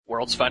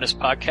World's Finest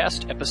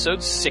Podcast,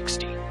 episode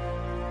 60.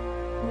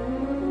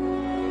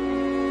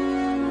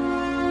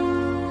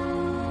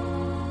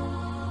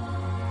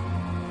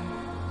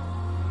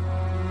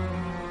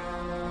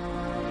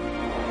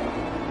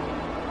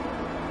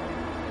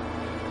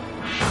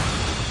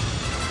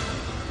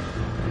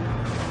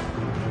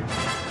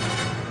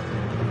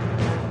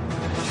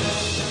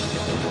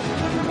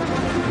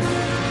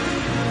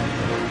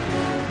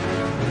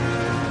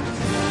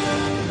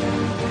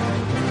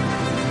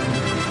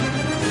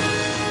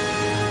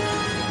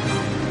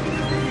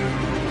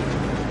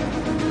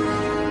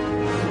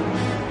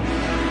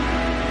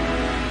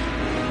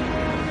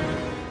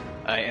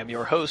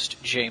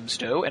 Host James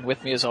Doe, and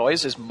with me as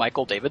always is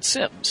Michael David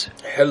Sims.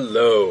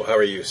 Hello, how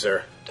are you,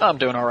 sir? I'm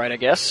doing all right, I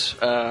guess.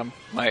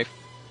 My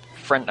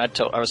friend, I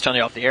was telling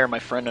you off the air, my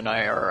friend and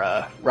I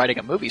are writing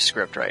a movie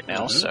script right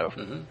now.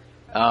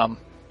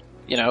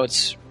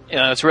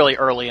 It's really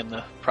early in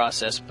the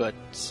process, but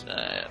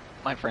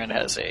my friend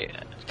has a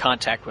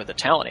contact with a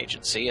talent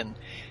agency, and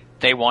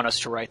they want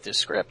us to write this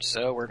script,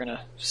 so we're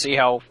gonna see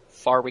how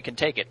far we can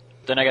take it.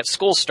 Then I got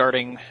school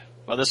starting.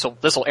 Well,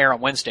 this'll air on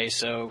Wednesday,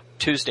 so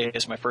Tuesday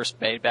is my first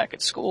day back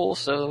at school,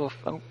 so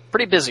I'm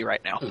pretty busy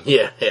right now.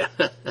 Yeah.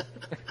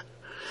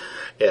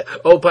 Yeah.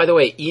 Oh, by the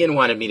way, Ian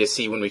wanted me to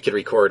see when we could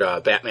record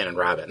Batman and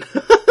Robin.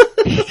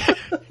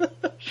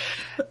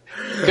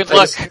 Good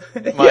luck,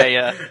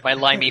 my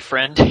limey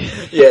friend.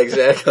 Yeah,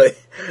 exactly.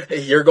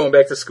 You're going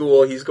back to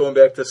school. He's going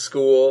back to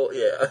school.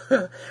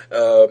 Yeah.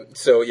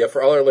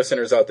 For all our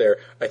listeners out there,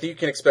 I think you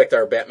can expect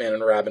our Batman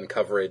and Robin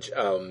coverage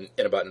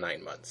in about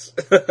 9 months.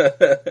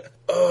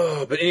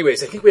 But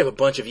anyways, I think we have a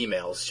bunch of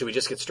emails. Should we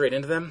just get straight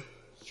into them?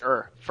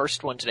 Sure.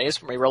 First one today is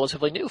from a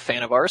relatively new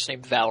fan of ours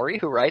named Valerie,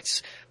 who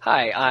writes,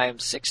 "Hi, I'm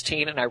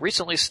 16 and I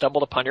recently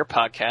stumbled upon your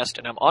podcast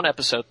and I'm on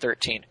episode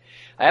 13.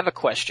 I have a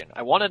question.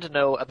 I wanted to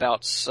know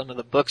about some of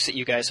the books that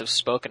you guys have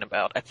spoken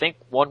about. I think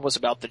one was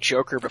about the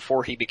Joker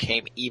before he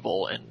became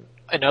evil, and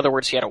in other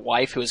words, he had a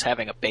wife who was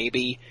having a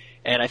baby,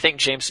 and I think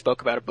James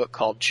spoke about a book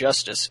called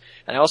Justice.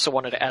 And I also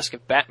wanted to ask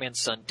if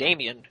Batman's son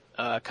Damian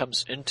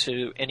comes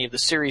into any of the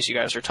series you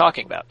guys are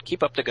talking about.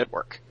 Keep up the good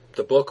work."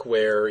 The book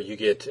where you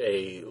get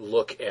a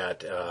look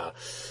at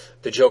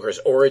the Joker's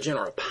origin,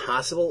 or a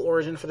possible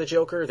origin for the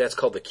Joker, that's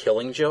called The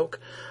Killing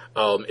Joke.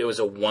 It was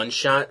a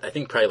one-shot, I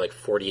think probably like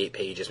 48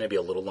 pages, maybe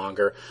a little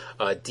longer.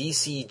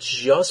 DC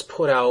just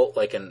put out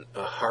like a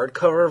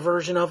hardcover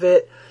version of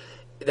it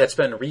that's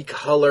been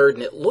recolored,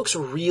 and it looks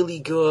really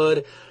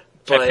good.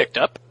 But I picked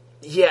up.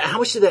 Yeah, how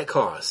much did that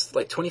cost?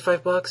 Like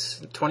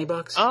 $25?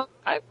 $20?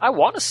 I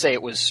want to say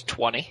it was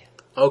 20.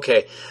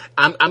 Okay.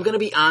 I'm going to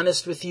be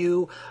honest with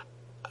you.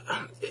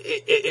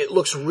 It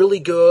looks really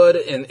good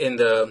in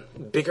the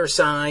bigger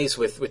size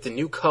with the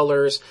new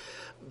colors,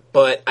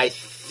 but I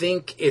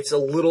think it's a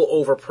little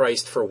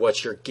overpriced for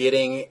what you're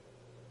getting.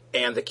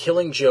 And The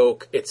Killing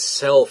Joke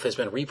itself has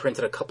been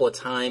reprinted a couple of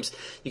times.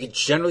 You can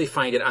generally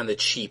find it on the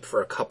cheap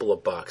for a couple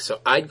of bucks.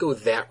 So I'd go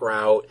that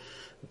route,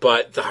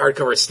 but the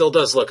hardcover still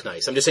does look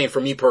nice. I'm just saying,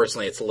 for me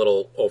personally, it's a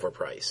little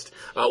overpriced.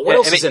 What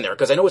else is in there?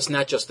 Because I know it's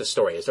not just the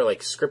story. Is there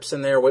like scripts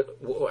in there? What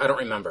I don't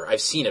remember.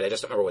 I've seen it. I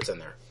just don't remember what's in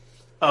there.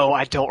 Oh,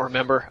 I don't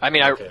remember. I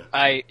mean,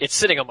 okay. It's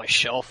sitting on my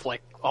shelf,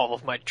 like all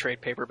of my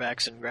trade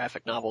paperbacks and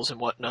graphic novels and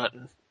whatnot.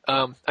 And,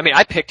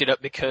 I picked it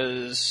up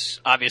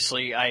because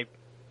obviously I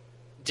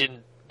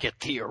didn't get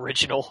the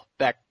original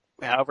back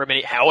however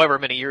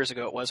many years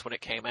ago it was when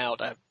it came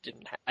out. I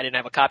didn't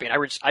have a copy,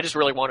 and I just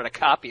really wanted a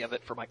copy of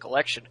it for my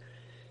collection.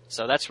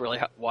 So that's really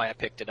why I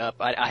picked it up.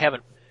 I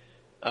haven't.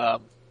 I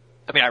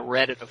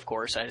read it, of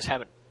course. I just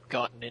haven't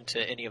gotten into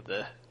any of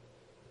the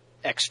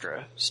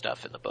extra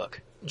stuff in the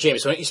book.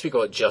 James, why don't you speak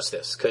about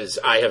Justice? Because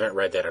I haven't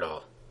read that at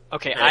all.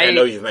 Okay, I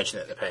know you've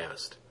mentioned it in the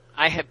past.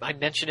 I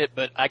mentioned it,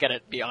 but I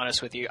gotta be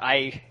honest with you.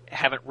 I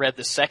haven't read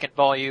the second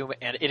volume,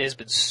 and it has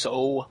been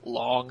so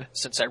long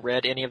since I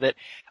read any of it.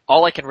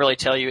 All I can really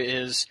tell you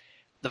is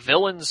the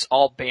villains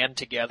all band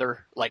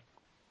together.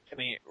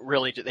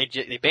 Really,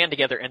 they band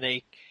together,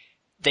 and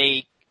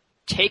they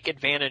take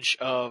advantage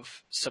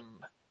of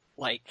some,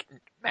 I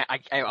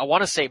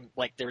want to say,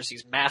 there's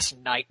these mass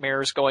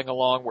nightmares going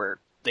along where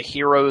the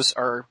heroes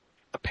are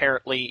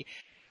apparently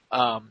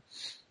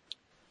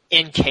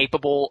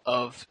incapable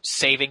of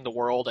saving the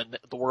world, and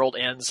the world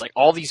ends. Like,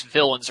 all these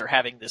villains are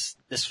having this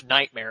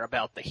nightmare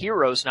about the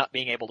heroes not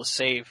being able to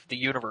save the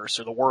universe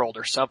or the world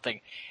or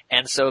something,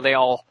 and so they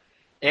all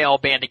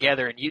band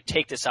together, and you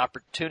take this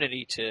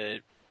opportunity to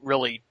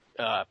really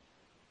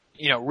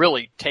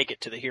take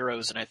it to the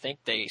heroes, and I think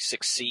they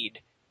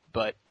succeed.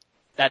 But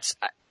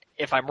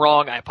if I'm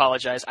wrong, I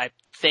apologize. I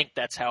think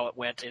that's how it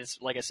went.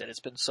 Like I said, it's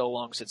been so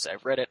long since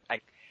I've read it,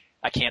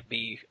 I can't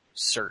be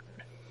certain.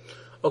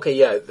 Okay,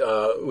 yeah,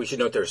 we should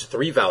note there's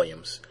 3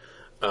 volumes.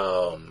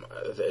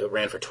 It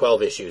ran for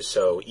 12 issues,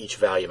 so each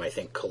volume, I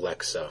think,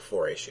 collects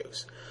 4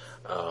 issues.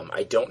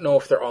 I don't know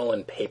if they're all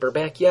in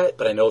paperback yet,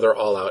 but I know they're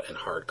all out in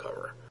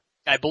hardcover.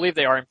 I believe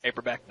they are in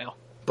paperback now.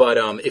 But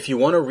if you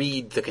want to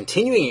read the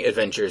continuing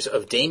adventures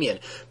of Damian,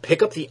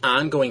 pick up the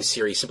ongoing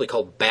series simply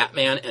called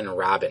Batman and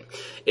Robin.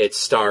 It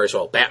stars,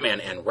 well,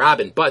 Batman and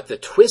Robin, but the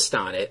twist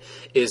on it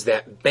is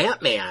that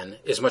Batman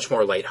is much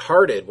more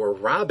lighthearted, where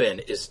Robin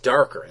is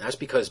darker. And that's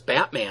because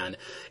Batman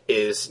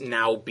is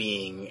now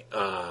being...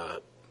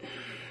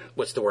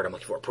 what's the word I'm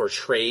looking for?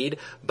 Portrayed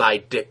by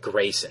Dick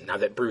Grayson. Now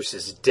that Bruce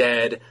is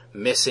dead,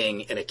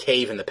 missing in a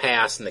cave in the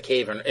past, in the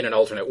cave in an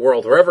alternate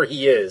world, wherever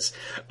he is,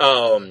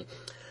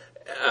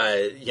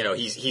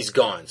 he's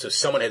gone. So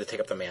someone had to take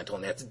up the mantle,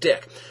 and that's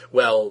Dick.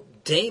 Well,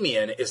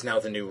 Damian is now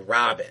the new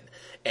Robin.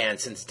 And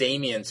since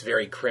Damian's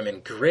very grim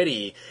and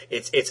gritty,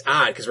 it's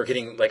odd because we're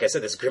getting, like I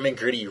said, this grim and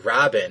gritty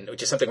Robin,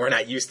 which is something we're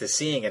not used to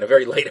seeing, and a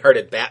very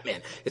lighthearted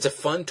Batman. It's a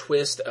fun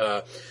twist.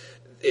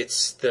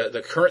 It's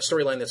the current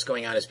storyline that's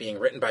going on is being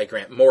written by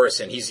Grant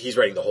Morrison. He's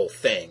writing the whole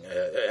thing.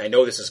 I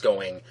know this is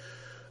going...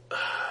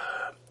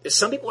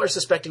 some people are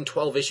suspecting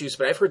 12 issues,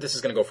 but I've heard this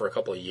is going to go for a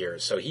couple of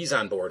years, so he's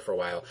on board for a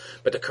while.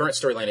 But the current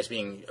storyline is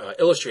being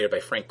illustrated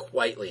by Frank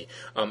Whiteley.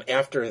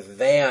 After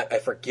that, I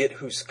forget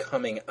who's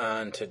coming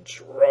on to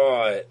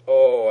draw it.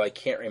 Oh, I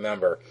can't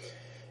remember.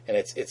 And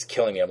it's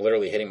killing me. I'm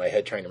literally hitting my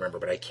head trying to remember,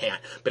 but I can't.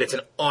 But it's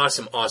an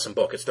awesome, awesome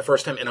book. It's the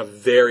first time in a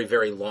very,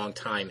 very long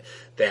time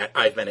that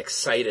I've been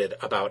excited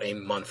about a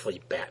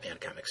monthly Batman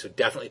comic. So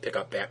definitely pick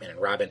up Batman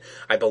and Robin.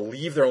 I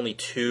believe there are only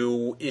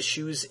 2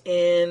 issues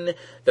in.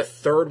 The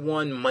third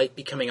one might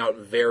be coming out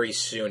very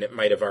soon. It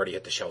might have already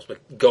hit the shelves,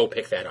 but go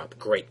pick that up.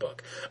 Great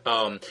book.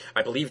 I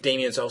believe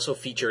Damian's also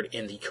featured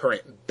in the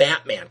current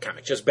Batman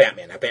comic. Just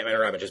Batman. Not Batman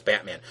and Robin, just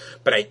Batman.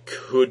 But I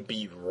could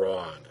be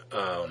wrong.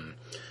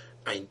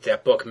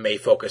 That book may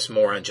focus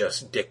more on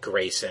just Dick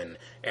Grayson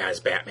as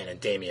Batman,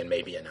 and Damian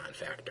may be a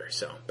non-factor.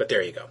 So, but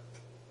there you go.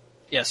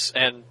 Yes,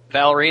 and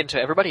Valerie, and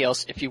to everybody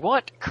else, if you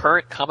want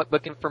current comic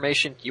book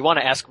information, you want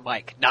to ask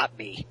Mike, not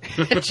me.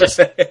 just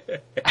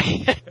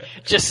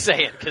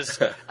saying, because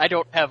I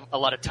don't have a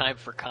lot of time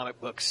for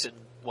comic books and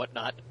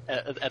whatnot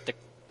at the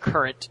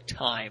current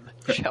time,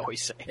 shall we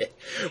say.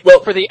 Well,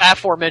 for the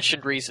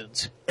aforementioned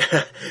reasons.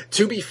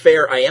 To be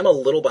fair, I am a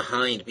little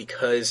behind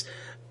because...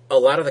 a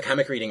lot of the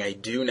comic reading I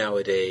do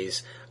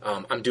nowadays,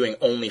 I'm doing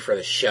only for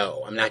the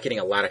show. I'm not getting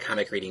a lot of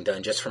comic reading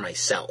done just for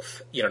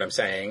myself. You know what I'm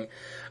saying?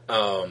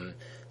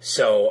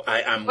 So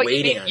I'm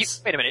waiting on...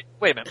 Wait a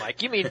minute,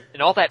 Mike. You mean in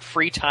all that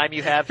free time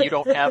you have, you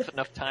don't have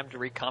enough time to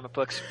read comic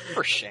books?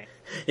 For shame.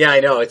 Yeah,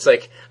 I know. It's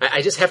like,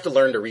 I just have to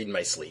learn to read in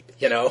my sleep,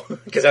 you know?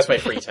 Because that's my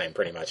free time,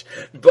 pretty much.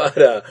 But,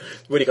 what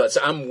do you call it?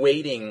 So I'm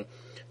waiting...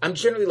 I'm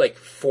generally like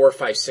 4,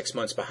 5, 6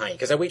 months behind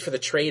because I wait for the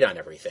trade on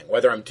everything.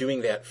 Whether I'm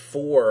doing that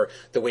for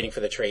the waiting for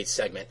the trade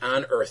segment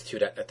on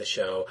Earth-2.net the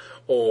show,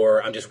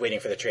 or I'm just waiting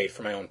for the trade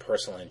for my own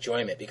personal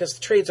enjoyment because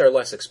the trades are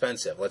less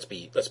expensive. Let's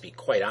be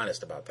quite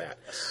honest about that.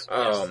 Yes.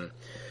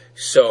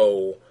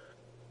 So,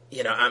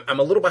 you know, I'm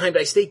a little behind,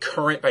 but I stay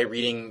current by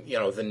reading, you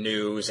know, the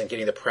news and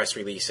getting the press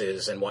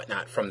releases and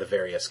whatnot from the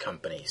various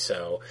companies.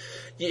 So,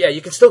 yeah,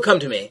 you can still come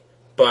to me.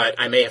 But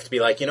I may have to be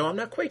like, you know, I'm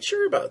not quite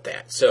sure about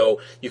that. So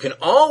you can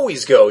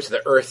always go to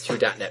the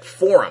Earth-2.net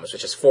forums,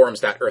 which is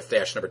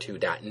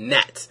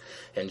forums.earth-2.net,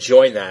 and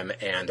join them.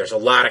 And there's a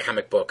lot of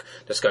comic book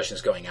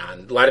discussions going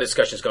on, a lot of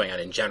discussions going on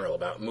in general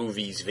about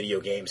movies,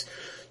 video games,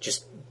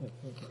 just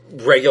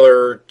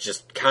regular,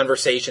 just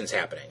conversations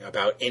happening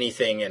about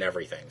anything and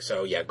everything.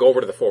 So yeah, go over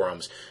to the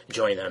forums,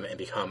 join them, and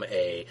become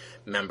a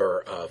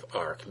member of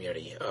our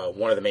community.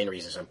 One of the main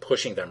reasons I'm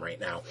pushing them right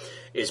now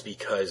is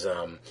because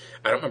I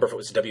don't remember if it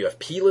was a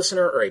WFP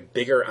listener or a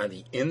bigger on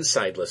the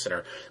inside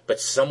listener, but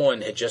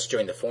someone had just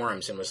joined the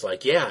forums and was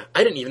like, yeah,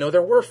 I didn't even know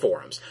there were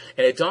forums.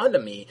 And it dawned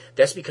on me,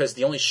 that's because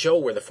the only show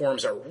where the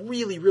forums are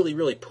really, really,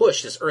 really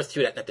pushed is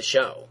Earth-2.net the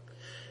show.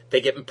 They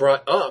get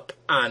brought up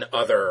on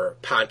other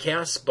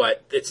podcasts,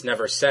 but it's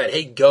never said,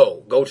 hey,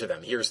 go to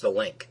them. Here's the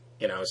link.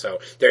 You know, so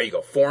there you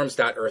go.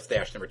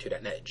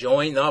 Forums.earth-2.net.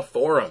 Join the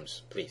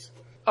forums, please.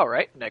 All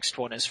right. Next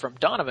one is from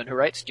Donovan, who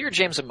writes, Dear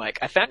James and Mike,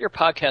 I found your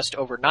podcast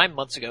over 9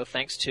 months ago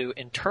thanks to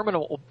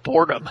interminable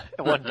boredom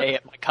one day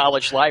at my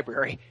college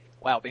library.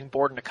 Wow, being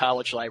bored in a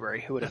college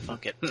library, who would have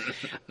thunk it?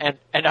 And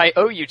I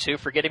owe you two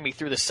for getting me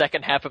through the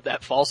second half of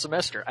that fall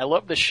semester. I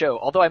love the show,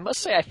 although I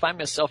must say I find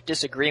myself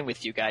disagreeing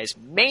with you guys,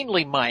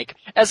 mainly Mike,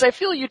 as I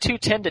feel you two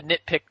tend to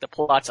nitpick the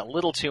plots a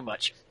little too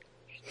much.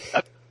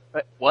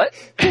 What?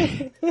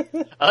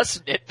 Us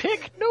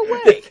nitpick? No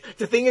way.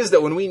 The thing is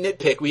that when we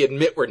nitpick, we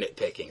admit we're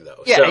nitpicking,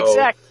 though. Yeah, so,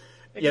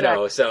 exactly. You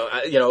know, so,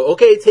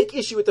 okay, take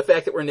issue with the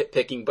fact that we're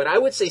nitpicking, but I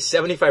would say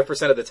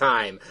 75% of the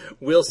time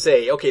we'll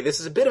say, okay, this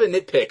is a bit of a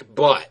nitpick,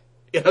 but...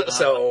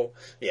 So,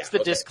 yeah. It's the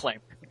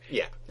disclaimer.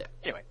 Yeah.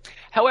 Anyway.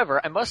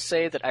 However, I must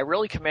say that I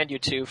really commend you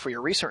two for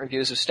your recent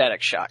reviews of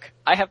Static Shock.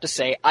 I have to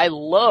say, I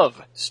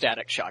love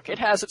Static Shock. It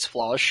has its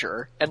flaws,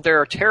 sure, and there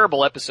are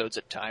terrible episodes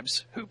at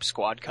times. Hoop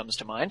Squad comes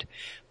to mind.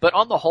 But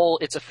on the whole,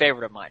 it's a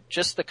favorite of mine.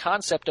 Just the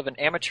concept of an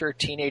amateur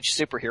teenage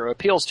superhero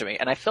appeals to me,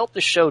 and I felt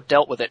the show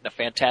dealt with it in a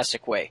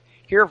fantastic way.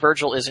 Here,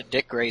 Virgil isn't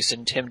Dick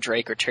Grayson, Tim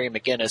Drake, or Terry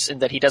McGinnis in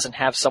that he doesn't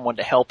have someone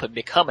to help him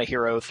become a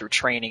hero through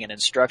training and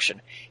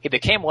instruction. He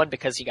became one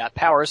because he got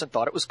powers and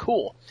thought it was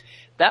cool.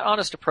 That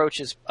honest approach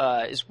is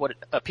what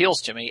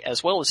appeals to me,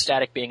 as well as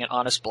Static being an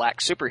honest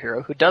black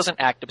superhero who doesn't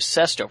act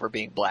obsessed over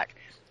being black.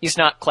 He's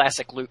not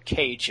classic Luke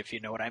Cage, if you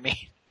know what I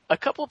mean. A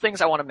couple of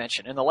things I want to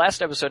mention. In the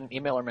last episode, an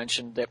emailer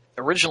mentioned that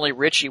originally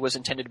Richie was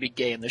intended to be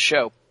gay in the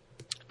show.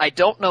 I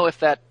don't know if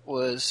that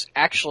was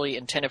actually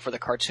intended for the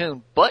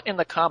cartoon, but in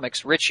the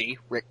comics, Richie,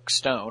 Rick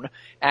Stone,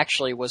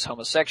 actually was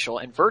homosexual,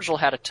 and Virgil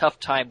had a tough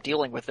time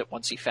dealing with it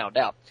once he found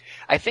out.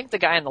 I think the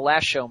guy in the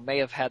last show may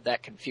have had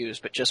that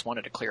confused, but just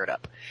wanted to clear it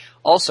up.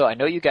 Also, I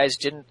know you guys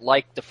didn't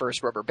like the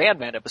first Rubber Band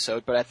Man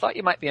episode, but I thought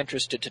you might be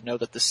interested to know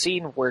that the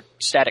scene where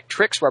Static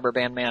tricks Rubber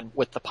Band Man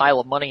with the pile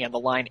of money and the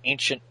line,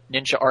 "Ancient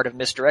ninja art of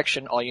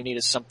misdirection, all you need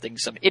is something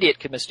some idiot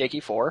could mistake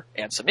you for,"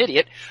 and some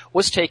idiot,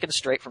 was taken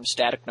straight from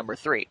Static number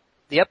 3.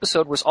 The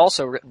episode was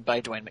also written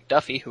by Dwayne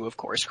McDuffie, who of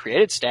course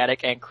created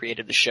Static and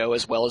created the show,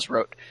 as well as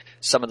wrote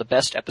some of the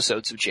best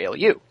episodes of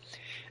JLU.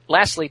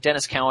 Lastly,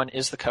 Dennis Cowan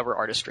is the cover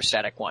artist for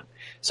Static 1.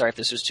 Sorry if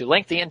this was too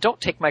lengthy, and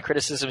don't take my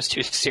criticisms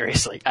too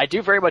seriously. I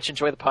do very much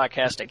enjoy the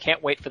podcast and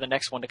can't wait for the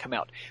next one to come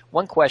out.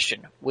 One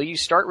question, will you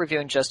start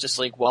reviewing Justice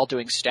League while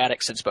doing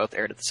Static since both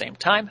aired at the same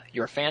time?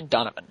 Your fan,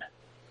 Donovan.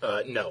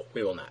 No,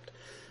 we will not.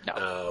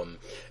 No.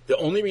 The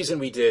only reason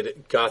we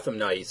did Gotham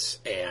Knights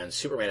and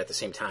Superman at the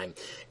same time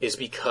is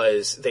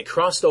because they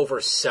crossed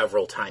over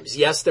several times.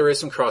 Yes, there is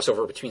some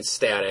crossover between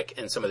Static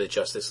and some of the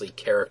Justice League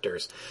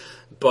characters,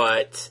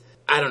 but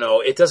I don't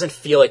know, it doesn't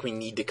feel like we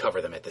need to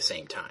cover them at the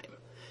same time.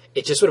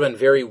 It just would have been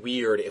very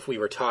weird if we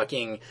were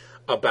talking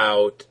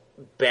about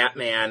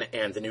Batman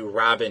and the new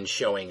Robin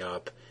showing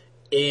up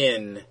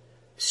in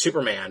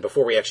Superman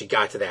before we actually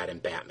got to that in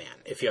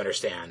Batman, if you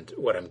understand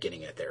what I'm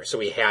getting at there. So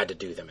we had to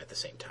do them at the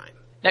same time.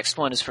 Next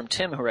one is from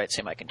Tim, who writes,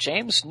 "Hey, Mike and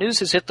James. News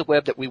has hit the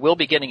web that we will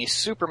be getting a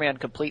Superman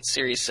complete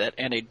series set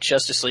and a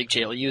Justice League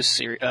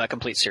JLU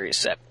complete series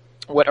set.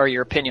 What are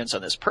your opinions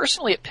on this?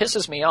 Personally, it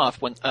pisses me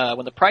off when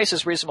the price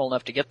is reasonable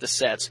enough to get the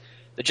sets.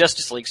 The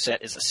Justice League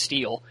set is a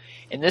steal.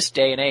 In this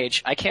day and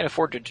age, I can't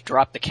afford to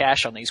drop the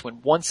cash on these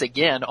when once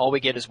again all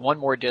we get is one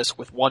more disc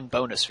with one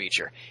bonus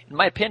feature. In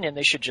my opinion,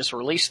 they should just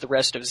release the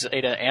rest of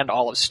Zeta and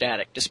all of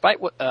Static. Despite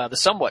the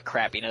somewhat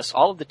crappiness,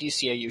 all of the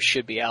DCAU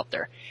should be out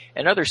there.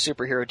 In other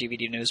superhero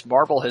DVD news,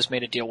 Marvel has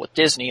made a deal with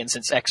Disney, and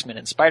since X-Men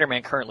and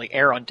Spider-Man currently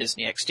air on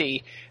Disney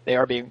XD, they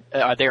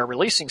are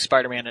releasing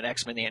Spider-Man and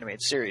X-Men the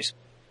animated series.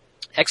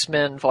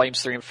 X-Men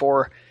Volumes 3 and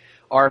 4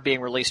 are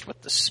being released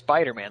with the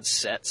Spider-Man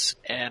sets,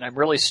 and I'm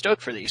really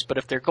stoked for these. But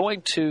if they're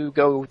going to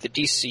go the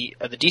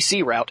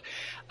DC route,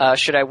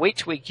 should I wait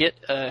till we get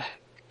a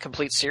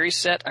complete series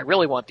set? I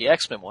really want the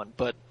X-Men one,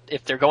 but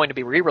if they're going to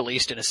be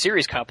re-released in a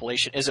series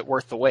compilation, is it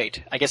worth the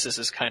wait? I guess this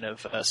is kind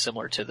of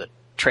similar to the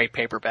trade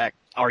paperback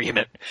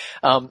argument.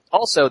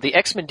 Also, the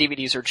X-Men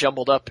DVDs are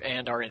jumbled up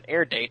and are in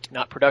air date,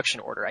 not production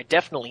order. I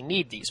definitely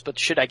need these, but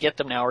should I get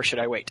them now or should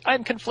I wait?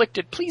 I'm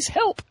conflicted. Please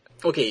help.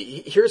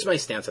 Okay, here's my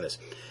stance on this.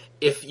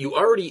 If you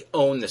already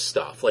own the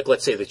stuff, like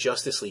let's say the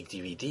Justice League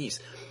DVDs,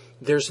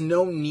 there's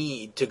no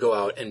need to go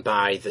out and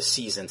buy the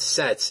season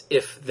sets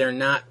if they're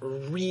not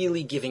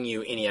really giving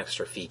you any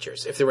extra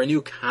features. If there were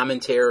new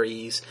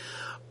commentaries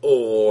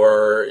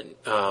or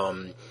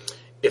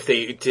if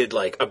they did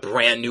like a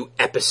brand new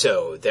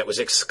episode that was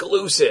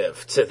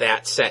exclusive to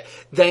that set,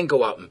 then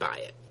go out and buy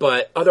it.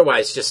 But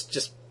otherwise,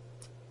 just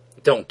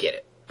don't get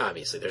it.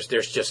 Obviously, there's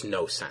just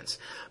no sense.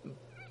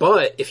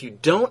 But if you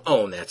don't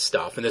own that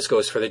stuff, and this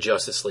goes for the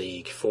Justice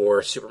League,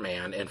 for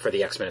Superman, and for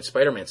the X-Men and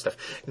Spider-Man stuff,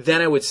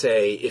 then I would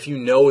say if you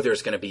know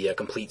there's going to be a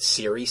complete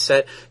series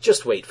set,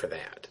 just wait for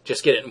that.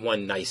 Just get it in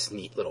one nice,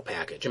 neat little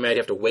package. You might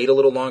have to wait a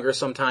little longer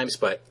sometimes,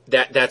 but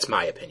that's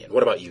my opinion.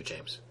 What about you,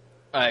 James?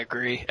 I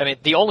agree. I mean,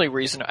 the only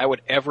reason I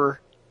would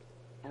ever,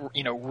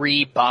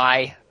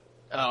 re-buy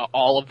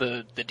all of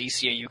the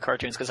DCAU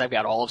cartoons, because I've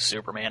got all of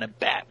Superman and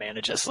Batman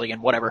and Justice League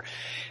and whatever,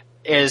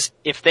 is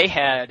if they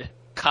had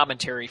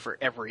commentary for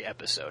every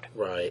episode,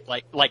 right?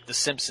 Like the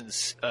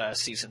Simpsons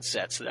season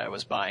sets that I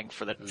was buying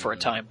for a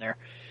time there.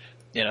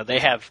 They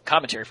have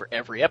commentary for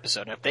every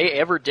episode. And if they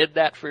ever did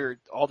that for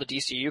all the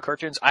DCU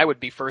cartoons, I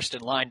would be first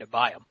in line to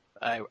buy them.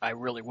 I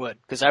really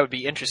would, because I would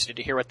be interested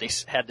to hear what they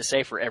had to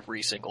say for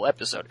every single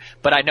episode.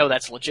 But I know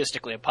that's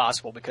logistically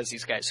impossible because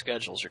these guys'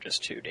 schedules are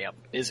just too damn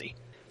busy.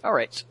 All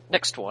right,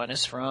 next one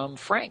is from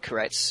Frank, who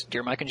writes,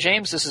 "Dear Mike and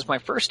James, this is my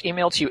first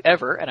email to you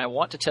ever, and I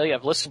want to tell you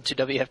I've listened to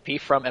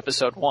WFP from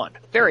episode 1.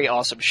 Very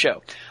awesome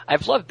show.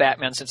 I've loved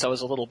Batman since I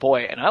was a little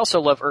boy, and I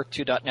also love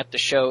Earth2.net, the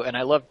show, and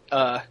I love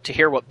to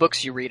hear what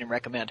books you read and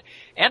recommend.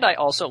 And I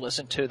also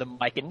listen to the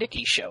Mike and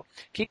Nikki show.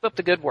 Keep up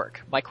the good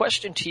work. My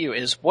question to you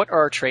is, what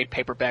are trade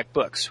paperback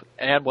books,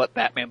 and what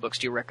Batman books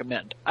do you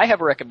recommend? I have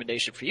a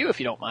recommendation for you,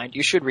 if you don't mind.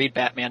 You should read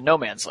Batman No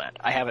Man's Land.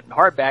 I have it in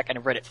hardback, and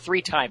I've read it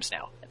 3 times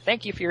now.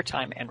 Thank you for your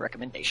time and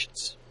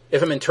recommendations."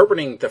 If I'm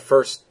interpreting the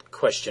first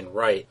question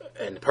right,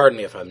 and pardon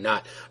me if I'm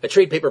not, a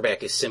trade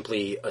paperback is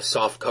simply a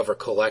softcover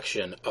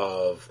collection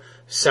of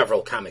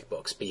several comic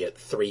books, be it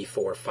 3,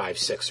 4, 5,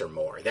 6, or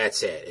more.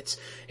 That's it.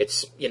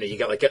 It's you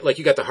got like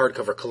you got the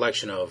hardcover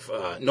collection of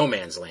No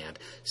Man's Land.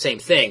 Same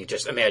thing,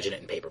 just imagine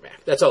it in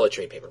paperback. That's all a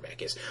trade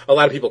paperback is. A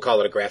lot of people call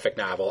it a graphic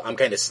novel. I'm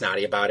kind of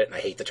snotty about it, and I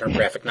hate the term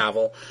graphic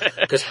novel.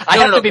 I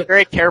have to be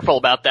very careful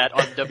about that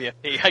on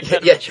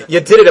WFP. Yeah, you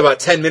did it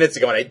about 10 minutes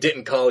ago, and I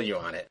didn't call you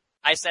on it.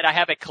 I said I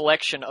have a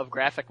collection of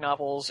graphic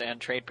novels and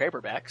trade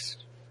paperbacks.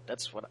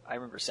 That's what I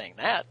remember saying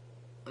that.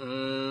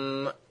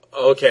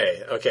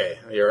 Okay.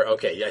 You're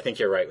okay. Yeah, I think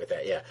you're right with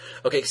that. Yeah.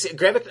 Okay. See, a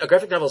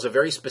graphic novel is a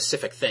very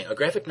specific thing. A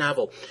graphic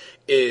novel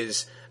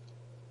is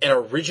an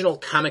original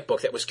comic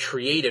book that was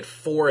created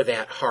for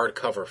that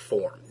hardcover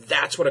form.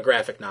 That's what a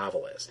graphic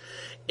novel is.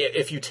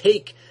 If you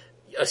take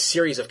a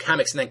series of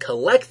comics and then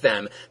collect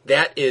them,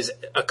 that is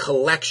a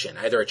collection,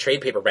 either a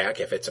trade paperback,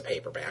 if it's a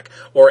paperback,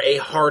 or a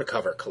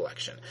hardcover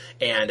collection.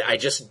 And I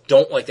just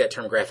don't like that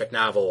term graphic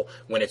novel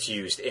when it's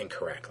used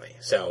incorrectly.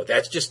 So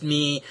that's just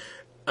me.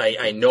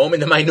 I know I'm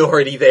in the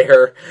minority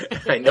there.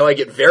 I know I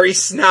get very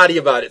snotty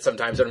about it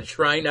sometimes, and I'm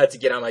trying not to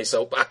get on my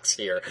soapbox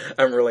here.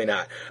 I'm really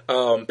not.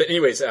 But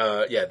anyways,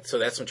 so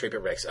that's some trade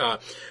paperbacks.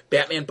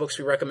 Batman books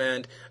we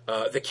recommend.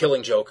 The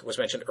Killing Joke was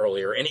mentioned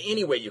earlier. In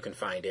any way you can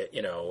find it,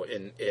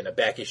 in a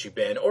back issue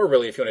bin, or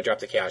really if you want to drop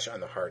the cash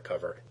on the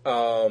hardcover.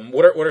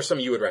 What are some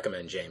you would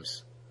recommend,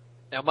 James?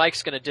 Now,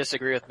 Mike's going to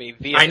disagree with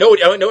me. I know what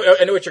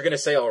you're going to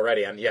say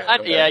already.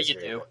 Yeah, you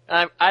do.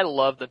 I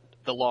love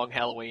the Long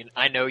Halloween.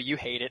 I know you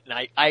hate it,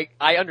 and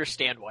I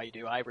understand why you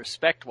do. I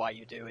respect why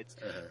you do it.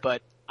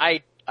 But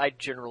I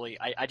generally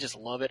just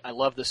love it. I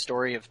love the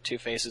story of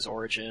Two-Face's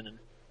origin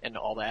and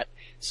all that.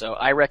 So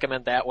I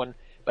recommend that one.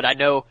 But I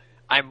know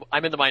I'm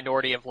in the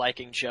minority of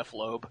liking Jeff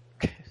Loeb.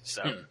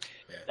 So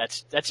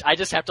that's I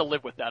just have to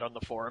live with that on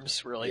the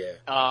forums, really.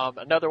 Yeah.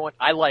 Another one,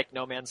 I like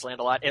No Man's Land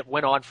a lot. It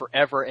went on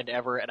forever and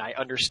ever, and I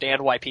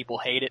understand why people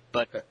hate it,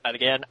 but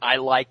again, I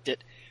liked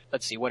it.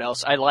 Let's see, what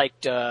else? I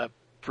liked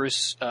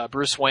Bruce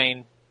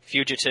Wayne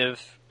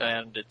Fugitive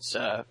and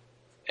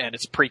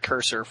its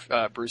precursor,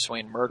 Bruce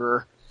Wayne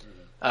Murderer.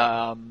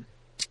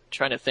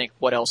 Trying to think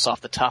what else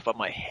off the top of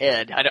my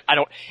head. I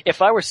don't.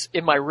 If I was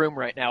in my room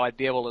right now, I'd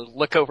be able to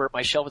look over at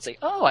my shelf and say,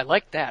 "Oh, I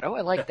like that. Oh,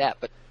 I like that."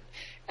 But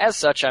as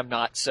such, I'm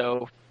not.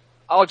 So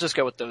I'll just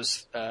go with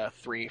those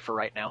 3 for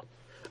right now.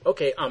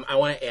 Okay. I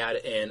want to add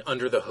in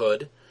Under the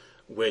Hood,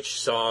 which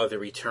saw the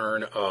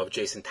return of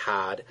Jason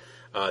Todd.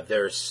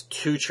 There's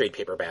 2 trade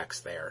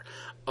paperbacks there.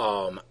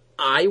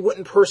 I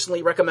wouldn't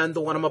personally recommend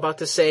the one I'm about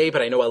to say,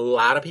 but I know a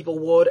lot of people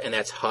would, and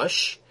that's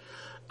Hush.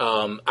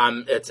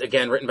 It's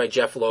again written by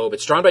Jeff Loeb.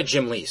 It's drawn by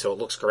Jim Lee, so it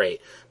looks great.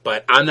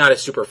 But I'm not a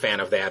super fan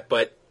of that.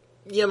 But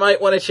you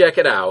might want to check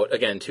it out.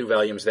 Again, 2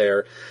 volumes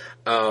there.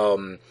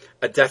 A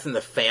Death in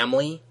the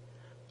Family.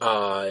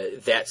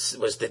 That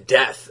was the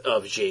death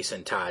of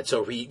Jason Todd.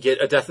 So we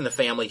get A Death in the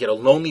Family, get A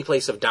Lonely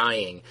Place of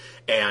Dying,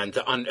 and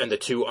the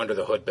 2 Under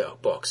the Hood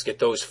books. Get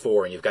those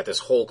 4, and you've got this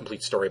whole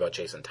complete story about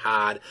Jason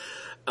Todd.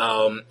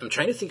 I'm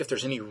trying to think if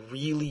there's any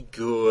really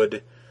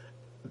good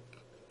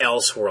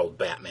Elseworld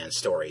Batman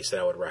stories that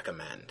I would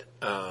recommend.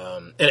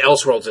 And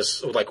Elseworlds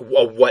is like a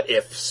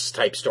what-if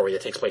type story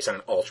that takes place on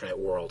an alternate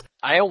world.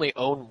 I only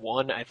own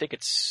one. I think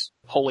it's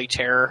Holy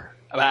Terror.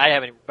 I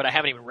haven't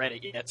even read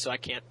it yet, so I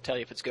can't tell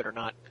you if it's good or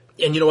not.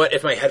 And you know what?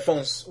 If my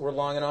headphones were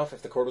long enough,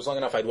 if the cord was long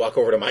enough, I'd walk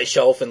over to my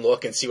shelf and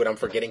look and see what I'm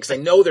forgetting. Because I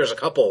know there's a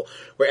couple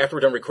where after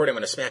we're done recording, I'm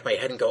going to smack my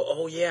head and go,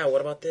 oh yeah,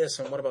 what about this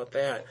and what about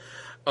that?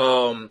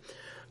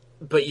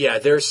 But yeah,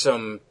 there's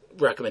some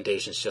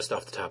recommendations just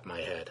off the top of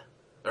my head.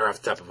 Or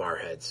off the top of our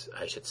heads,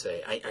 I should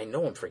say. I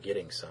know I'm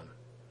forgetting some.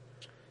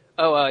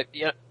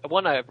 Yeah,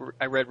 one I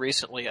read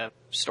recently, a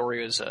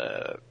story was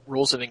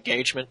Rules of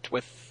Engagement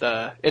with,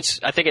 I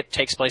think it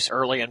takes place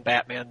early in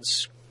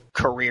Batman's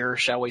career,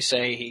 shall we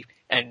say. He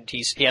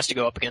has to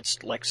go up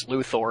against Lex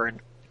Luthor, and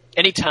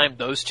anytime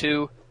those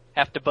two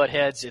have to butt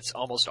heads, it's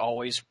almost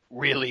always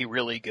really,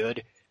 really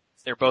good.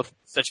 They're both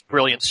such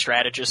brilliant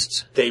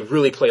strategists. They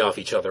really play off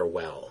each other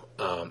well.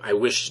 I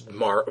wish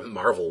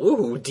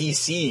Marvel,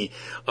 DC,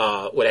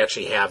 would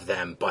actually have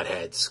them butt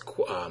heads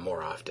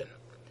more often.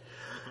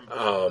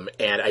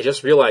 And I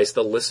just realized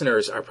the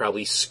listeners are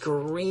probably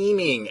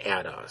screaming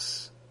at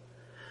us.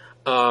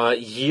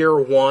 Year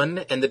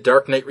One and The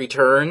Dark Knight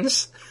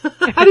Returns.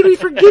 How did we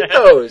forget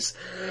those?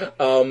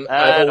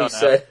 I've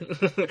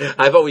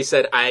always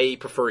said I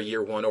prefer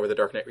Year One over The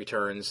Dark Knight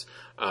Returns,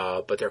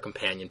 but they're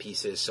companion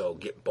pieces, so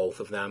get both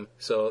of them.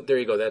 So there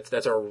you go.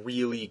 That's a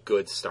really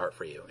good start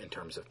for you in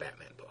terms of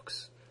Batman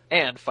books.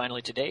 And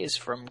finally today is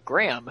from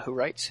Graham, who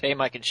writes, "Hey,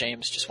 Mike and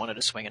James, just wanted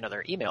to swing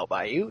another email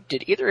by you.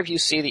 Did either of you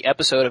see the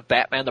episode of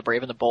Batman the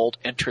Brave and the Bold,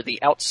 Enter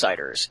the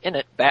Outsiders? In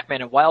it,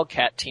 Batman and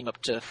Wildcat team up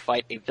to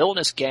fight a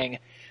villainous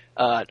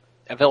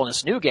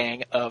new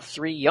gang of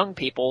 3 young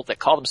people that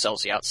call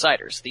themselves the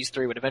Outsiders. These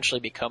 3 would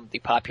eventually become the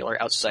popular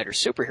Outsider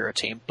superhero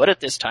team, but at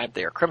this time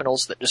they are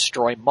criminals that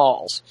destroy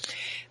malls.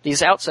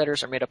 These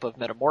Outsiders are made up of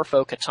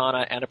Metamorpho,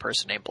 Katana, and a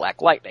person named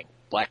Black Lightning.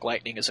 Black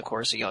Lightning is, of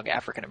course, a young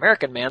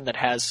African-American man that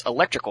has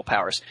electrical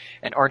powers.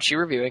 And aren't you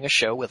reviewing a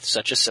show with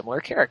such a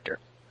similar character?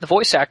 The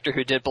voice actor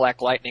who did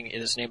Black Lightning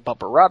is named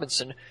Bumper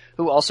Robinson,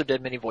 who also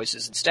did many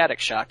voices in Static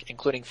Shock,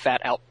 including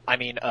Slipstream,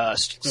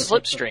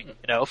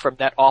 from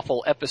that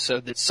awful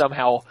episode that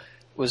somehow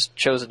was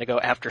chosen to go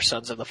after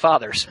Sons of the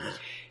Fathers.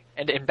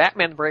 And in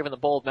Batman the Brave and the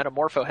Bold,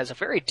 Metamorpho has a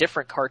very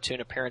different cartoon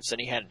appearance than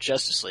he had in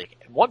Justice League.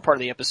 In one part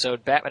of the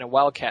episode, Batman and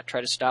Wildcat try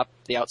to stop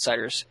the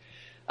Outsiders,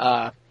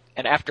 and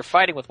after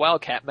fighting with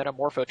Wildcat,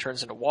 Metamorpho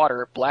turns into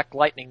water. Black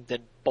Lightning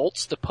then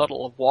bolts the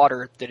puddle of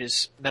water that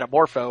is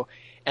Metamorpho,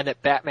 and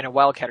that Batman and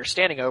Wildcat are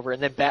standing over,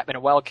 and then Batman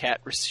and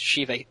Wildcat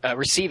receive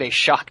a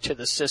shock to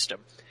the system.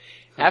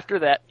 After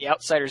that, the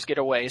Outsiders get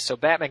away, so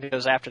Batman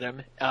goes after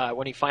them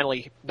when he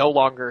finally no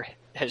longer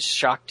has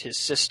shocked his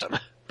system.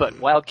 But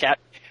Wildcat,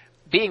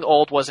 being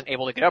old, wasn't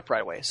able to get up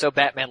right away, so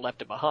Batman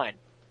left him behind.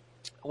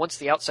 Once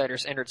the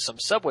Outsiders entered some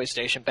subway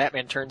station,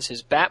 Batman turns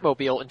his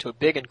Batmobile into a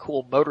big and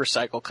cool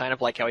motorcycle, kind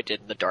of like how he did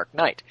in The Dark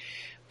Knight.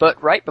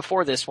 But right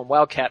before this, when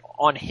Wildcat,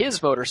 on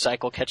his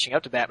motorcycle catching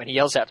up to Batman, he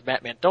yells out to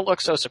Batman, "Don't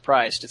look so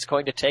surprised. It's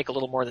going to take a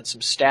little more than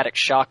some static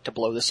shock to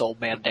blow this old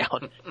man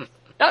down."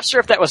 Not sure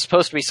if that was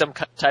supposed to be some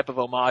type of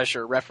homage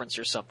or reference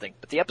or something,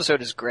 but the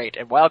episode is great,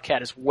 and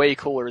Wildcat is way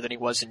cooler than he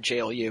was in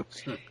JLU.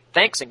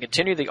 Thanks, and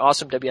continue the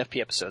awesome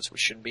WFP episodes,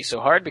 which shouldn't be so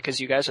hard because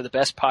you guys are the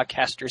best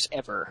podcasters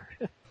ever.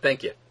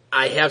 Thank you.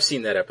 I have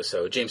seen that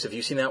episode. James, have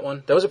you seen that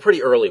one? That was a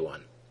pretty early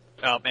one.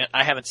 Oh, man,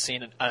 I haven't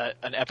seen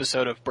an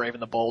episode of Brave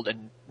and the Bold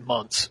in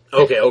months.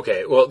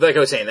 Okay. Well, like I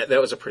was saying, that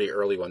was a pretty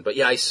early one. But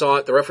yeah, I saw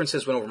it. The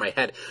references went over my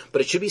head. But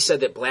it should be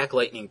said that Black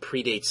Lightning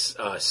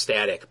predates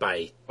Static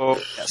by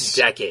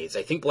decades.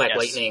 I think Black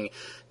Lightning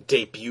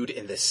debuted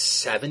in the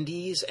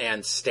 70s,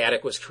 and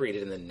Static was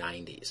created in the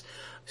 90s.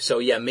 So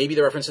yeah, maybe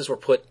the references were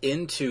put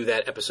into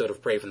that episode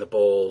of Brave and the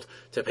Bold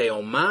to pay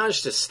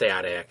homage to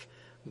Static.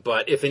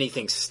 But if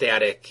anything,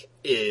 Static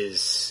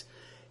is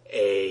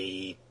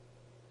a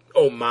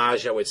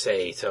homage, I would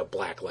say, to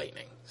Black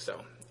Lightning. So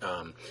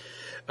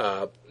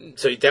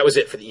that was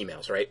it for the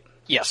emails, right?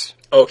 Yes.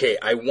 Okay,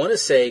 I want to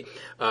say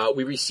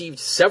we received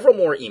several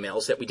more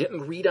emails that we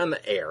didn't read on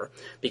the air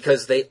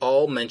because they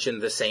all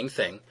mentioned the same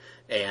thing,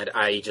 and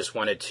I just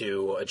wanted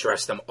to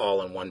address them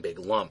all in one big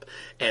lump.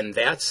 And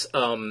that's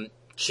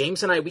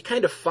James and I, we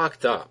kind of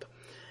fucked up,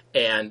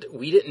 and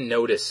we didn't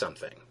notice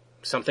something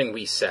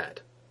we said.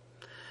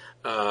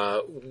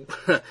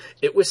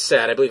 It was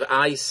said, I believe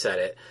I said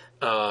it,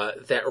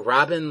 that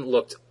Robin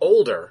looked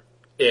older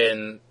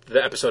in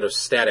the episode of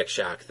Static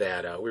Shock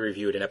that we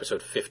reviewed in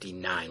episode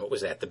 59. What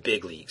was that? The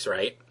Big Leagues,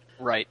 right?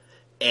 Right.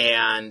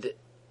 And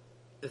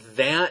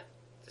that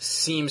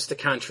seems to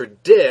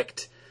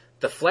contradict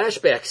the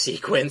flashback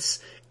sequence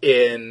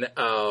in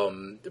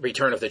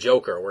Return of the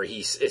Joker, where he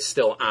is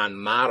still on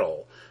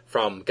model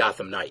from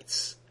Gotham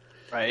Knights.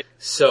 Right.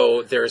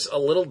 So there's a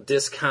little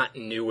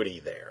discontinuity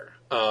there.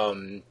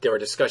 There were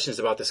discussions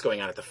about this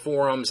going on at the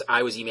forums.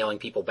 I was emailing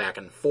people back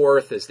and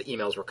forth as the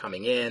emails were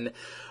coming in.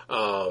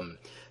 It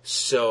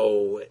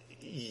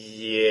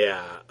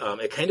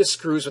kind of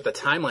screws with the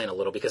timeline a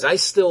little because I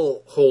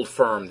still hold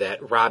firm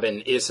that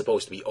Robin is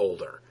supposed to be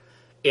older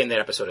in that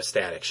episode of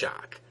Static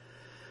Shock.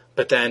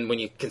 But then when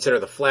you consider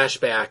the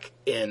flashback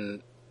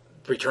in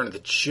Return of the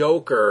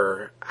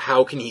Joker,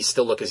 how can he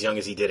still look as young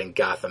as he did in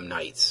Gotham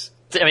Knights?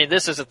 I mean,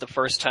 this isn't the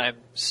first time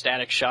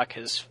Static Shock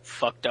has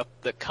fucked up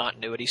the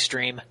continuity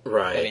stream.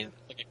 Right. I mean,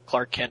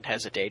 Clark Kent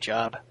has a day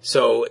job.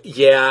 So,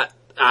 yeah,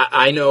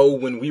 I know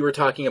when we were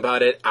talking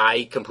about it,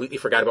 I completely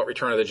forgot about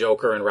Return of the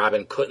Joker, and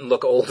Robin couldn't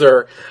look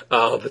older,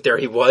 but there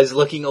he was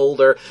looking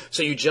older.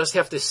 So you just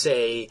have to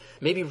say,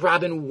 maybe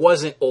Robin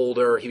wasn't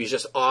older, he was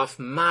just off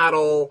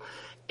model,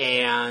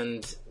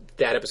 and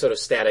that episode of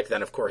Static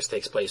then, of course,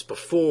 takes place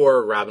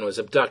before Robin was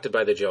abducted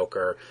by the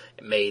Joker,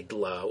 made,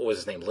 what was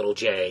his name, Little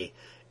J,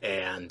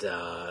 and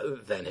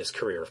then his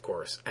career, of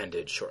course,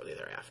 ended shortly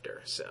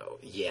thereafter. So,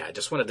 yeah, I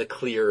just wanted to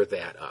clear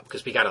that up,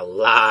 because we got a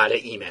lot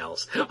of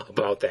emails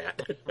about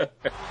that.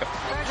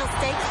 Virgil,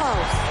 stay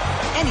close.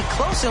 Any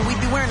closer and we'd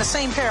be wearing the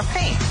same pair of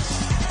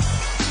pants.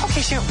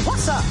 Okay, Sharon,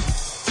 what's up?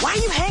 Why are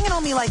you hanging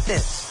on me like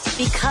this?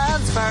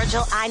 Because,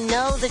 Virgil, I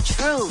know the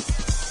truth.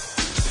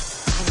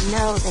 I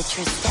know that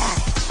you're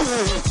Static.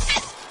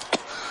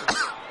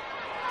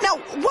 Now,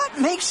 what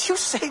makes you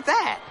say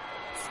that?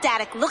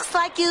 Static looks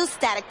like you,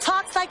 Static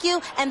talks like you,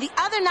 and the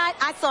other night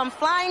I saw him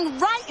flying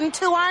right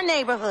into our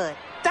neighborhood.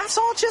 That's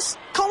all just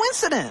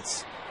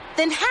coincidence.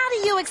 Then how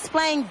do you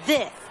explain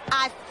this?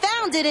 I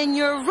found it in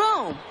your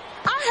room.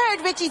 I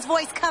heard Richie's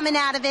voice coming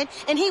out of it,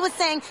 and he was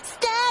saying,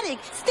 Static,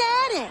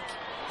 Static.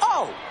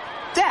 Oh,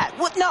 that,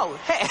 what, no.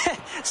 Hey,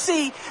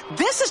 see,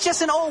 this is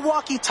just an old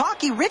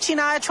walkie-talkie Richie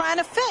and I are trying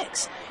to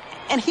fix.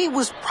 And he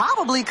was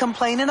probably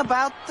complaining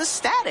about the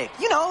static.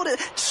 You know, the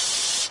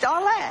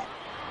all that.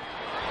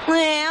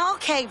 Well,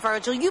 okay,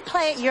 Virgil, you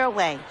play it your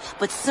way.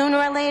 But sooner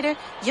or later,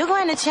 you're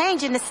going to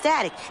change into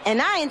Static,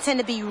 and I intend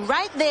to be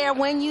right there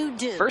when you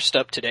do. First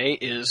up today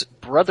is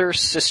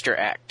Brother-Sister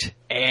Act.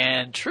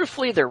 And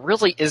truthfully, there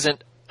really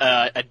isn't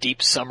a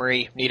deep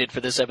summary needed for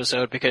this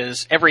episode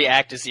because every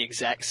act is the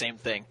exact same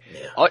thing.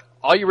 Yeah.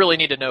 All you really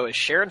need to know is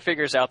Sharon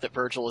figures out that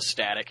Virgil is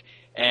static,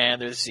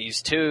 and there's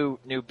these two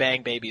new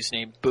bang babies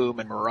named Boom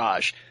and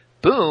Mirage.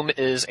 Boom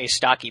is a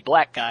stocky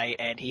black guy,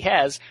 and he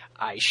has,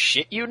 I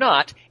shit you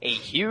not, a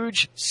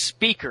huge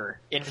speaker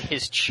in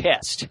his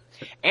chest.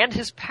 And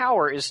his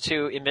power is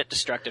to emit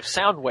destructive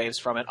sound waves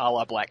from it, a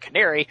la Black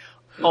Canary,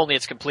 only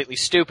it's completely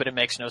stupid and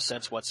makes no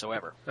sense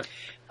whatsoever.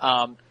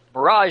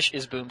 Mirage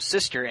is Boom's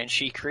sister, and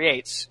she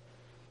creates,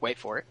 wait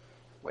for it,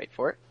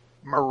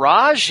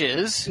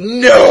 mirages.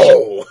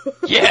 No!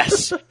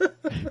 Yes!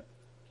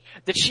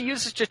 That she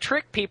uses to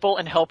trick people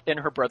and help in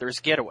her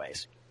brother's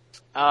getaways.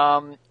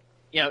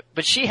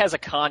 But she has a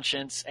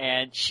conscience,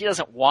 and she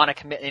doesn't want to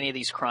commit any of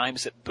these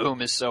crimes that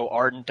Boom is so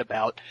ardent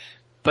about,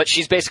 but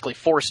she's basically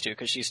forced to,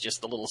 because she's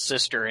just the little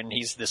sister, and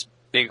he's this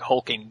big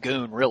hulking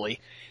goon, really.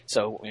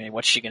 So,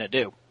 what's she gonna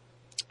do?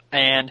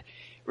 And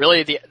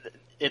really,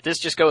 if this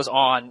just goes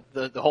on,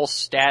 the whole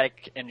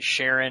Static and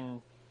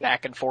Sharon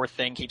back and forth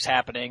thing keeps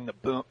happening. The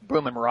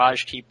Boom and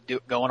Mirage keep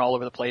going all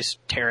over the place,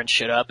 tearing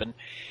shit up, and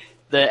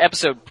the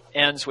episode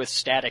ends with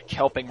Static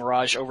helping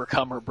Mirage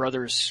overcome her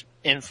brother's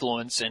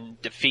influence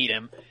and defeat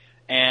him.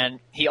 And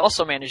he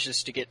also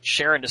manages to get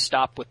Sharon to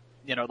stop with,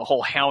 the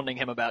whole hounding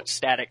him about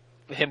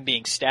him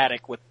being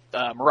Static with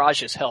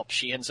Mirage's help.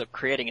 She ends up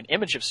creating an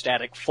image of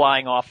Static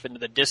flying off into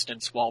the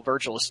distance while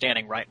Virgil is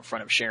standing right in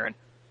front of Sharon.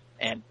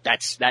 And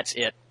that's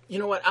it. You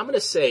know what? I'm going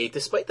to say,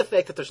 despite the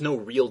fact that there's no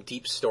real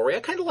deep story,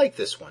 I kind of like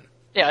this one.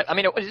 Yeah, I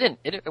mean,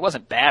 it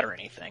wasn't bad or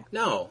anything.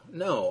 No.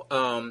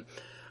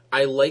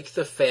 I like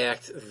the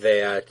fact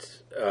that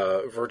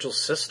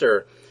Virgil's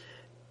sister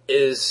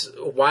is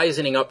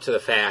wisening up to the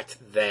fact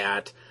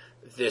that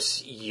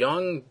this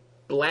young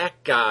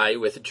black guy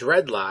with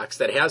dreadlocks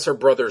that has her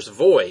brother's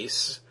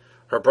voice,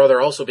 her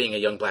brother also being a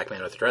young black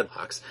man with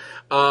dreadlocks,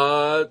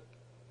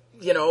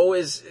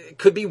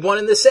 could be one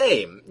and the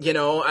same.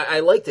 I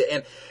liked it,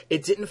 and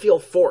it didn't feel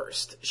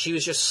forced. She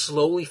was just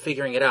slowly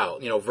figuring it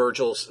out.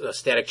 Virgil's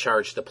Static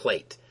charged the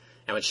plate,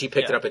 and when she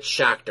picked it up, it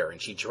shocked her,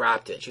 and she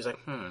dropped it. She was like,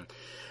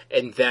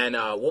 And then,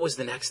 what was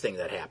the next thing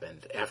that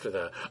happened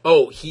after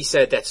he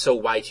said that's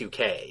so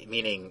Y2K,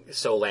 meaning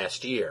so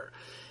last year.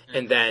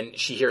 And then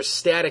she hears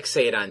Static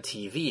say it on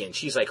TV, and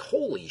she's like,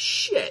 holy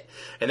shit.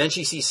 And then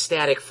she sees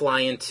Static fly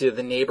into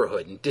the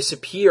neighborhood and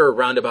disappear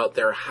round about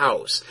their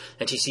house.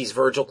 And she sees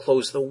Virgil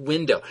close the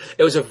window.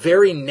 It was a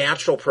very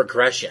natural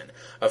progression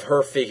of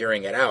her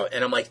figuring it out.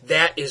 And I'm like,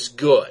 that is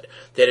good.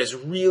 That is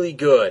really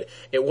good.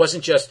 It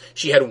wasn't just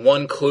she had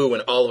one clue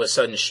and all of a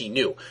sudden she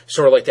knew.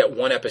 Sort of like that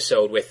one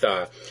episode with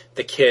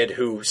the kid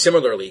who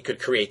similarly could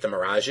create the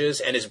mirages,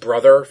 and his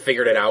brother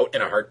figured it out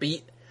in a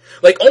heartbeat.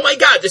 Like, oh my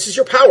God, this is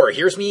your power.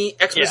 Here's me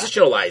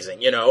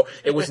expositionalizing,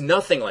 It was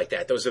nothing like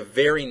that. That was a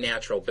very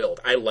natural build.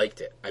 I liked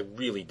it. I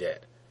really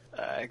did.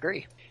 I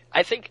agree.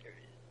 I think,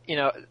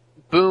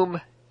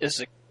 Boom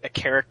is a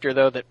character,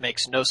 though, that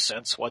makes no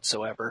sense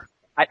whatsoever.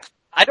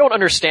 I don't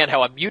understand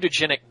how a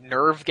mutagenic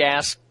nerve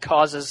gas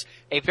causes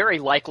a very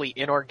likely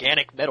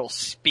inorganic metal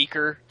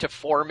speaker to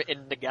form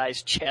in the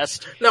guy's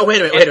chest. No,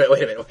 wait a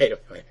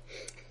minute.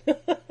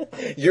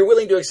 You're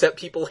willing to accept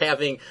people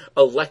having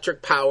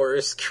electric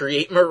powers,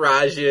 create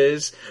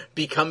mirages,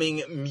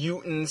 becoming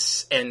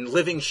mutants and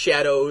living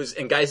shadows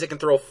and guys that can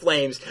throw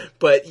flames,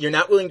 but you're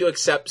not willing to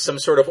accept some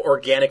sort of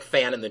organic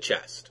fan in the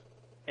chest.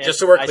 And just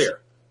so we're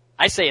clear.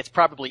 I say it's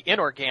probably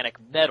inorganic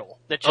metal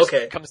that just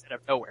comes out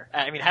of nowhere.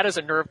 I mean, how does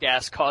a nerve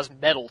gas cause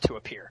metal to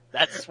appear?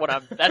 That's what I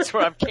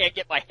can't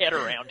get my head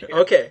around here.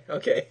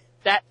 Okay.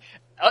 That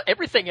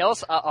everything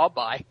else I'll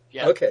buy.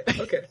 Yeah. Okay.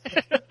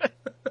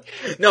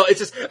 No, it's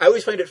just, I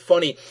always find it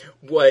funny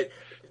what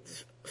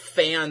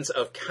fans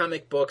of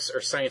comic books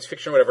or science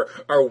fiction or whatever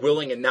are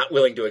willing and not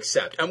willing to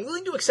accept. I'm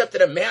willing to accept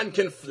that a man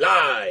can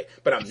fly,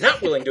 but I'm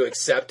not willing to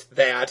accept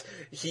that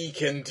he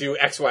can do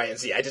X, Y, and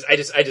Z. I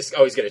just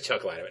always get a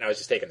chuckle out of it. I was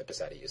just taking the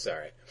piss out of you.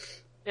 Sorry.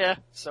 Yeah,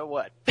 so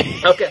what?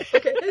 Okay.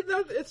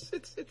 No, it's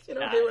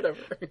hey, whatever.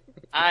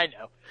 I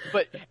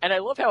know. And I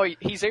love how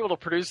he's able to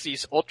produce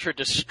these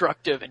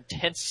ultra-destructive,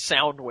 intense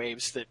sound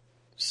waves that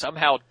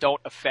somehow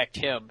don't affect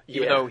him,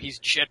 even though he's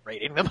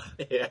generating them.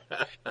 Yeah.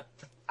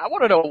 I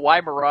want to know why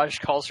Mirage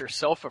calls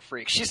herself a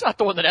freak. She's not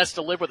the one that has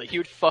to live with a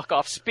huge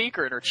fuck-off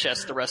speaker in her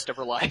chest the rest of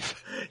her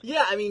life.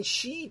 Yeah, I mean,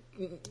 she,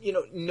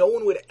 no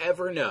one would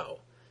ever know.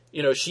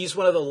 She's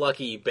one of the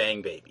lucky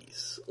bang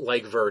babies,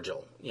 like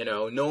Virgil.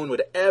 No one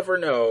would ever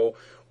know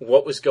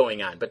what was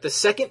going on. But the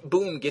second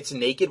Boom gets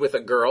naked with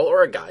a girl,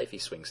 or a guy, if he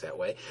swings that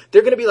way,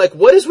 they're going to be like,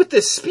 what is with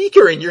this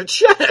speaker in your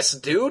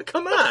chest, dude?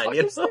 Come on, what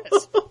is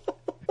this?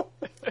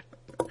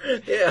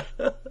 Yeah.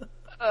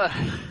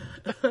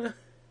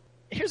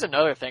 Here's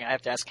another thing I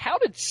have to ask. How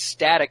did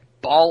Static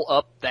ball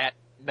up that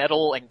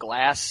metal and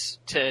glass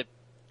to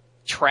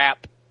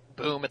trap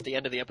Boom at the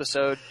end of the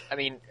episode? I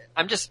mean,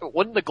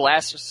 wouldn't the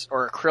glass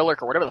or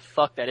acrylic or whatever the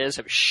fuck that is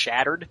have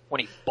shattered when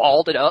he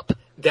balled it up?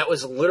 That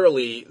was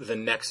literally the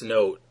next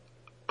note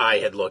I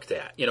had looked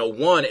at.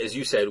 One, as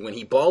you said, when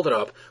he balled it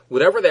up,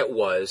 whatever that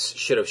was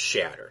should have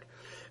shattered.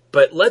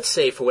 But let's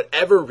say, for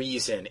whatever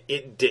reason,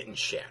 it didn't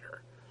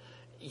shatter.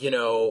 You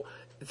know,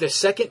 the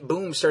second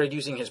Boom started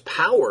using his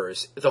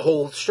powers, the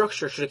whole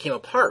structure should have came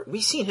apart.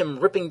 We've seen him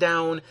ripping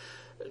down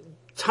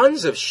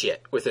tons of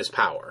shit with his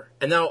power.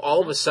 And now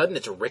all of a sudden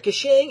it's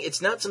ricocheting.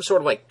 It's not some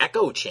sort of like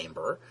echo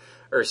chamber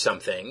or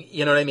something.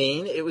 You know what I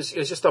mean? It was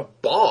just a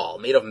ball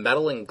made of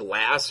metal and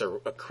glass or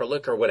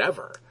acrylic or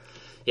whatever.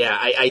 Yeah,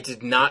 I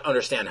did not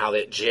understand how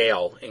that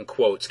jail, in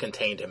quotes,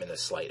 contained him in the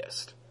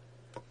slightest.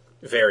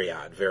 Very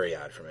odd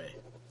for me.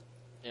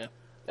 Yeah.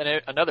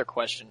 And another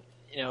question,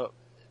 you know,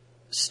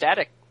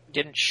 Static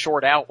didn't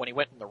short out when he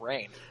went in the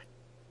rain.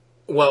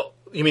 Well,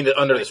 you mean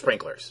under the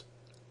sprinklers?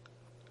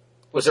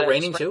 Was it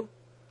raining too?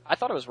 I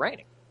thought it was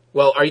raining.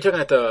 Well, are you talking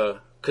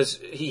because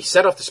he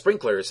set off the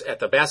sprinklers at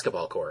the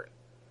basketball court.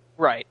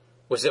 Right.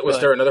 Was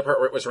there another part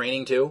where it was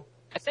raining too?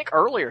 I think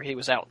earlier he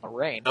was out in the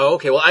rain. Oh,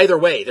 okay. Well, either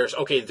way, there's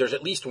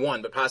at least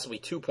one, but possibly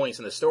 2 points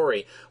in the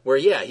story where,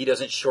 yeah, he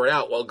doesn't short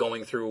out while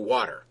going through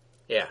water.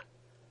 Yeah.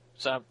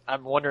 So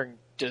I'm wondering,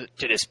 did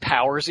his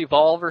powers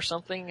evolve or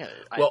something?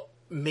 Well,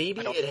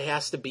 maybe it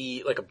has to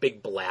be like a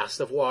big blast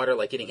of water,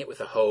 like getting hit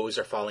with a hose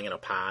or falling in a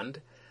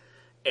pond.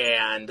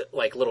 And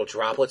like little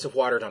droplets of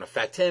water don't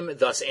affect him,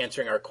 thus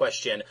answering our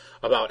question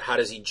about how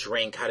does he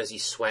drink, how does he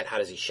sweat, how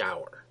does he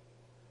shower.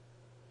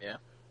 Yeah.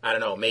 I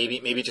don't know. Maybe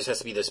it just has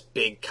to be this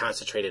big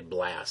concentrated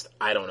blast.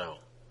 I don't know.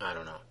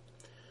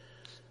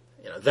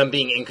 You know, them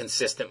being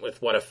inconsistent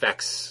with what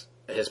affects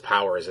his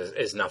powers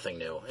is nothing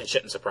new and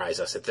shouldn't surprise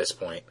us at this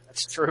point.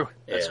 That's true.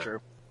 That's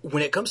true.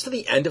 When it comes to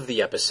the end of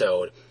the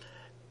episode,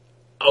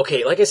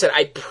 okay, like I said,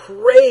 I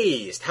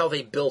praised how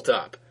they built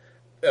up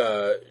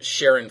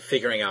Sharon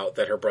figuring out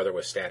that her brother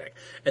was Static.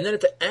 And then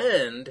at the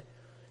end,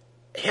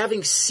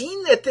 having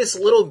seen that this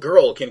little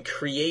girl can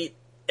create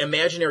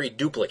imaginary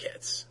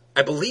duplicates,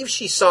 I believe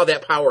she saw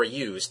that power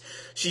used.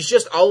 She's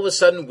just all of a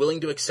sudden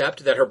willing to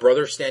accept that her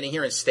brother's standing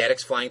here and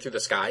Static's flying through the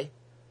sky.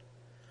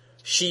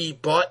 She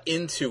bought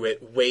into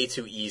it way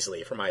too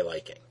easily for my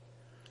liking.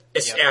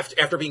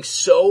 After being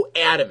so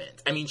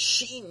adamant. I mean,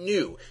 she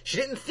knew. She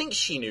didn't think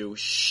she knew.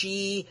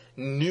 She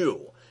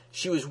knew.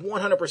 She was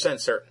 100%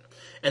 certain.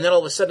 And then all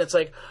of a sudden it's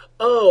like,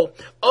 oh,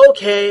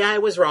 okay, I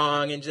was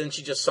wrong. And then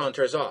she just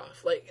saunters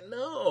off. Like,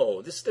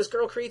 no, this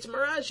girl creates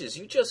mirages.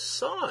 You just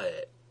saw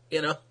it,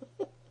 you know?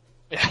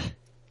 Yeah.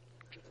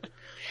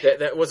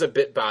 That was a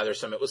bit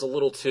bothersome. It was a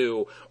little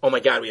too, oh my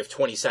God, we have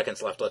 20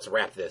 seconds left. Let's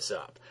wrap this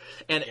up.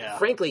 And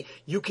frankly,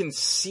 you can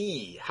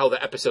see how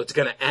the episode's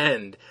going to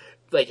end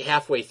like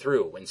halfway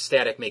through when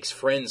Static makes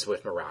friends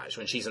with Mirage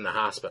when she's in the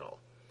hospital.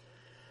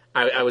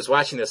 I was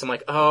watching this. I'm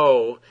like,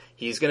 oh,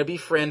 he's going to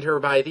befriend her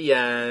by the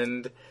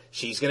end.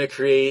 She's going to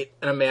create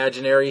an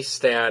imaginary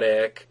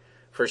Static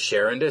for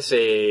Sharon to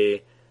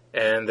see.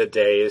 And the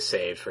day is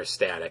saved for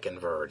Static and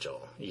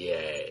Virgil.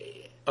 Yay.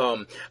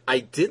 I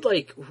did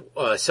like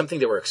something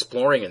they were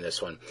exploring in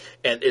this one,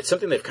 and it's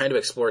something they've kind of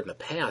explored in the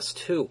past,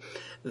 too.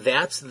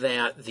 That's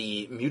that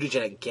the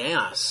mutagenic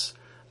gas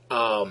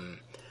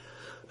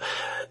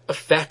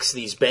affects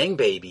these Bang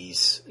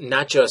Babies,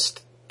 not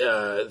just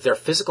their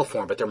physical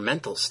form, but their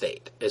mental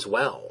state as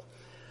well.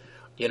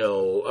 You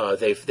know,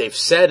 they've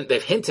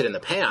hinted in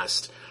the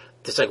past,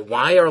 it's like,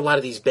 why are a lot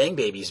of these Bang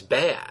Babies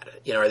bad?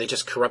 You know, are they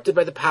just corrupted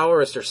by the power,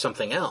 or is there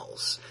something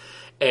else?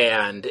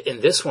 And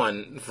in this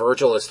one,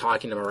 Virgil is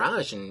talking to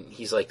Mirage, and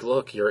he's like,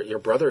 look, your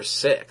brother's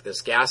sick.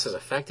 This gas has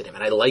affected him.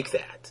 And I like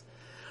that.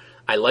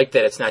 I like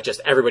that it's not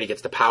just everybody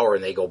gets the power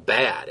and they go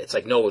bad. It's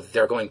like, no,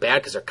 they're going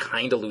bad because they're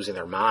kind of losing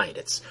their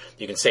mind.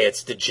 You can say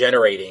it's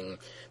degenerating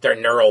their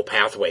neural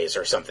pathways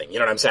or something. You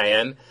know what I'm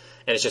saying? And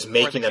it's just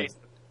making them...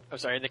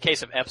 in the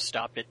case of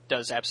F-Stop, it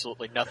does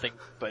absolutely nothing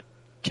but...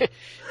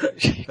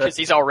 because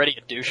he's already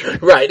a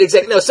doucher. Right,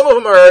 exactly. No, some of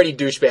them are already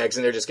douchebags,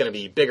 and they're just going to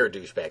be bigger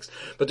douchebags.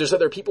 But there's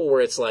other people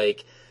where it's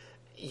like,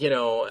 you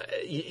know,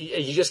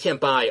 you just can't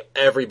buy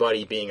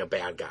everybody being a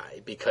bad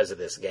guy because of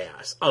this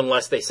gas,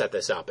 unless they set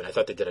this up, and I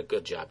thought they did a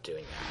good job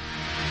doing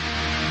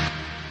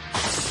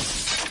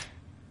that.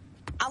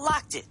 I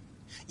locked it.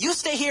 You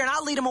stay here, and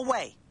I'll lead him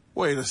away.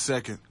 Wait a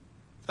second.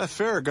 That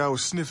Farrah guy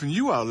was sniffing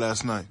you out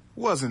last night,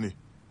 wasn't he?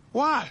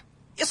 Why?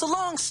 It's a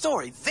long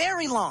story,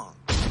 very long.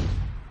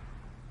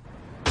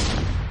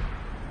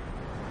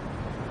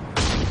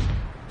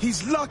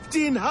 He's locked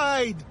in,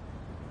 Hyde.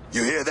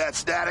 You hear that,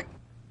 Static?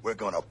 We're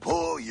gonna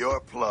pull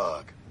your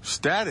plug.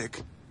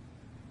 Static?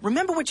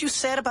 Remember what you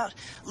said about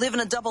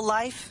living a double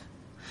life?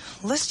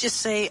 Let's just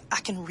say I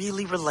can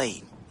really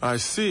relate. I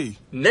see.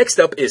 Next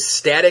up is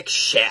Static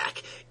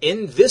Shack.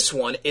 In this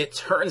one, it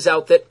turns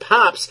out that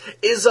Pops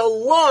is a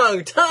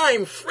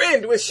long-time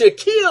friend with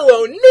Shaquille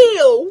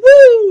O'Neal.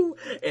 Woo!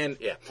 And,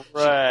 yeah.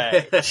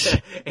 Right.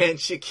 And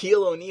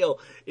Shaquille O'Neal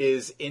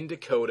is in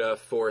Dakota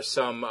for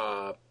some,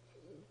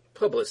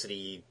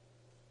 publicity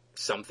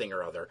something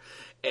or other.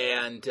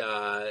 And,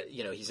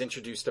 you know, he's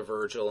introduced to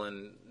Virgil,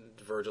 and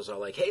Virgil's all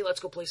like, hey, let's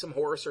go play some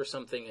horse or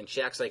something. And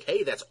Shaq's like,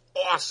 hey, that's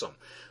awesome.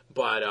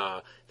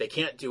 But they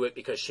can't do it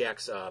because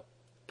Shaq's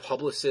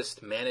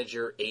publicist,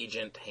 manager,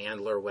 agent,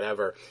 handler,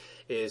 whatever,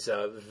 is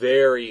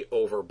very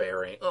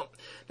overbearing. Oh,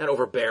 not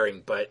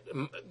overbearing, but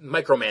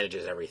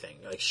micromanages everything.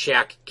 Like,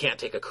 Shaq can't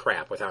take a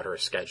crap without her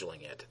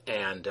scheduling it.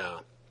 And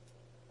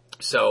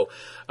so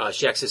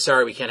Shaq says,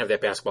 sorry, we can't have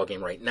that basketball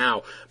game right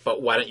now,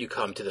 but why don't you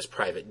come to this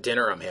private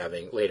dinner I'm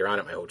having later on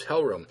at my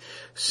hotel room?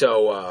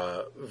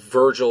 So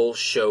Virgil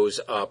shows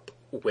up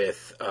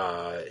with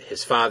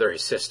his father,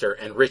 his sister,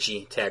 and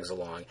Richie tags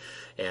along.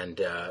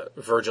 And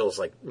Virgil's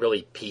like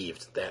really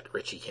peeved that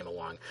Richie came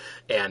along.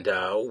 And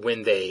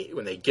when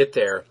they get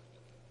there,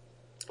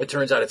 it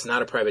turns out it's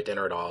not a private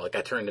dinner at all. It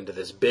got turned into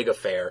this big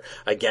affair,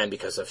 again,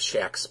 because of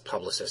Shaq's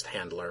publicist,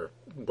 handler,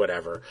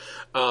 whatever.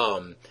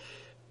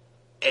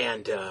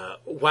 And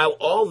while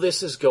all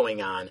this is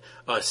going on,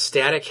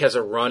 Static has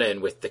a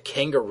run-in with the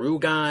kangaroo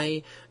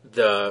guy,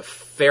 the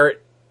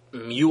ferret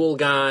mule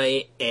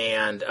guy,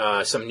 and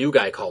some new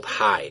guy called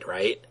Hyde,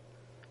 right?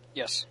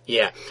 Yes.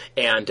 Yeah.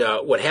 And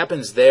what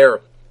happens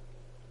there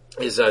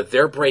is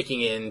they're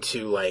breaking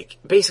into, like,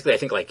 basically I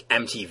think like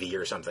MTV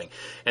or something,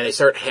 and they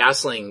start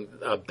hassling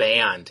a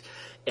band,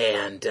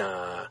 and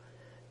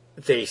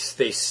they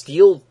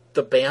steal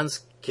the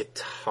band's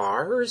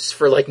guitars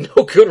for like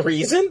no good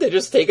reason. They're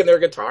just taking their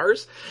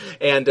guitars.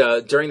 And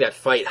during that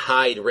fight,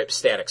 Hyde rips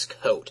Static's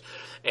coat,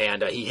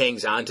 and he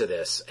hangs on to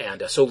this.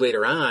 And so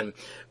later on,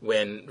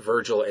 when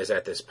Virgil is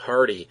at this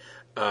party,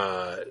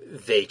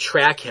 they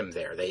track him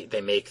there.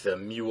 They make the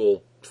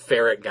mule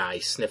ferret guy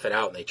sniff it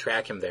out, and they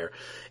track him there.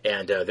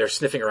 And they're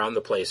sniffing around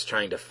the place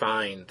trying to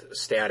find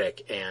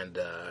Static, and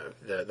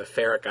the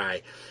ferret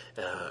guy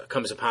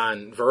comes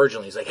upon Virgil,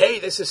 and he's like, hey,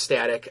 this is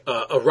Static.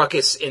 A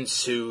ruckus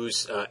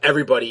ensues.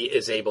 Everybody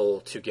is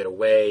able to get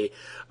away.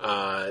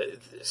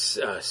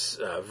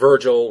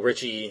 Virgil,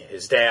 Richie,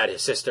 his dad,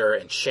 his sister,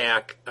 and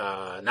Shaq,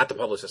 not the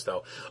publicist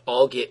though,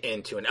 all get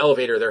into an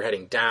elevator. They're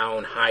heading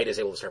down. Hyde is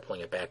able to start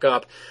pulling it back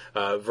up.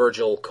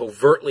 Virgil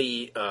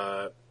covertly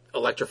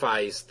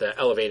electrifies the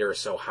elevator,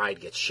 so Hyde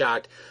gets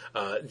shocked.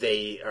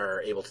 They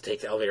are able to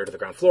take the elevator to the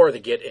ground floor. They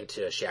get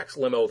into Shaq's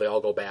limo. They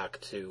all go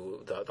back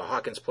to the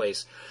Hawkins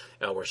place,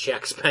 where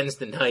Shaq spends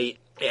the night.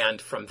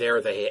 And from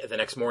there, the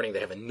next morning,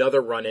 they have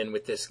another run-in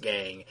with this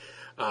gang.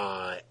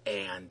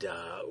 And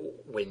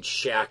when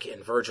Shaq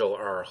and Virgil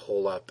are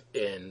holed up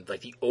in like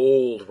the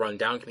old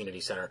rundown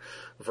community center,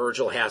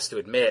 Virgil has to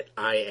admit,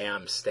 I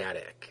am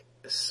Static.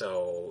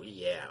 So,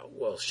 yeah,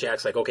 well,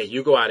 Shaq's like, okay,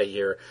 you go out of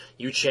here,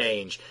 you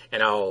change,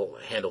 and I'll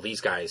handle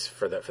these guys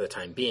for the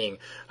time being.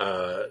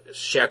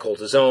 Shaq holds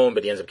his own,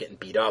 but he ends up getting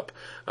beat up.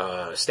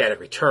 Static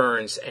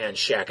returns, and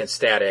Shaq and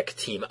Static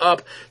team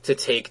up to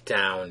take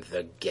down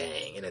the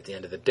gang. And at the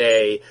end of the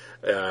day,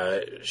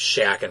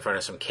 Shaq, in front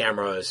of some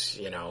cameras,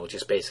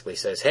 just basically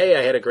says, hey,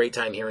 I had a great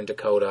time here in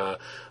Dakota,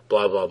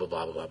 blah, blah, blah,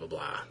 blah, blah, blah,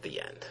 blah, the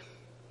end.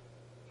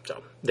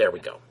 So, there we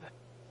go.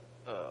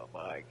 Oh,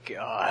 my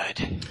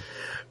God.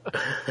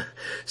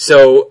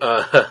 So,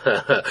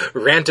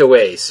 rant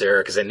away,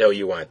 sir, because I know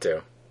you want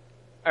to.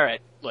 All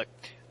right, look.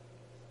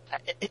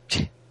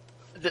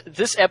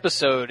 This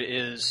episode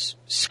is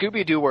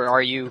Scooby-Doo, Where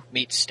Are You?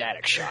 Meets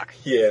Static Shock.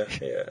 Yeah.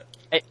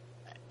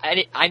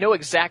 I know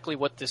exactly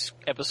what this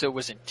episode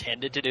was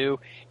intended to do.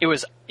 It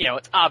was,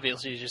 it's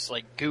obviously just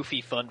like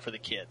goofy fun for the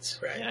kids.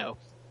 Right.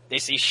 They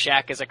see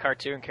Shaq as a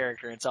cartoon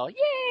character and it's all,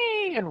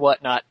 yay, and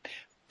whatnot.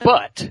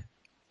 But,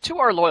 to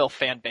our loyal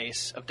fan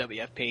base of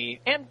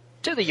WFP, and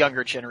to the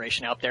younger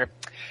generation out there,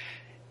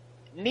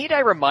 need I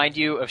remind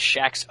you of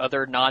Shaq's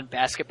other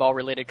non-basketball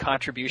related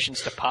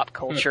contributions to pop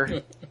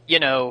culture?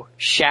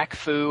 Shaq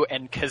Fu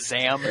and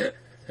Kazam.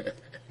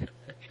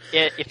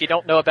 If you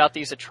don't know about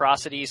these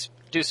atrocities,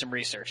 do some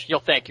research. You'll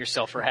thank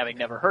yourself for having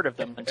never heard of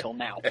them until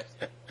now.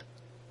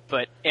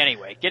 But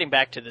anyway, getting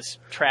back to this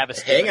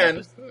travesty.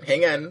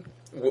 Hang on.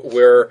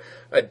 We're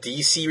a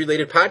DC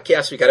related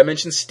podcast. We gotta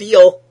mention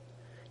Steel.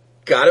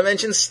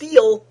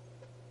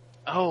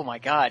 Oh my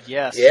God,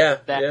 yes. Yeah,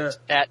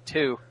 that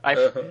too.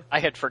 I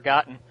had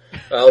forgotten.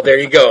 Oh, there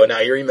you go. Now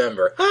you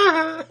remember.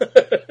 Oh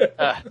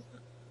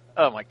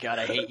my God,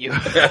 I hate you. No,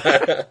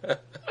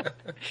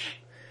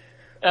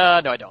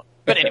 I don't.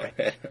 But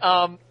anyway,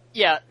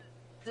 yeah,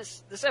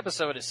 this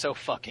episode is so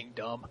fucking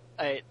dumb.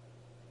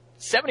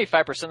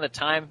 75% of the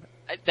time,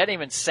 that didn't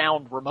even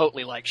sound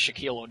remotely like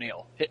Shaquille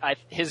O'Neal.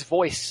 His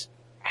voice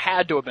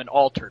had to have been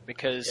altered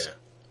because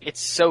it's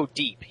so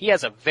deep. He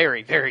has a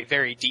very, very,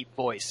 very deep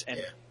voice,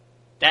 and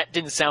that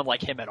didn't sound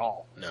like him at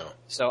all. No.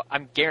 So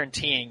I'm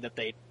guaranteeing that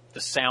the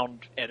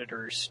sound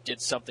editors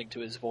did something to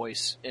his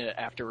voice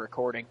after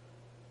recording.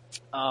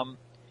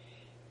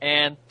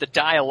 And the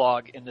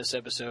dialogue in this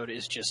episode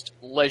is just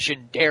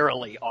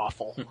legendarily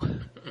awful,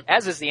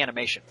 as is the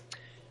animation.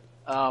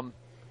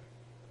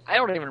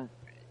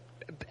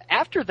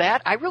 After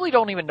that, I really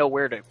don't even know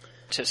where to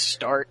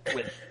start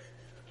with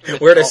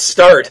Where to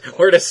start?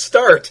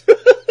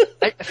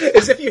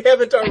 As if you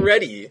haven't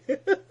already.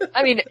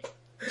 I mean,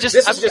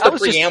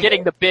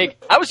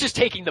 I was just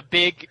taking the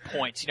big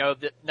points,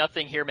 that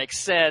nothing here makes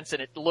sense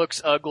and it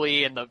looks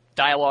ugly and the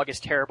dialogue is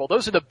terrible.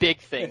 Those are the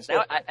big things.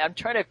 Now I'm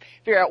trying to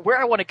figure out where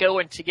I want to go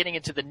into getting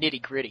into the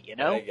nitty gritty,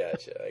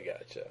 I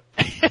gotcha.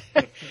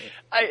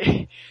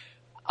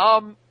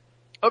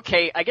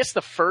 Okay, I guess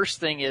the first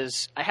thing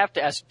is, I have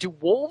to ask, do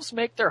wolves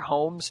make their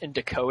homes in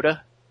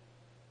Dakota?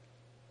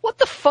 What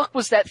the fuck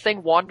was that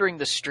thing wandering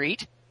the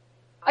street?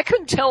 I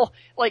couldn't tell,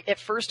 at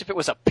first if it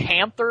was a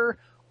panther,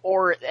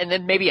 and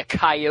then maybe a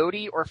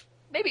coyote, or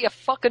maybe a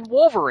fucking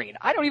wolverine.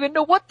 I don't even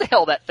know what the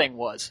hell that thing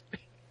was.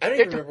 I don't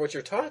even remember what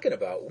you're talking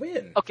about.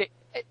 When? Okay,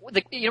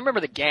 you remember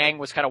the gang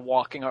was kind of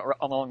walking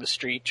along the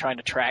street trying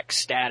to track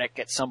Static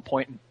at some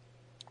point.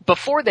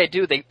 Before they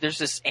do, there's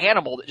this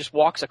animal that just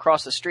walks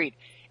across the street,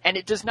 and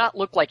it does not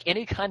look like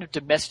any kind of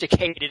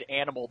domesticated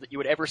animal that you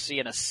would ever see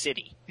in a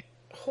city.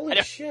 Holy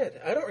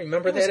shit, I don't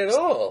remember that at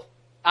all.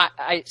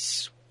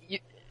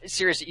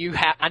 Seriously,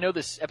 I know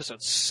this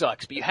episode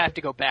sucks, but you have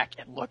to go back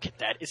and look at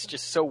that. It's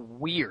just so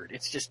weird.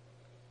 It's just,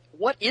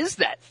 what is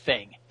that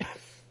thing?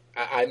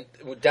 I'm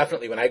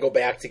definitely, when I go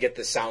back to get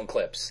the sound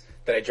clips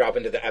that I drop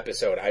into the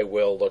episode, I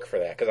will look for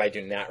that, because I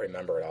do not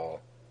remember it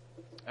all.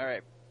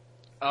 Alright.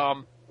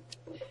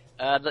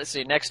 Let's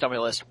see, next on my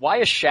list. Why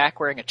is Shaq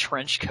wearing a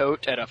trench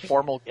coat at a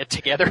formal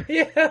get-together?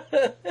 Yeah.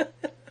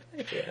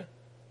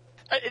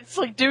 It's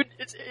like, dude,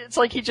 it's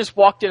like he just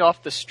walked in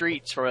off the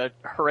streets from a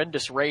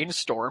horrendous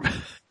rainstorm.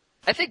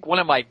 I think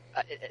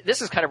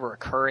this is kind of a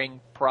recurring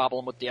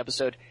problem with the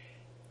episode.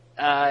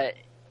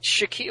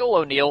 Shaquille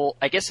O'Neal,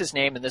 I guess his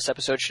name in this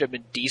episode should have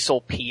been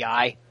Diesel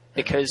P.I.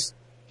 because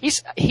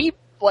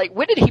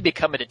when did he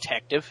become a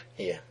detective?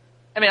 Yeah.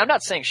 I mean, I'm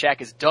not saying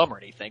Shaq is dumb or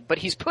anything, but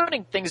he's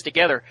putting things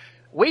together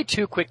way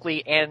too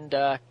quickly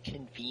and,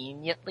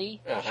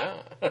 conveniently.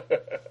 Uh-huh.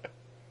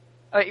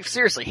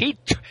 Seriously,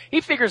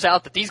 he figures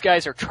out that these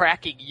guys are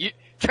tracking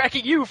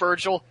you,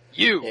 Virgil.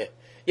 You.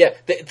 Yeah.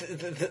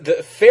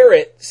 The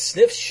ferret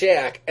sniffs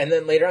Shaq, and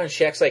then later on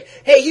Shaq's like,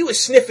 hey, he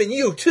was sniffing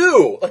you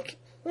too! Like,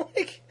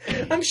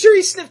 I'm sure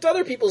he sniffed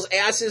other people's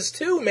asses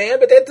too, man,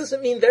 but that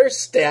doesn't mean they're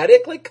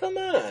Static. Like, come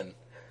on.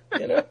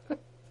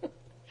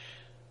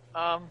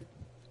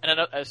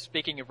 And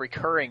speaking of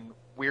recurring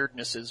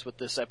weirdnesses with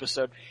this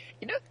episode,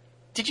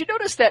 did you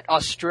notice that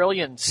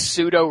Australian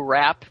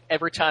pseudo-rap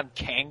every time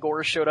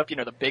Kangor showed up?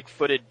 The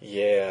big-footed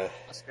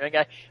Australian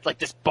guy? It's like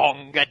this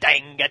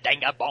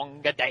bonga-danga-danga,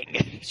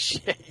 bonga-danga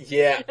shit.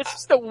 Yeah. It's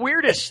just the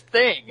weirdest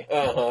thing.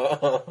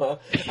 Uh-huh.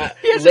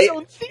 He has his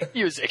own theme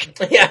music.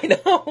 Yeah, I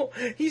know.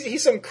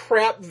 He's some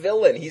crap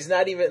villain. He's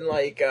not even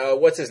like,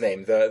 what's his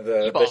name?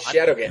 The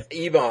Shadow guy.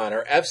 Ebon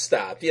or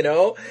F-Stop,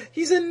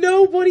 He's a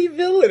nobody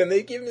villain, and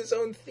they give him his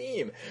own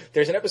theme.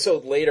 There's an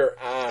episode later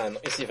on.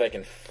 Let me see if I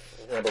can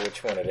remember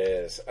which one it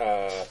is.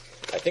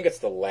 I think it's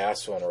the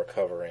last one we're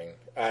covering.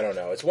 I don't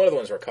know. It's one of the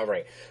ones we're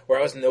covering where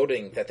I was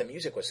noting that the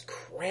music was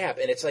crap,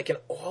 and it's like in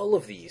all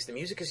of these, the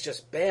music is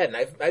just bad,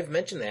 and I've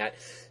mentioned that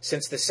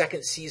since the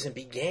second season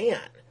began.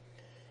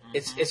 Mm-hmm.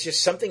 It's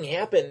just something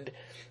happened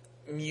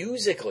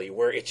musically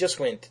where it just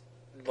went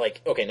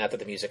okay, not that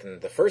the music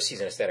in the first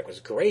season of Static was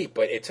great,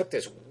 but it took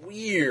this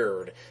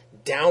weird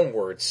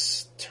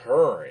downwards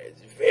turn.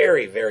 It's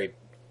very, very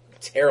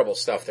terrible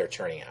stuff they're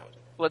churning out.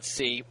 Let's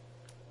see.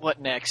 What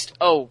next?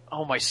 Oh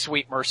my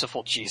sweet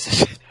merciful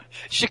Jesus.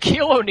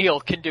 Shaquille O'Neal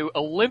can do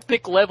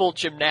Olympic-level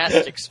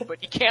gymnastics, but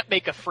he can't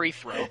make a free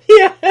throw.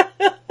 Yeah.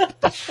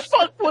 What the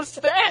fuck was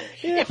that?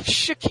 Yeah. If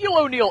Shaquille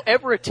O'Neal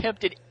ever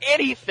attempted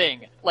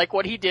anything like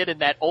what he did in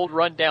that old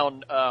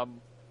rundown,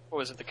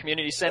 the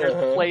community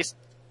center place,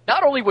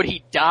 not only would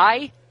he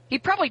die,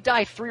 he'd probably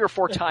die 3 or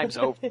 4 times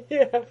over.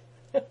 Yeah.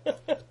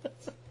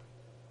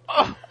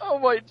 Oh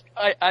my,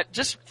 I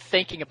just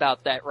thinking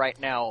about that right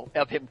now,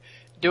 of him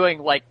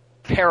doing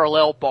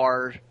parallel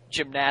bar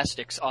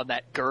gymnastics on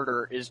that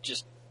girder is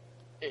just,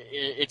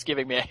 it's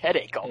giving me a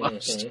headache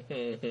almost.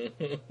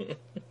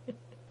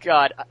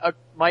 God,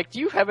 Mike, do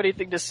you have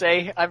anything to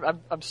say?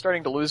 I'm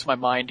starting to lose my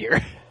mind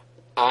here.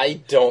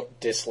 I don't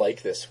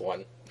dislike this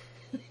one.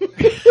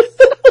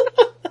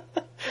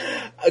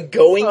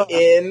 Going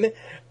in,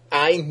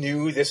 I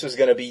knew this was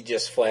going to be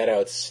just flat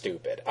out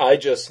stupid. I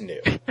just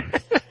knew.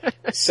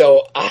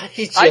 So I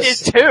did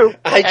too,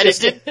 and it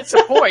didn't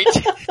disappoint.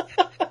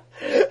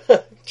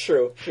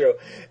 True.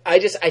 I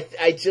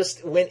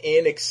just went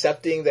in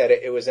accepting that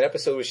it was an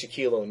episode with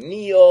Shaquille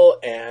O'Neal,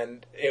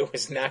 and it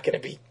was not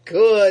going to be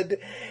good.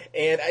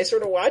 And I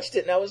sort of watched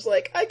it, and I was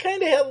like, I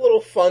kind of had a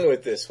little fun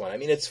with this one. I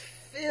mean, it's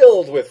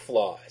filled with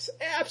flaws.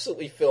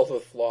 Absolutely filled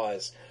with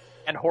flaws.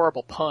 And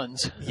horrible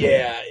puns.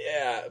 Yeah.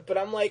 But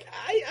I'm like,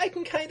 I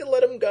can kind of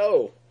let them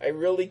go. I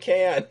really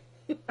can.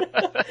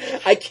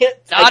 I can't.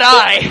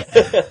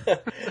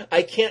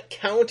 I can't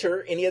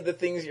counter any of the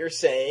things you're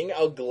saying.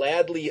 I'll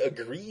gladly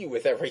agree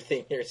with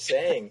everything you're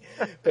saying,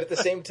 but at the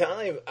same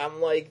time,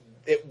 I'm like,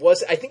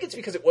 I think it's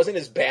because it wasn't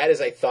as bad as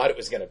I thought it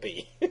was going to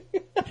be.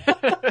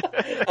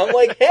 I'm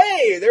like,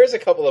 hey, there's a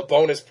couple of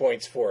bonus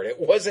points for it. It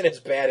wasn't as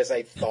bad as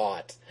I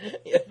thought.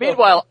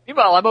 Meanwhile,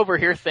 I'm over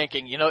here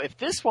thinking, if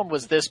this one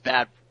was this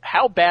bad,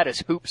 how bad is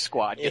Hoop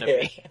Squad going to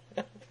be?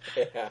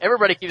 Yeah.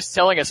 Everybody keeps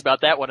telling us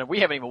about that one, and we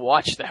haven't even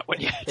watched that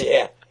one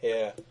yet.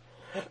 Yeah.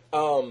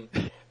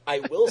 I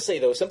will say,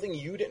 though, something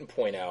you didn't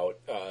point out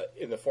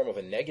in the form of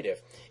a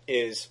negative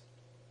is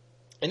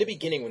in the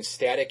beginning when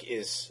Static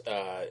is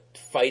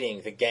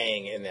fighting the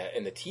gang in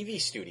the TV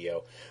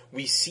studio,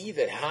 we see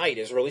that Hyde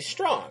is really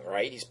strong,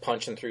 right? He's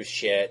punching through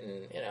shit,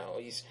 and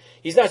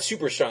he's not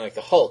super strong like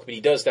the Hulk, but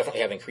he does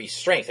definitely have increased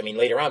strength. I mean,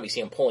 later on we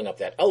see him pulling up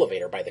that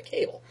elevator by the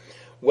cable.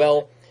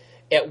 Well,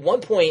 at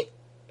one point,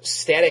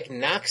 Static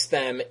knocks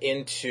them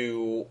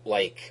into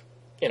a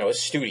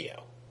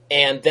studio,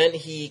 and then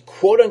he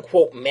quote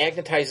unquote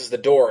magnetizes the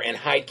door, and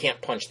Hyde can't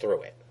punch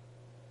through it.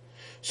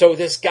 So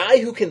this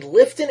guy who can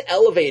lift an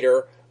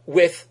elevator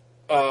with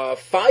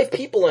 5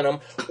 people in him,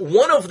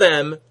 one of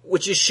them,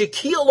 which is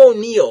Shaquille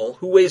O'Neal,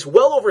 who weighs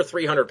well over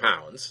 300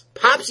 pounds,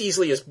 Pops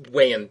easily is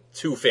weighing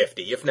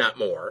 250, if not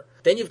more.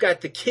 Then you've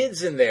got the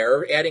kids in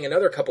there adding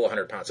another couple of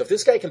 100 pounds. So if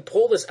this guy can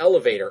pull this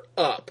elevator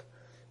up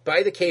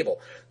by the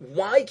cable,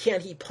 why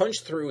can't he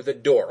punch through the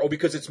door? Oh,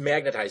 because it's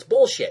magnetized.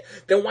 Bullshit.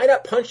 Then why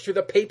not punch through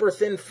the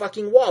paper-thin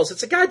fucking walls?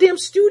 It's a goddamn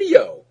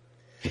studio.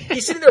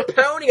 He's sitting there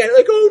pounding at it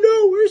like, oh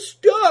no, we're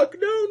stuck,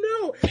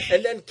 no.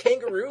 And then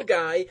Kangaroo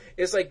Guy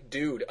is like,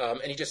 dude,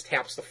 and he just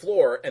taps the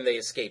floor, and they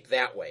escape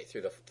that way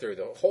through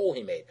the hole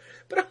he made.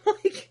 But I'm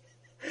like,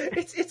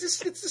 it's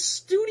a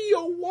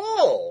studio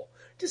wall.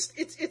 Just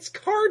it's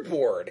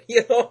cardboard,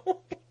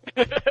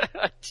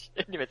 I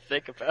didn't even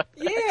think about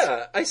that.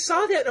 Yeah, I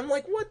saw that, and I'm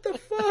like, what the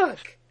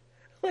fuck?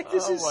 Like,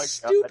 this is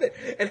stupid.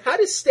 God. And how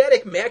does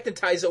Static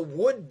magnetize a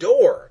wood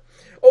door?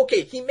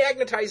 Okay, he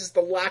magnetizes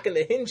the lock and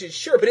the hinges,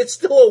 sure, but it's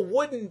still a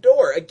wooden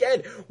door.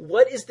 Again,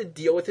 what is the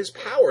deal with his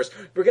powers?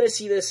 We're going to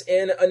see this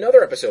in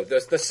another episode, the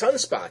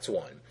Sunspots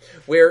one,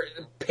 where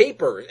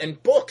paper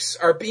and books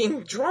are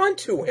being drawn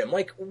to him.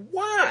 Like,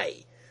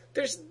 why?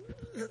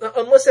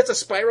 Unless that's a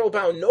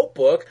spiral-bound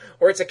notebook,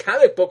 or it's a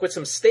comic book with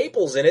some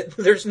staples in it,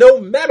 there's no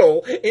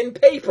metal in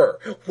paper.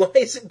 Why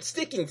is it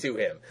sticking to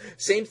him?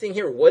 Same thing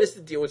here. What is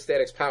the deal with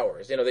Static's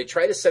powers? They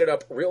try to set it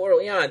up real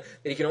early on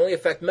that he can only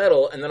affect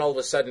metal, and then all of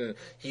a sudden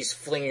he's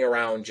flinging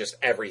around just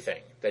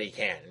everything that he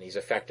can, and he's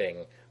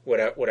affecting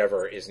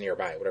whatever is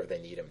nearby, whatever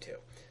they need him to.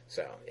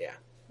 So, yeah.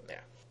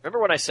 Remember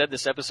when I said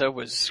this episode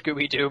was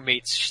Scooby-Doo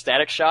meets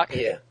Static Shock?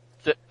 Yeah.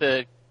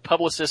 The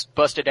publicist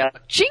busted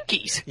out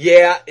Jinkies.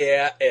 Yeah,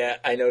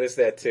 I noticed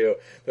that too.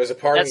 There's a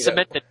part of me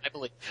cemented, I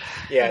believe.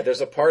 Yeah,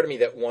 there's a part of me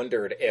that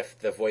wondered if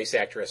the voice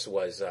actress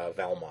was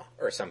Velma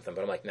or something,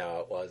 but I'm like, no,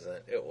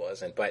 it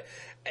wasn't. But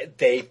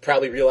they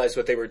probably realized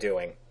what they were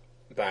doing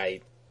by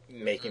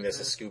making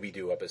this a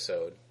Scooby-Doo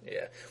episode.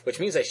 Yeah,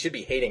 which means I should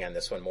be hating on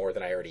this one more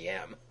than I already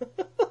am.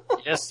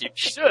 Yes, you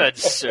should,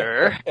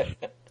 sir.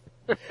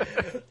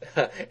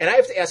 And I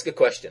have to ask a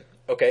question,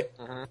 okay?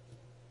 Mm-hmm.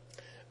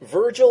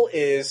 Virgil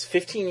is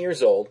 15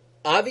 years old,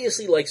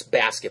 obviously likes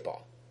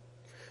basketball,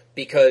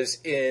 because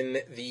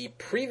in the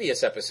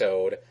previous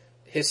episode,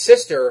 his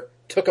sister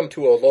took him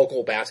to a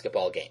local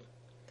basketball game.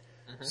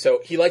 Mm-hmm. So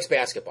he likes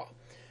basketball.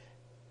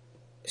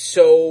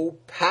 So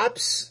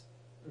Pops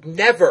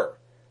never,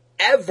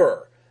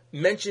 ever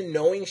mentioned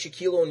knowing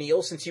Shaquille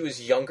O'Neal since he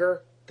was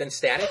younger than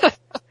Static.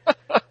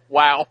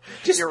 Wow,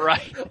 you're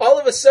right. All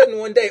of a sudden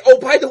one day, oh,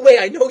 by the way,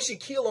 I know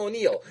Shaquille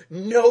O'Neal.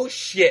 No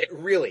shit,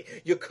 really.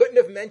 You couldn't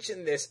have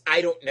mentioned this,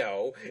 I don't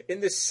know,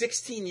 in the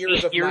 16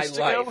 years of my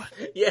life.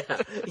 Yeah,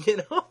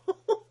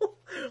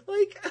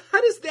 Like,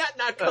 how does that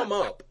not come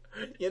up?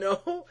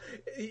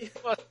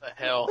 What the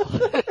hell?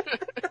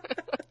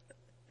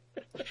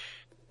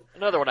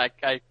 Another one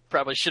I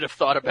probably should have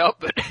thought about,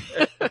 but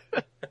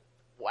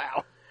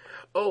wow.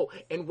 Oh,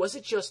 and was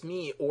it just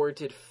me, or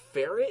did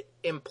Ferret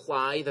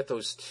imply that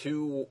those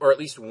two, or at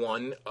least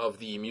one of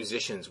the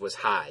musicians was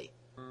high?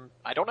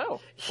 I don't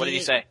know. What did he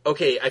say?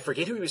 Okay, I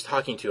forget who he was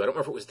talking to. I don't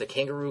remember if it was the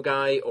Kangaroo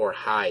Guy or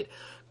Hyde.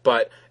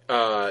 But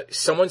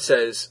someone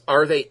says,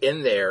 are they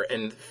in there?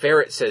 And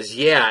Ferret says,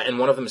 yeah, and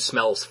one of them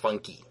smells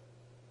funky.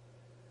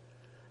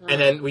 And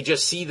then we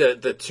just see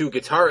the two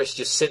guitarists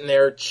just sitting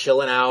there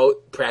chilling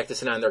out,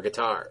 practicing on their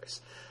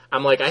guitars.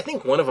 I'm like, I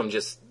think one of them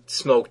just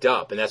smoked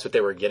up, and that's what they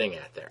were getting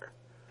at there.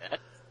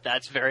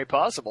 That's very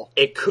possible.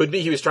 It could be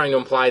he was trying to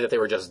imply that they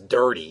were just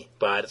dirty,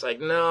 but it's like,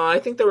 no, I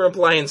think they were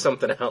implying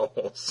something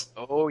else.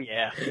 Oh,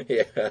 yeah.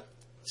 Yeah.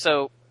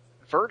 So,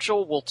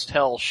 Virgil will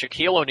tell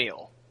Shaquille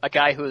O'Neal, a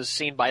guy who is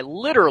seen by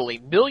literally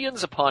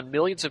millions upon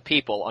millions of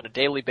people on a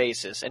daily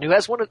basis, and who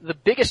has one of the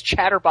biggest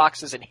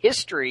chatterboxes in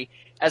history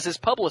as his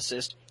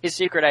publicist, his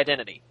secret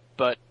identity,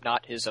 but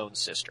not his own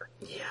sister.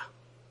 Yeah.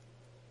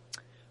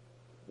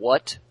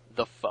 What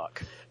the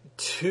fuck?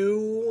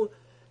 To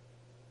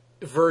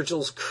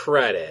Virgil's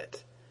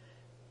credit,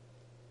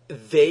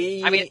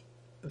 they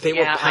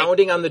were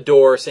pounding on the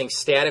door saying,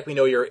 Static, we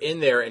know you're in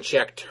there, and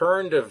Shaq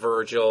turned to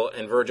Virgil,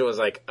 and Virgil was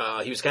like,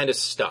 he was kind of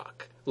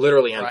stuck.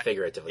 Literally and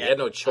figuratively. Yeah. He had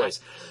no choice.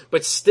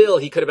 But still,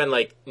 he could have been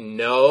like,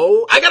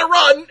 no, I gotta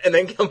run! And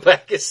then come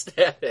back as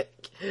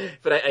Static.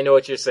 But I know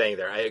what you're saying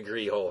there. I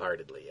agree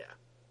wholeheartedly, yeah.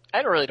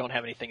 I really don't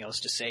have anything else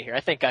to say here.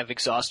 I think I've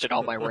exhausted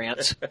all my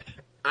rants.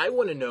 I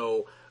want to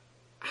know,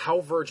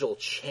 how Virgil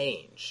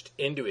changed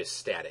into his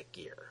static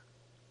gear.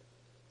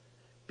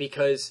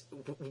 Because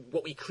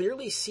what we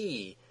clearly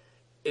see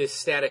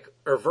is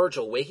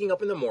Virgil waking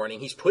up in the morning.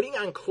 He's putting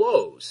on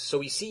clothes, so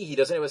we see he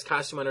doesn't have his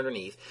costume on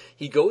underneath.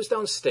 He goes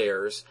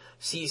downstairs,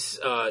 sees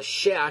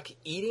Shaq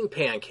eating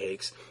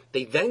pancakes.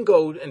 They then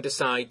go and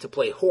decide to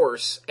play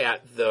horse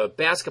at the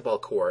basketball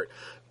court,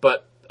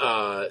 but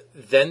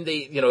then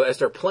they, as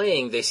they're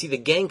playing, they see the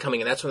gang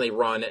coming, and that's when they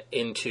run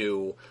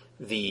into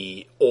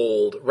the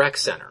old rec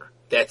center.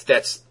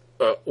 That's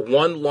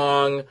one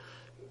long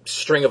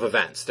string of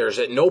events. There's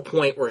at no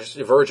point where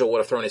Virgil would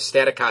have thrown his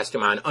static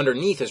costume on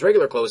underneath his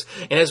regular clothes,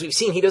 and as we've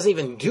seen, he doesn't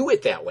even do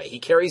it that way. He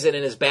carries it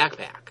in his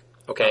backpack,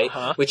 okay,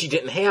 which he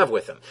didn't have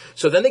with him.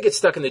 So then they get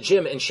stuck in the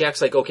gym, and Shaq's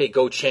like, okay,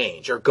 go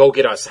change, or go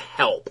get us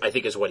help, I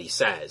think is what he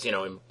says,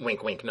 and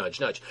wink, wink,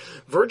 nudge, nudge.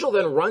 Virgil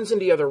then runs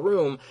into the other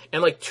room,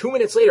 and 2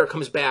 minutes later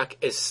comes back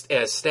as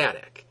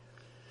static.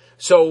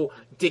 So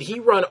did he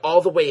run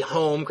all the way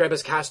home, grab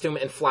his costume,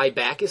 and fly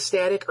back as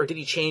static, or did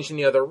he change in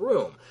the other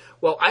room?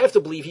 Well, I have to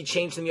believe he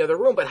changed in the other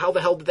room, but how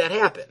the hell did that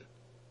happen?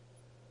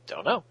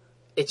 Don't know.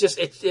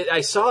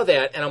 I saw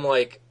that, and I'm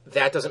like,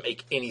 that doesn't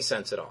make any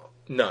sense at all.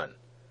 None.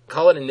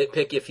 Call it a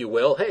nitpick if you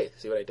will. Hey,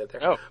 see what I did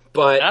there? Oh,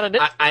 but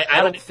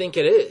I don't think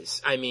it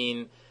is. I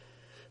mean,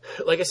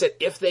 like I said,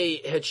 if they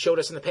had showed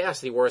us in the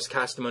past that he wore his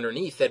costume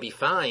underneath, that'd be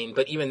fine.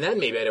 But even then,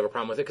 maybe I'd have a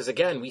problem with it, because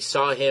again, we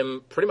saw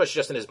him pretty much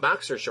just in his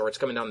boxer shorts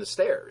coming down the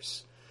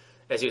stairs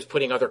as he was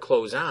putting other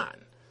clothes on.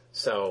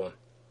 So,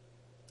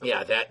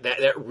 yeah,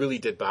 that really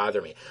did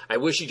bother me. I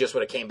wish he just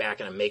would have came back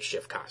in a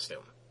makeshift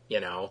costume,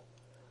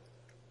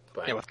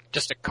 But, yeah, with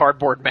just a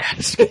cardboard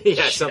mask.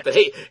 yeah, something.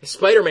 Hey,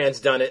 Spider-Man's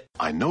done it.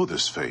 I know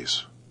this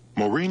face.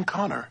 Maureen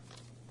Connor.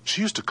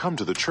 She used to come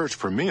to the church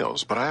for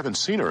meals, but I haven't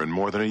seen her in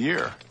more than a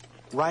year.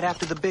 Right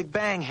after the Big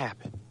Bang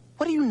happened.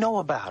 What do you know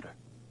about her?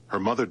 Her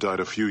mother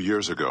died a few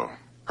years ago.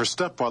 Her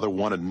stepfather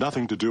wanted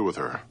nothing to do with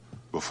her.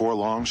 Before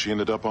long, she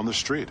ended up on the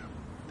street.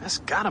 That's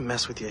gotta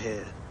mess with your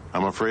head.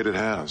 I'm afraid it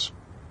has.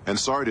 And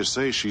sorry to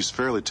say, she's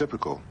fairly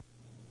typical.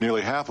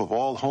 Nearly half of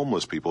all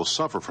homeless people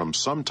suffer from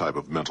some type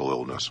of mental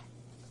illness.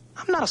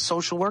 I'm not a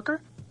social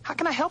worker. How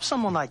can I help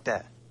someone like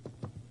that?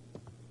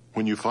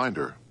 When you find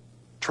her,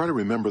 try to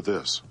remember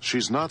this.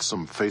 She's not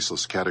some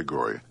faceless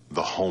category,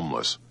 the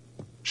homeless.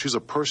 She's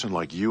a person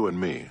like you and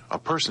me, a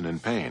person in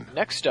pain.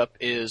 Next up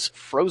is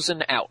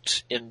Frozen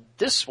Out. In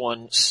this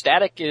one,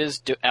 Static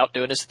is out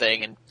doing his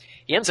thing, and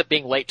he ends up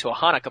being late to a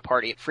Hanukkah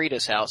party at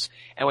Frida's house,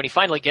 and when he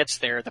finally gets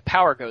there, the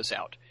power goes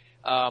out.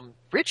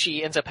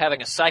 Richie ends up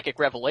having a psychic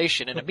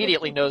revelation and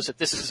immediately knows that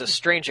this is a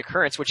strange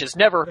occurrence which has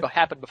never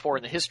happened before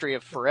in the history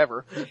of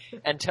forever,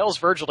 and tells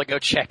Virgil to go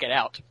check it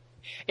out.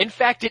 In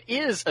fact, it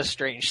is a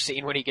strange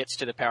scene when he gets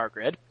to the power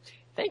grid.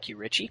 Thank you,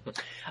 Richie.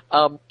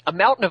 A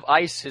mountain of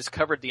ice has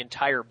covered the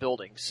entire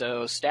building,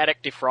 so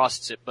Static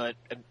defrosts it, but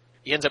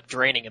he ends up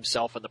draining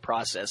himself in the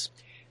process.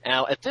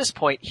 Now, at this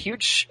point,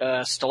 huge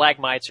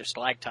stalagmites or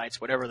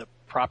stalactites, whatever the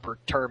proper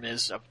term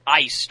is, of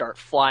ice start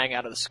flying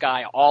out of the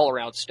sky all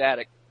around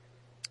Static.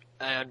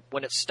 And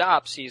when it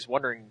stops, he's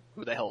wondering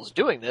who the hell is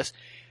doing this,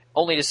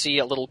 only to see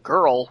a little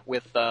girl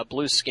with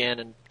blue skin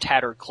and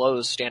tattered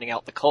clothes standing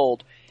out in the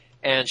cold.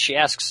 And she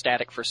asks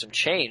Static for some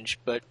change,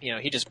 but,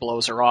 he just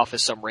blows her off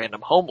as some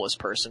random homeless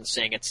person,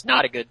 saying it's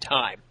not a good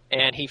time,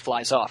 and he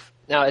flies off.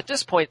 Now, at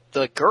this point,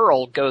 the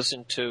girl goes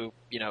into,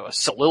 a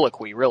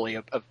soliloquy, really,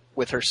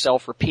 with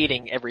herself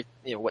repeating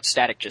what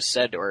Static just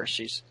said to her.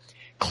 She's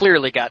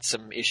clearly got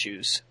some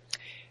issues.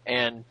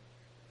 And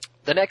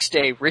the next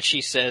day,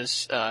 Richie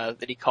says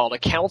that he called a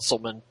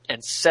councilman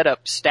and set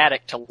up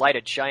Static to light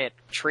a giant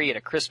tree at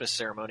a Christmas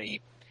ceremony.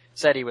 He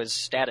said he was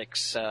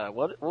Static's,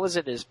 what was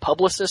it, his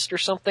publicist or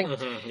something?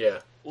 Mm-hmm, yeah.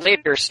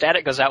 Later,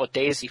 Static goes out with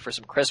Daisy for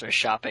some Christmas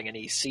shopping, and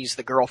he sees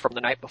the girl from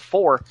the night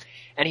before,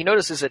 and he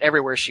notices that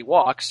everywhere she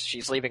walks,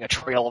 she's leaving a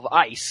trail of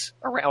ice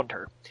around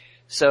her.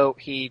 So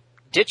he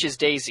ditches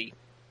Daisy,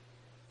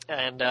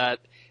 and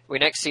we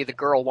next see the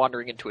girl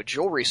wandering into a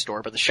jewelry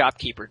store, but the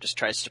shopkeeper just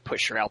tries to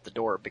push her out the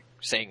door,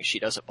 saying she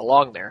doesn't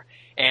belong there.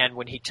 And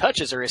when he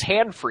touches her, his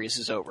hand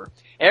freezes over.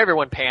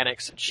 Everyone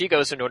panics, and she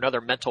goes into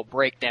another mental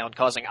breakdown,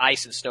 causing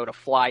ice and snow to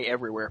fly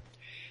everywhere.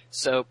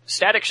 So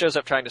Static shows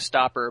up trying to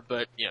stop her,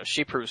 but,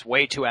 she proves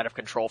way too out of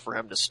control for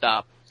him to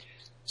stop.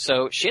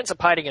 So she ends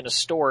up hiding in a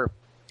store,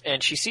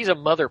 and she sees a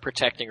mother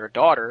protecting her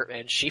daughter,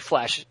 and we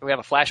have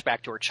a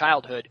flashback to her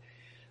childhood,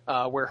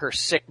 where her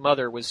sick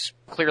mother was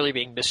clearly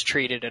being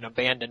mistreated and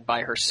abandoned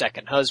by her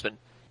second husband.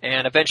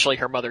 And eventually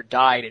her mother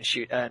died,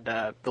 and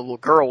the little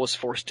girl was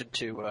forced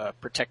into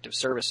protective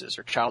services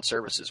or child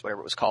services,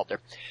 whatever it was called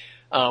there.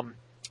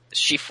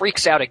 She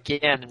freaks out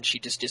again, and she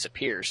just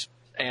disappears.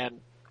 And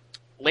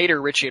later,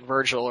 Richie and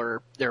Virgil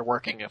they're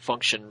working a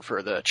function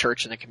for the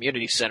church and the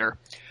community center,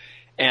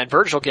 and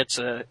Virgil gets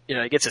a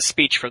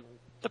speech from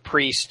the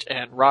priest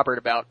and Robert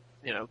about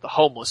the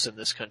homeless in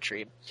this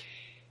country.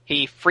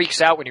 He freaks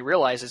out when he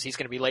realizes he's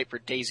going to be late for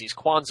Daisy's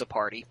Kwanzaa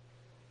party.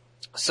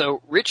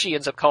 So Richie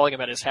ends up calling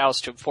him at his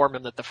house to inform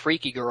him that the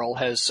freaky girl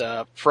has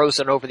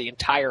frozen over the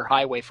entire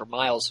highway for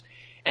miles,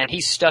 and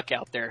he's stuck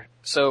out there.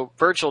 So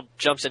Virgil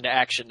jumps into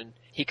action and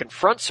he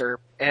confronts her,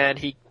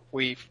 and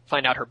we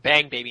find out her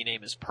bang baby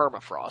name is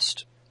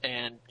Permafrost,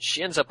 and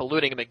she ends up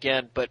eluding him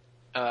again, but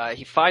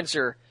he finds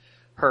her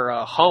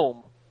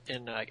home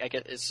in I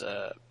guess it's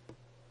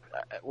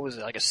what was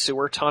it, like a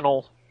sewer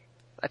tunnel,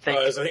 I think.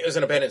 It was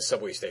an abandoned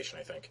subway station,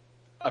 I think.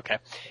 Okay.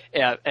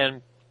 Yeah,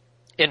 and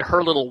in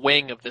her little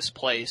wing of this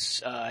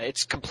place,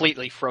 it's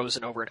completely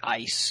frozen over in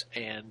ice,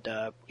 and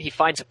he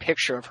finds a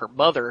picture of her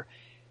mother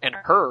and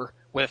her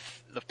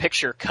with the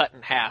picture cut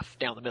in half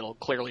down the middle.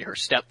 Clearly her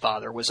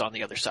stepfather was on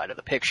the other side of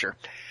the picture.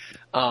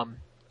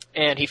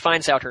 And he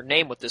finds out her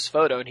name with this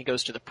photo, and he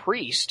goes to the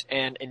priest,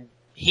 and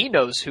he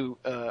knows who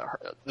the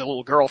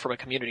little girl from a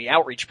community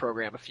outreach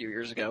program a few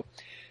years ago.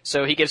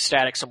 So he gives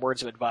Static some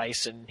words of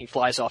advice, and he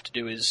flies off to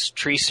do his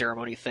tree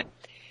ceremony thing.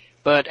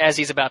 But as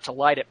he's about to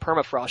light it,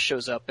 Permafrost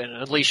shows up and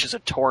unleashes a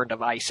torrent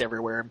of ice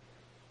everywhere.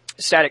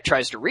 Static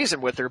tries to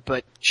reason with her,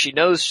 but she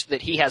knows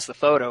that he has the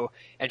photo,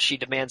 and she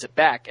demands it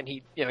back, and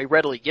he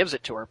readily gives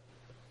it to her.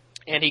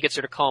 And he gets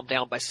her to calm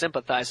down by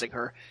sympathizing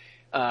her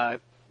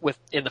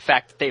in the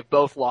fact that they've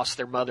both lost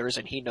their mothers,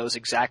 and he knows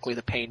exactly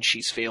the pain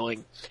she's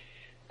feeling.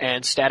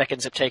 And Static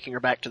ends up taking her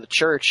back to the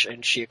church,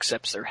 and she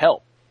accepts their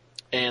help.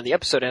 And the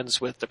episode ends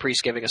with the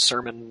priest giving a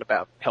sermon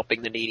about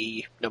helping the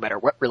needy no matter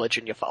what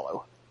religion you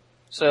follow.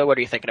 So what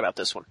are you thinking about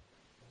this one?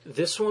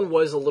 This one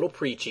was a little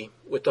preachy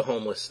with the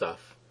homeless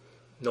stuff.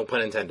 No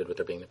pun intended with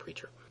her being the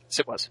preacher. Yes,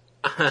 it was.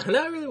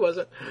 No, it really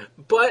wasn't.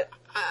 But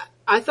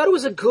I thought it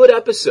was a good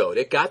episode.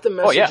 It got the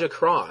message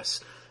across.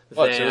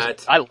 I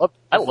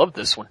love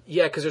this one.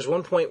 Yeah, because there's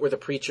one point where the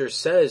preacher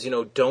says,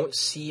 don't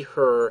see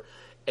her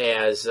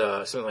as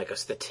something like a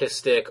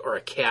statistic or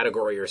a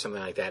category or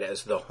something like that,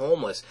 as the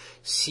homeless.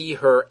 See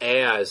her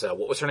as,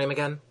 what was her name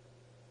again?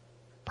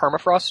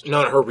 Permafrost?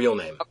 No, her real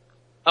name.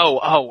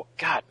 Oh,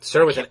 God.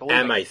 Started with an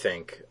M, I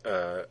think.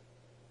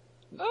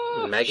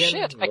 Megan?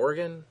 Shit.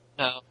 Morgan?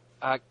 No.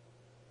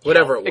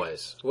 Whatever it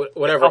was.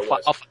 Whatever it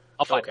was.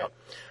 I'll find out.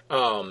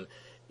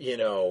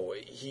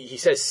 He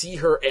says, see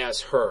her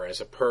as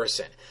a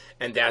person.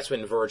 And that's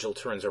when Virgil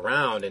turns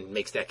around and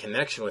makes that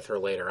connection with her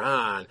later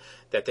on,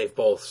 that they've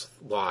both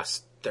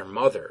lost their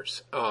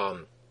mothers.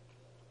 Kind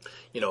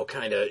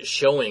of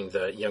showing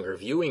the younger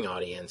viewing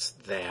audience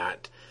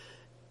that,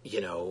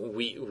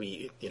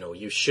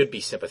 you should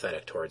be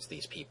sympathetic towards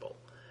these people.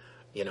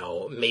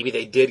 Maybe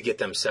they did get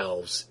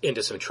themselves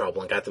into some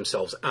trouble and got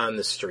themselves on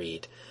the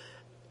street,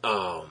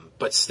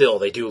 but still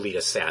they do lead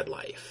a sad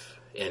life,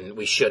 and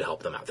we should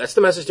help them out. That's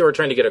the message they were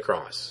trying to get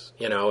across,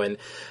 and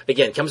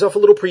again, comes off a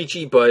little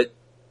preachy, but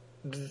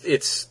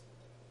it's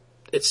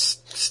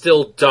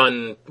still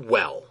done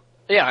well.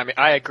 Yeah, I mean,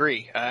 I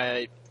agree.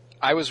 I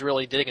was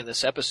really digging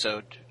this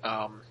episode.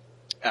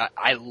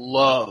 I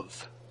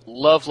love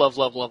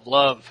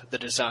the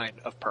design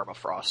of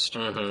Permafrost.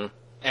 Mm-hmm.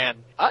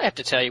 And I have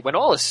to tell you, when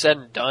all is said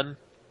and done,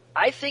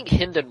 I think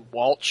Hynden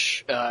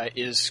Walsh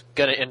is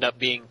going to end up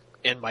being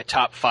in my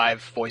top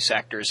 5 voice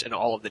actors in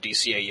all of the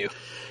DCAU.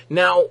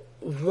 Now,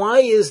 why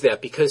is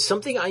that? Because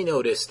something I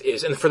noticed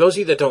is, and for those of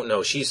you that don't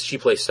know, she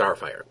plays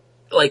Starfire.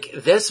 Like,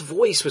 this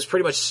voice was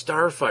pretty much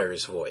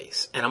Starfire's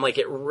voice. And I'm like,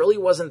 it really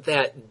wasn't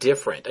that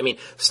different. I mean,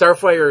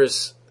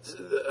 Starfire's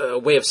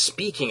way of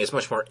speaking is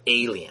much more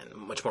alien,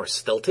 much more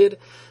stilted.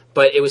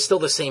 But it was still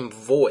the same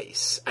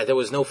voice. There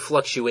was no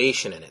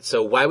fluctuation in it.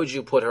 So why would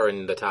you put her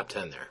in the top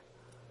 10 there?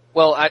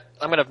 Well,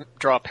 I'm going to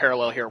draw a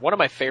parallel here. One of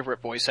my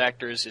favorite voice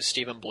actors is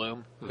Stephen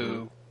Bloom,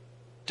 who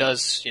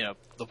does,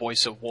 the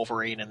voice of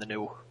Wolverine in the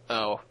new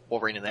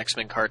Wolverine in the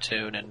X-Men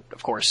cartoon, and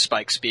of course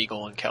Spike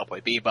Spiegel and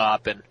Cowboy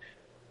Bebop, and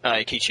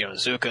Eiichi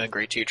Onizuka and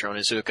Great Teacher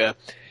Onizuka.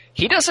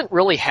 He doesn't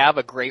really have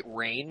a great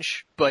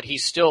range, but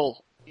he's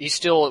still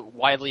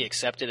widely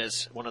accepted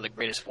as one of the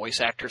greatest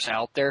voice actors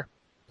out there.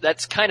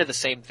 That's kind of the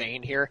same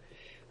vein here.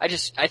 I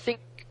think,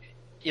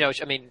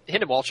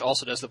 Hynden Walsh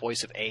also does the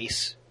voice of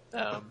Ace,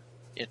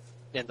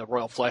 in the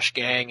Royal Flush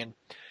Gang, and,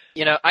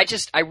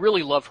 I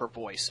really love her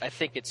voice. I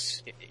think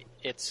it's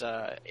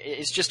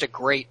just a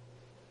great,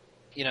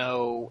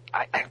 I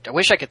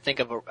wish I could think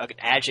of an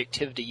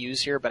adjective to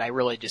use here, but I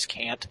really just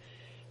can't.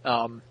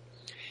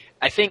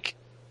 I think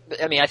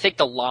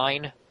the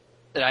line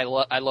that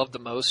I love the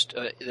most,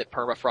 that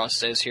Permafrost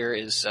says here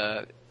is,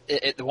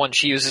 the one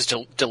she uses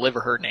to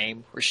deliver her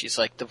name, where she's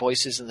like, the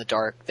voices in the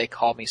dark, they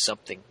call me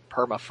something,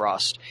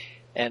 Permafrost.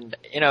 And,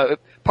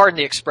 pardon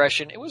the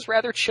expression, it was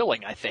rather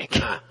chilling, I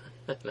think.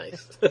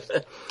 Nice.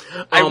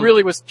 I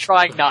really was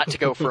trying not to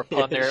go for a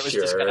pun there. It was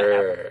just going to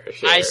happen.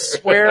 Sure. I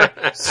swear.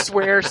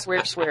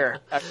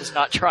 I was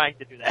not trying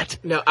to do that.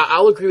 No,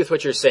 I'll agree with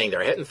what you're saying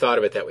there. I hadn't thought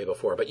of it that way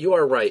before, but you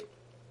are right.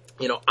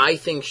 I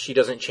think she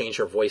doesn't change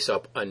her voice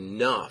up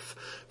enough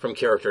from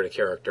character to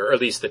character, or at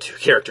least the 2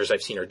 characters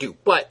I've seen her do.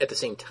 But at the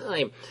same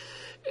time,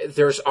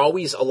 there's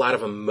always a lot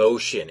of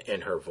emotion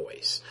in her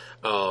voice.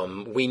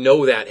 We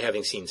know that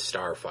having seen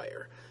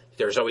Starfire.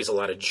 There's always a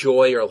lot of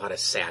joy or a lot of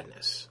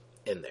sadness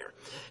in there.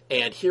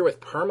 And here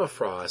with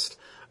Permafrost,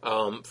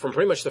 from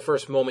pretty much the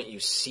first moment you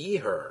see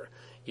her,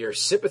 you're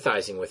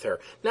sympathizing with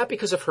her, not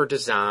because of her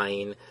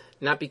design,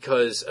 not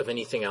because of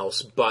anything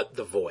else but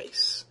the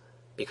voice,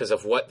 because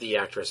of what the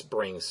actress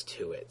brings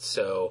to it.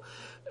 So,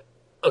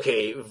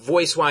 okay,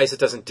 voice-wise it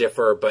doesn't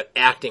differ, but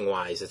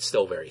acting-wise it's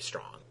still very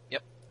strong.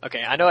 Yep.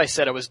 Okay, I know I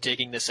said I was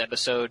digging this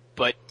episode,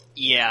 but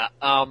yeah,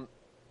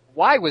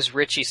 why was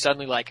Richie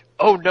suddenly like,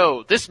 oh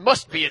no, this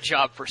must be a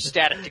job for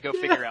Static to go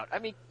figure out? I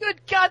mean,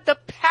 good God, the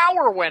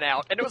power went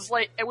out, and it was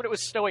like, and when it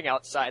was snowing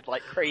outside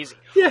like crazy.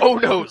 Yeah. Oh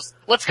no,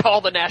 let's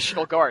call the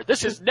National Guard.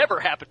 This has never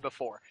happened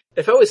before.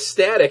 If I was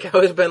Static, I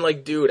would have been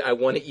like, dude, I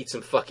want to eat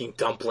some fucking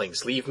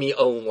dumplings. Leave me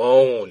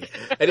alone.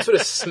 I just would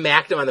have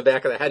smacked him on the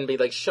back of the head and be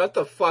like, shut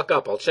the fuck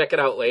up. I'll check it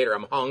out later.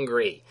 I'm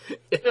hungry.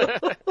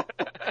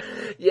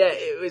 Yeah,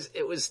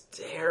 it was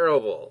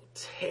terrible.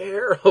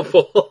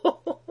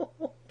 Terrible.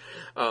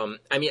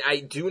 I mean, I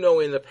do know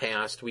in the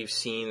past we've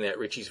seen that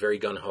Richie's very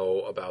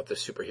gung-ho about the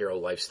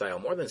superhero lifestyle,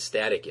 more than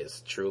Static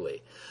is,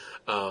 truly.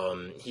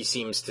 He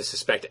seems to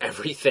suspect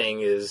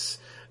everything is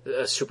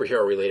a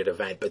superhero-related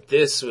event, but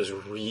this was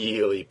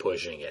really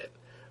pushing it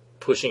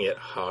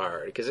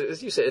hard. Because,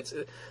 as you said,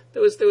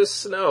 there was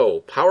snow.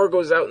 Power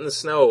goes out in the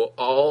snow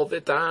all the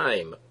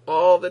time.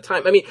 All the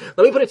time. I mean,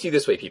 let me put it to you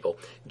this way, people.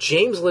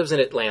 James lives in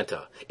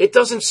Atlanta. It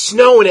doesn't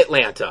snow in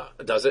Atlanta,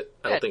 does it?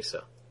 I don't think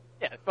so.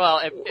 Yeah,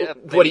 well...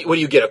 what do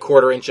you get, a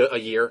quarter inch a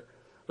year?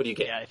 What do you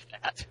get? Yeah, if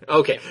that.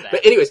 Okay, if that.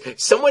 But anyways,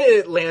 someone in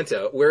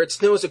Atlanta, where it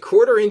snows a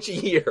quarter inch a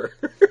year,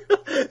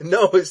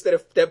 knows that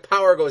if that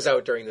power goes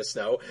out during the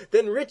snow,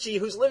 then Richie,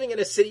 who's living in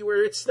a city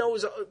where it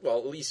snows, well,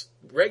 at least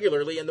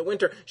regularly in the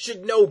winter,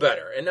 should know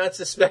better and not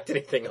suspect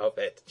anything of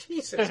it.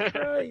 Jesus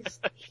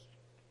Christ.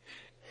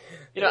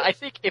 You know, I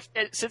think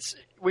since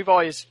we've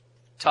always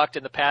talked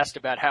in the past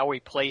about how we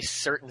place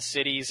certain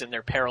cities and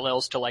their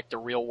parallels to like the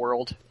real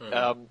world.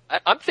 Mm-hmm.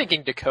 I'm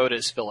thinking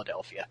Dakota's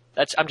Philadelphia.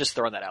 I'm just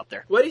throwing that out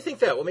there. Why do you think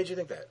that? What made you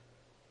think that?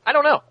 I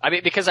don't know. I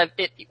mean, because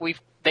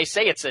they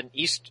say it's an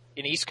East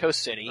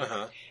Coast city,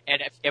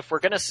 and if we're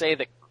gonna say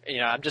that, you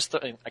know, I'm just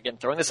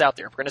throwing this out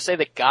there. If we're gonna say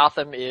that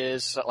Gotham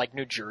is like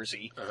New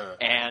Jersey,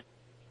 and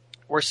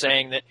we're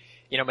saying that,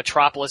 you know,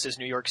 Metropolis is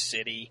New York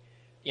City,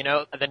 you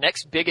know, the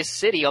next biggest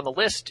city on the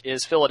list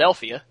is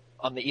Philadelphia.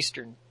 On the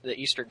eastern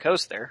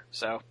coast there,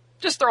 so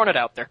just throwing it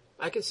out there.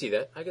 I could see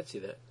that.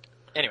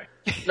 Anyway,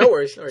 no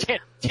worries.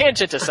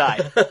 Tangent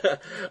aside.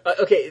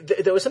 Okay,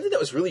 there was something that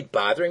was really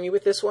bothering me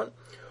with this one.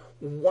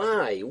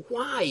 Why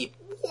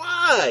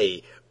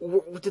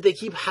did they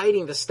keep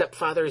hiding the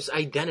stepfather's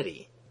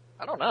identity?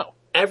 I don't know.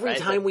 Every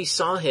time we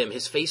saw him,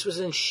 his face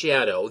was in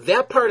shadow.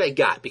 That part I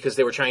got, because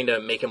they were trying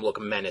to make him look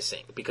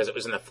menacing, because it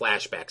was in the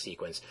flashback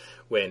sequence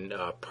when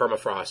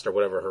Permafrost, or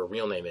whatever her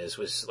real name is,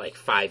 was like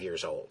 5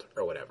 years old,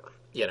 or whatever,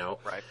 you know?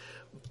 Right.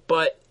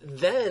 But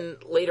then,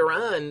 later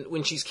on,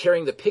 when she's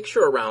carrying the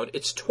picture around,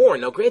 it's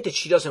torn. Now, granted,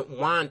 she doesn't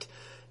want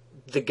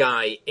the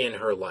guy in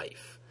her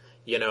life.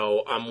 You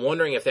know, I'm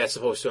wondering if that's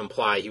supposed to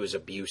imply he was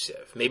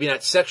abusive. Maybe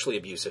not sexually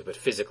abusive, but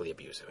physically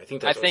abusive. I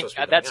think that's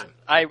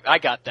I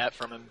got that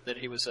from him, that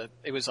it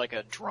was like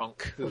a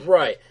drunk.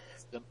 Right.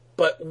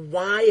 But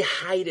why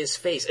hide his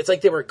face? It's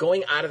like they were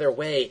going out of their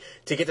way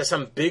to get to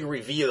some big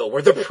reveal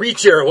where the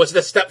preacher was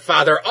the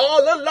stepfather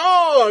all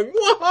along.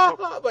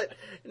 But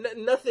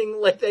nothing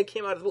like that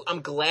came out of the blue.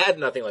 I'm glad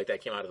nothing like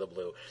that came out of the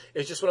blue. It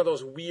was just one of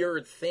those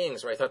weird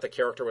things where I thought the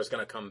character was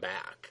going to come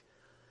back.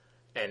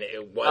 And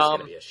it was going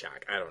to be a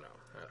shock. I don't know.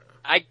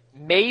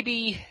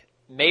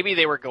 Maybe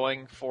they were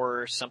going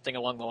for something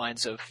along the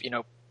lines of, you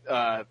know,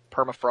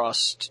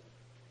 Permafrost.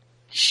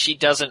 She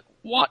doesn't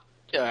want,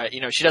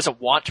 she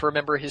doesn't want to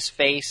remember his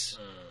face.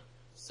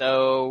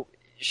 So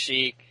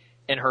she,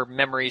 in her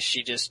memories,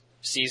 she just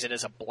sees it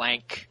as a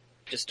blank,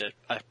 just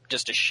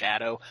a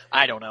shadow.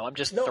 I don't know. I'm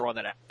just throwing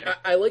that out there.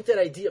 I like that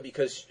idea,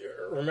 because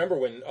remember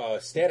when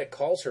Static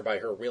calls her by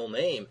her real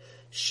name,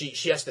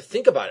 she has to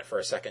think about it for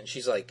a second.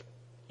 She's like,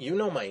 you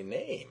know my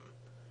name.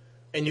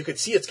 And you could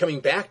see it's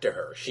coming back to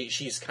her.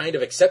 She's kind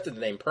of accepted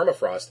the name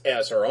Permafrost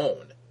as her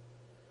own.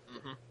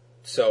 Mm-hmm.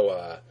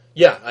 So,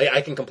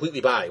 I can completely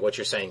buy what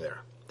you're saying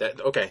there.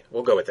 Okay,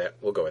 we'll go with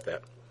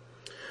that.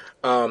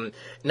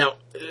 Now,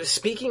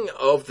 speaking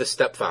of the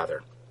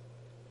stepfather,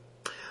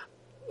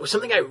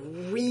 something I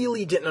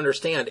really didn't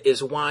understand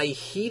is why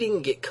he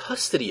didn't get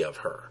custody of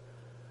her.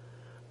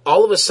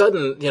 All of a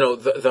sudden, you know,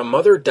 the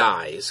mother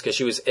dies because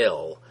she was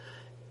ill.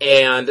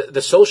 And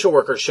the social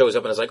worker shows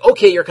up and is like,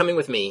 okay, you're coming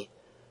with me.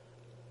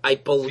 I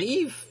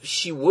believe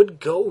she would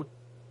go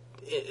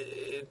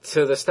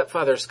to the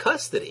stepfather's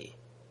custody.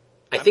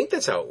 I think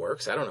that's how it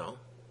works. I don't know.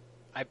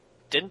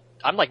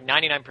 I'm like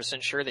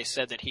 99% sure they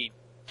said that he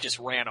just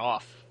ran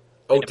off.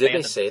 Oh, did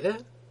they say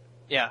that?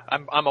 Yeah,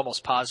 I'm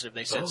almost positive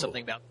they said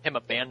something about him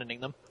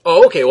abandoning them.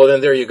 Oh, okay. Well, then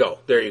there you go.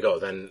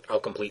 Then I'll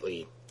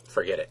completely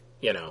forget it.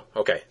 You know,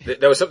 okay.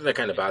 That was something that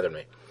kind of bothered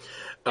me.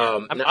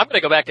 I'm going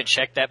to go back and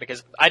check that,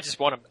 because I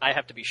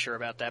have to be sure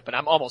about that, but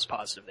I'm almost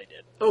positive they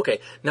did. Okay.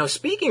 Now,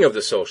 speaking of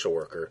the social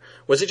worker,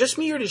 was it just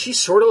me, or did she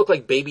sort of look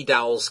like Baby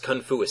Doll's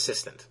Kung Fu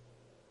assistant?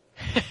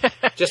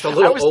 Just a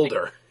little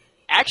older.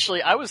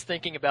 Actually, I was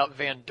thinking about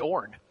Van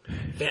Dorn.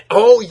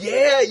 Oh,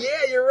 yeah,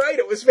 you're right.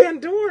 It was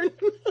Van Dorn.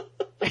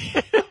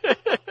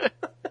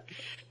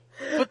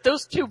 But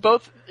those two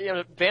both,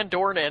 Van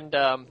Dorn and,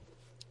 oh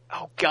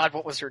God,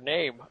 what was her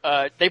name?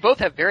 They both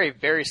have very,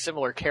 very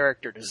similar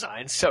character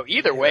designs. So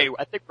either way,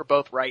 I think we're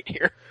both right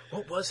here.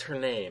 What was her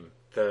name?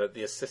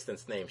 The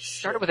assistant's name?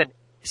 Started with an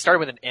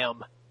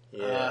M.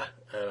 Yeah,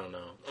 I don't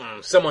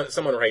know.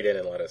 Someone write in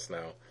and let us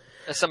know.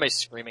 Somebody's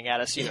screaming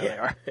at us. They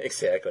are.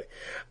 Exactly.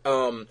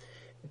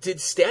 Did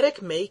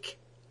Static make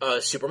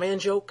a Superman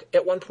joke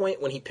at one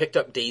point when he picked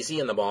up Daisy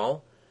in the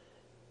mall?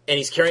 And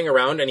he's carrying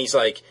around and he's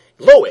like,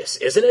 Lois,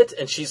 isn't it?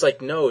 And she's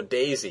like, no,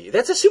 Daisy.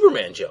 That's a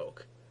Superman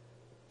joke.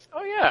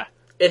 Oh, yeah.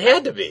 It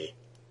had to be.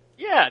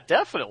 Yeah,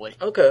 definitely.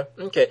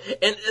 Okay.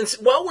 And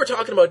while we're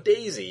talking about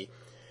Daisy,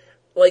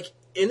 like,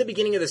 in the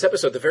beginning of this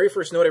episode, the very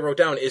first note I wrote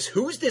down is,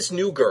 who's this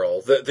new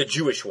girl, the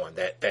Jewish one,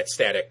 that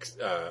Static,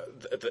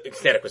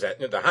 Static was at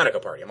the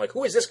Hanukkah party? I'm like,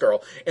 who is this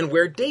girl? And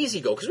where'd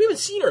Daisy go? Because we haven't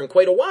seen her in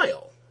quite a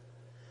while.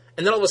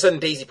 And then all of a sudden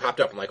Daisy popped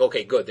up. I'm like,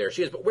 okay, good, there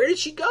she is. But where did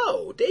she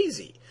go?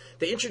 Daisy.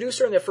 They introduced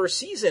her in the first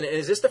season, and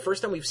is this the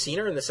first time we've seen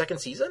her in the second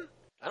season?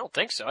 I don't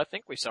think so. I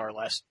think we saw her in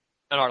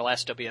our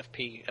last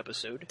WFP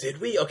episode.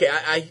 Did we? Okay,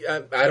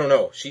 I don't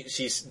know.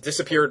 She's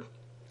disappeared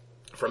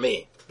from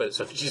me, but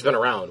so she's been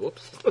around.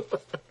 Whoops.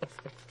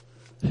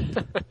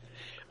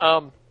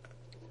 But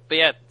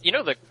yeah,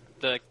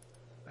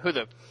 who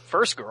the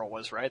first girl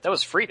was, right? That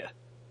was Frida.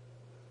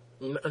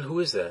 And who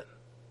is that?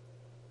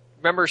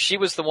 Remember, she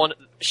was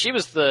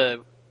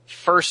the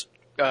first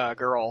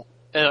girl,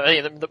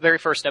 the very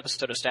first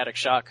episode of Static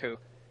Shock who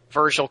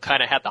Virgil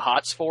kind of had the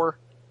hots for.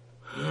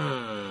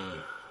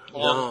 I'm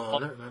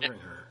not remembering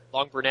her.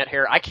 Long brunette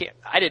hair. I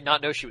did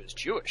not know she was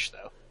Jewish,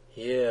 though.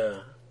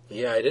 Yeah,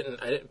 I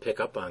didn't pick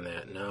up on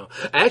that, no.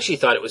 I actually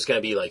thought it was going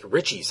to be like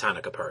Richie's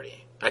Hanukkah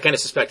party. I kind of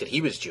suspected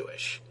he was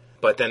Jewish.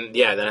 But then,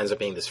 that ends up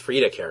being this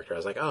Frida character. I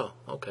was like, oh,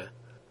 okay.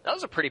 That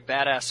was a pretty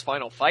badass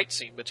final fight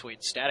scene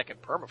between Static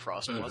and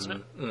Permafrost, wasn't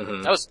it?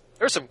 Mm-hmm. There was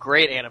some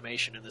great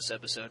animation in this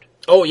episode.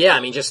 Oh, yeah, I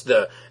mean, just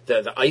the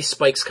ice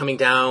spikes coming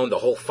down, the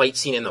whole fight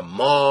scene in the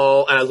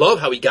mall. And I love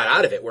how he got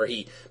out of it, where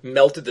he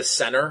melted the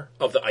center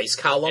of the ice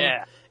column.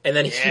 Yeah. And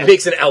then he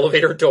makes an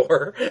elevator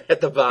door at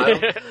the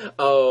bottom.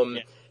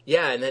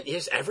 Yeah, and then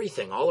here's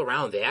everything all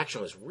around. The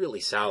action was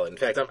really solid. In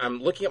fact,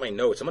 I'm looking at my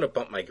notes. I'm going to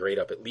bump my grade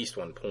up at least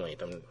 1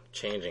 point. I'm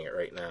changing it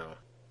right now.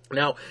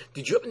 Now,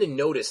 did you happen to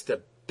notice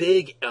the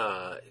big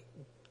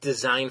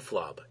design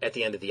flub at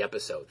the end of the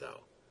episode, though?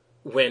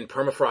 When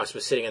Permafrost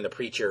was sitting in the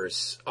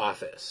preacher's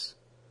office.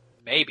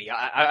 Maybe.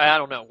 I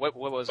don't know. What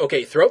was it?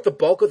 Okay, throughout the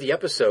bulk of the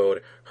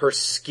episode, her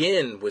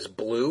skin was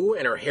blue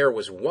and her hair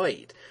was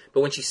white. But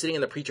when she's sitting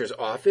in the preacher's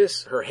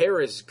office, her hair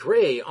is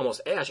gray,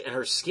 almost ash, and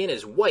her skin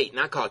is white.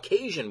 Not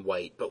Caucasian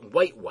white, but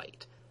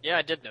white. Yeah,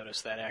 I did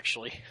notice that,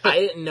 actually. I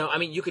didn't know. I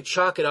mean, you could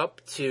chalk it up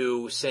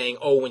to saying,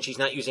 when she's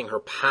not using her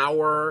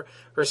power,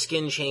 her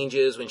skin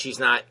changes. When she's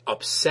not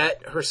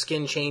upset, her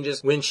skin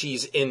changes. When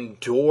she's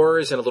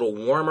indoors and a little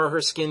warmer,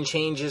 her skin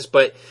changes.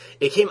 But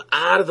it came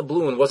out of the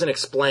blue and wasn't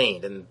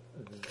explained, and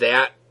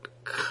that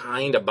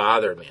kind of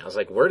bothered me. I was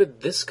like, where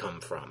did this come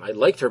from? I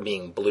liked her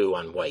being blue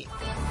on white.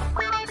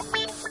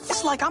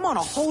 It's like I'm on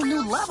a whole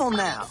new level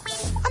now.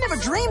 I never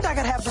dreamed I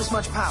could have this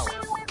much power.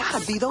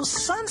 Gotta be those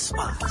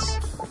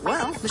sunspots.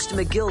 Well, Mr.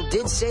 McGill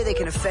did say they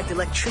can affect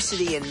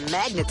electricity and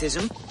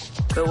magnetism.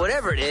 But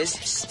whatever it is,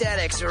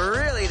 Static's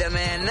really the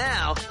man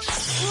now.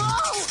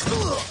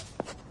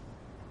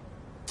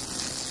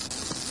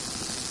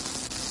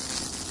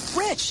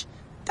 Whoa! Rich,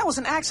 that was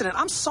an accident.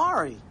 I'm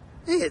sorry.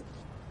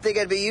 Think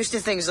I'd be used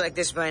to things like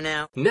this by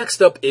now.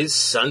 Next up is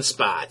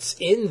sunspots.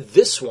 In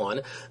this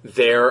one,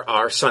 there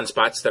are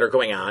sunspots that are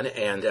going on,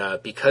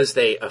 and because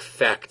they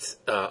affect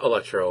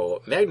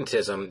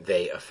electromagnetism,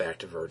 they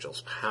affect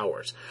Virgil's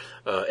powers.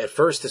 At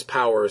first, his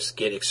powers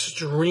get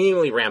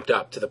extremely ramped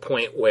up to the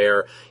point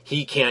where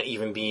he can't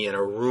even be in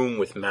a room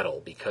with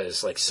metal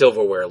because, like,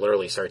 silverware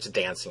literally starts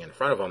dancing in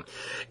front of him.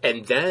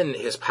 And then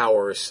his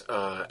powers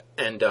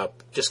end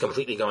up just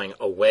completely going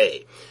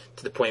away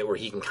to the point where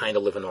he can kind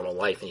of live a normal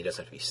life and he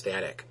doesn't have to be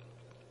static.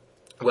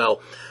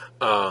 Well,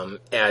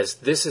 as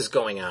this is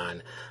going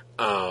on,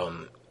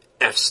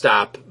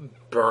 F-Stop,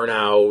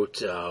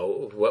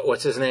 Burnout,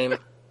 what's his name?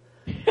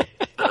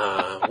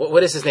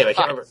 What is his name? I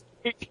can't remember.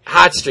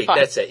 Hot Streak,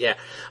 that's it, yeah.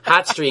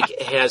 Hot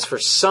Streak has, for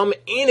some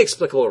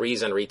inexplicable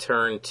reason,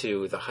 returned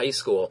to the high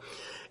school.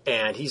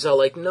 And he's all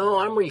like, no,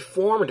 I'm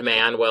reformed,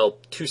 man. Well,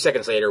 2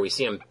 seconds later, we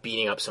see him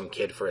beating up some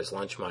kid for his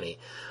lunch money.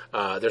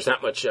 There's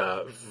not much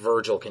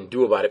Virgil can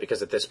do about it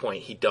because at this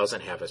point, he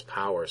doesn't have his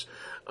powers.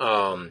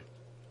 Whatever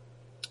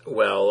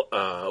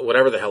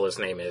the hell his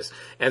name is,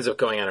 ends up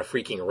going on a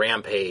freaking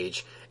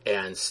rampage,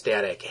 and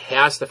Static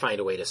has to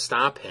find a way to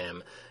stop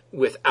him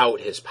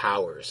without his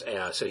powers.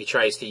 So he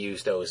tries to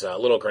use those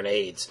little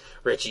grenades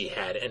Richie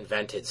had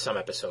invented some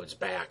episodes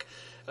back.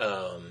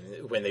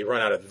 When they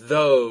run out of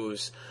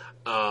those,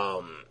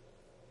 how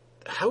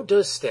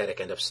does Static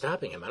end up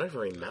stopping him? I don't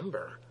even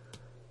remember.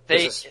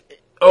 He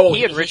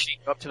and Richie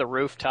go up to the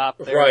rooftop.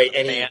 There, right,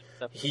 and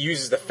he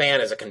uses the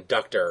fan as a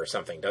conductor or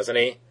something, doesn't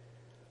he?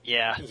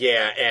 Yeah.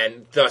 Yeah,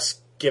 and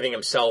thus giving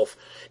himself...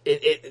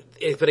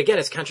 But again,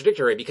 it's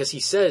contradictory because he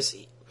says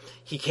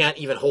he can't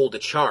even hold a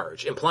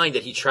charge, implying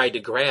that he tried to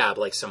grab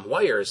like some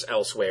wires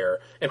elsewhere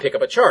and pick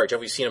up a charge, as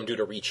we've seen him do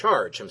to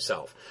recharge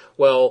himself.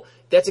 Well,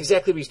 that's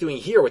exactly what he's doing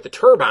here with the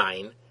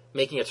turbine,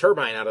 making a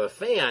turbine out of the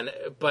fan,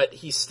 but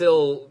he's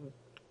still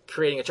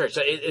creating a charge.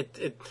 So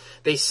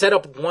they set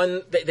up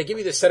they give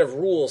you this set of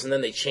rules and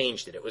then they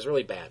changed it. It was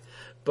really bad.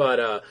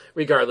 But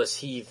regardless,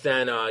 he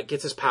then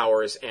gets his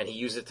powers and he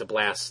uses it to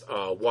blast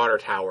water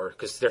tower,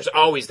 because there's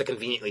always the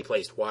conveniently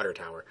placed water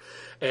tower.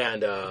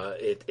 And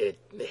it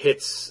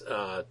hits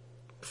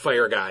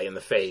Fire Guy in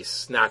the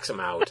face, knocks him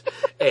out.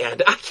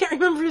 And I can't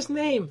remember his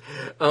name.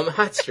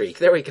 Hot Streak,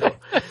 there we go.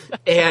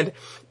 And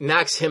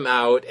knocks him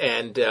out.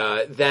 And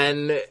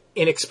then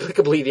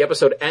inexplicably the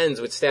episode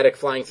ends with Static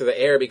flying through the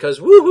air because,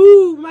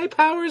 woohoo, my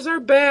powers are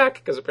back.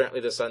 Because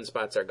apparently the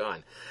sunspots are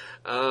gone.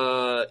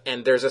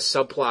 And there's a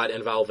subplot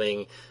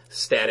involving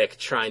Static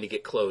trying to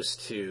get close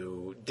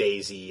to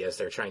Daisy as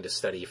they're trying to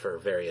study for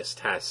various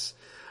tests.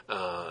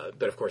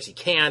 But of course he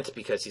can't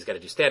because he's got to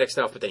do Static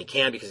stuff, but then he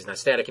can because he's not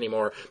Static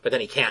anymore, but then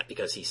he can't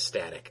because he's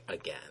Static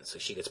again. So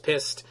she gets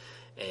pissed,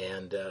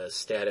 and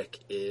Static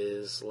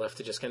is left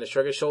to just kind of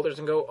shrug his shoulders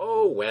and go,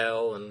 oh,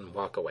 well, and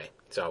walk away.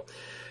 So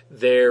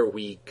there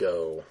we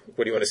go.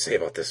 What do you want to say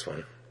about this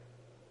one?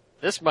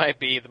 This might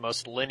be the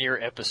most linear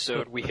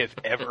episode we have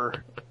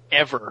ever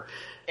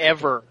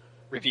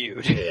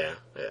reviewed. Yeah.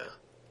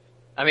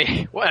 I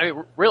mean,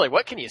 really,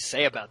 what can you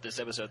say about this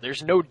episode?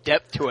 There's no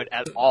depth to it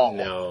at all.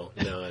 No,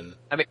 none.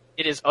 I mean,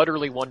 it is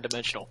utterly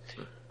one-dimensional.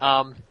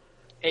 I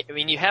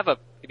mean, you have a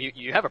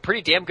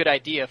pretty damn good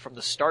idea from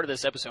the start of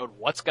this episode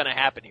what's going to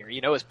happen here. You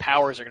know his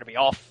powers are going to be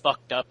all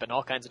fucked up in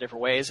all kinds of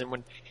different ways,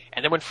 and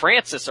then when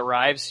Francis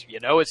arrives,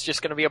 you know it's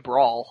just going to be a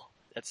brawl.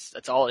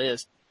 That's all it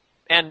is.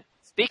 And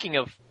speaking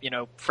of,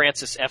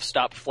 Francis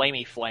F-Stop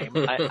Flamey Flame,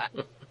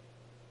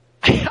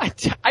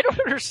 I don't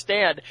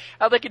understand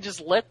how they could just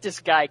let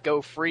this guy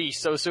go free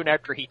so soon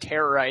after he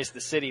terrorized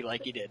the city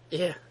like he did.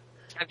 Yeah.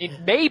 I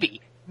mean,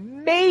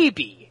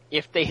 maybe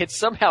if they had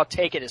somehow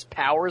taken his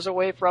powers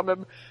away from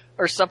him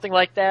or something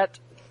like that,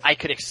 I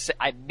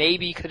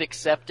maybe could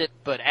accept it,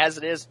 but as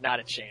it is, not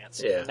a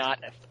chance. Yeah. Not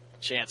a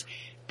chance.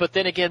 But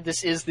then again,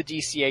 this is the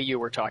DCAU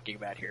we're talking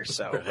about here,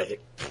 so right.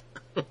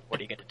 What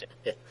are you going to do?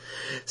 Yeah.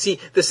 See,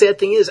 the sad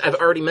thing is, I've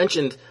already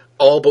mentioned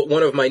all but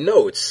one of my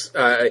notes.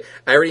 I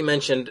already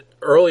mentioned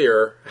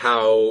earlier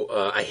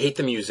how I hate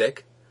the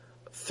music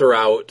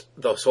throughout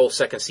the whole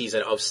second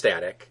season of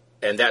Static,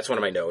 and that's one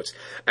of my notes.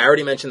 I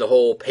already mentioned the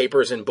whole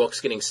papers and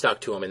books getting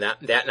stuck to him and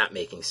that not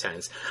making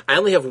sense. I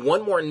only have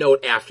one more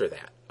note after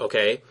that,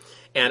 okay?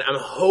 And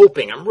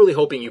I'm really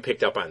hoping you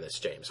picked up on this,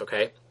 James,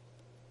 okay?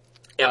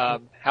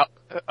 Go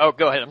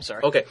ahead, I'm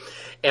sorry. Okay.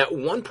 At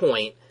one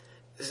point,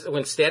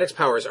 when Static's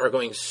powers are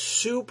going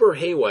super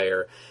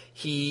haywire,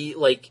 he,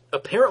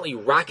 apparently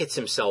rockets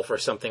himself or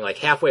something,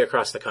 halfway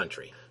across the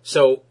country.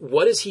 So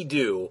what does he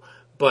do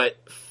but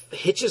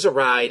hitches a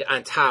ride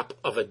on top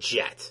of a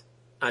jet,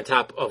 on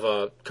top of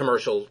a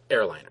commercial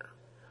airliner?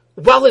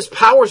 While his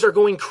powers are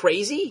going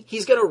crazy,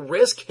 he's going to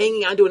risk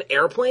hanging onto an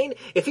airplane?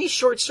 If he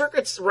short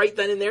circuits right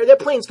then and there, that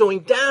plane's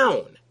going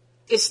down.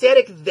 Is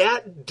Static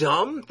that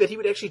dumb that he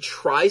would actually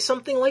try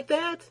something like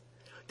that?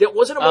 That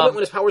wasn't a moment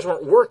when his powers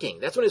weren't working.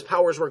 That's when his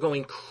powers were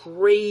going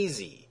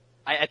crazy.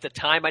 At the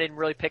time, I didn't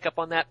really pick up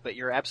on that, but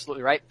you're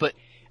absolutely right. But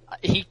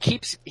he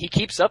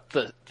keeps up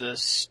the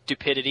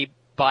stupidity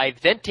by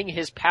venting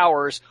his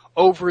powers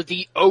over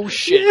the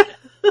ocean.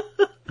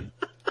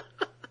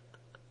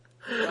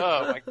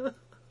 Oh my!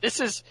 This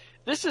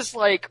is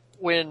like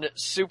when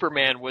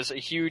Superman was a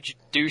huge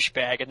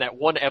douchebag in that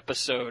one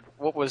episode.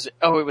 What was it?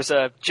 Oh, it was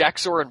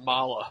Jack-Zor and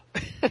Mala.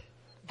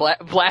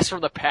 Blast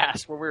from the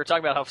Past, where we were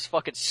talking about how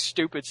fucking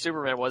stupid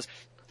Superman was.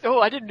 Oh,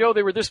 I didn't know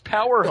they were this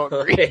power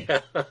hungry.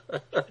 Yeah.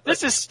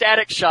 This is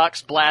Static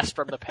Shock's Blast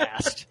from the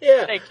Past.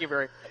 Yeah. Thank you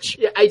very much.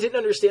 Yeah, I didn't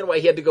understand why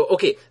he had to go,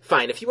 okay,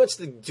 fine, if he wants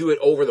to do it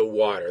over the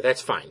water,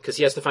 that's fine, because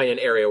he has to find an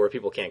area where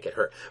people can't get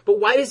hurt. But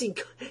why does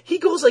he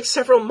goes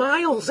several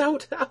miles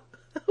out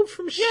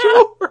from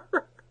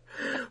shore?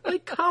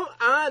 Come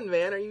on,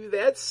 man, are you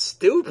that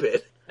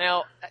stupid?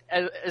 Now,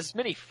 as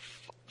many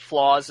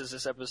flaws as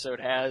this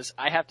episode has,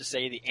 I have to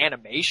say the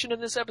animation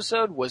in this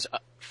episode was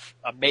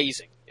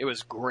amazing. It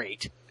was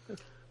great.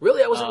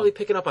 Really, I wasn't really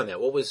picking up on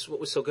that. What was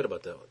so good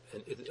about that?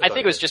 I think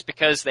it was just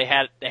because they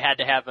had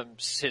to have him.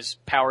 His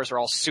powers are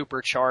all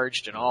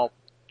supercharged and all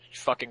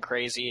fucking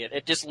crazy.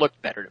 It just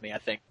looked better to me, I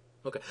think.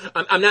 Okay,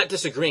 I'm not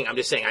disagreeing. I'm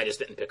just saying I just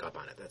didn't pick up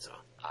on it. That's all.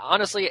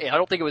 Honestly, I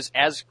don't think it was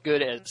as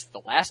good as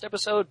the last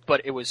episode,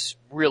 but it was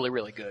really,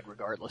 really good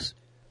regardless.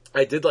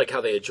 I did like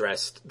how they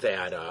addressed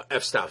that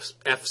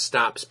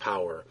F-Stop's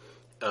power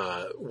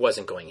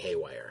wasn't going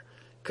haywire.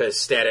 Because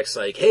Static's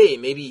like, hey,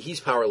 maybe he's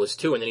powerless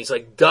too. And then he's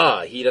like,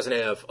 duh, he doesn't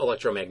have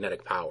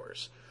electromagnetic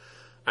powers.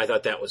 I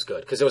thought that was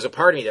good. Because there was a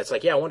part of me that's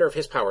like, yeah, I wonder if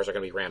his powers are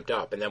going to be ramped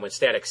up. And then when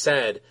Static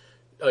said,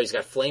 oh, he's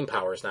got flame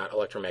powers, not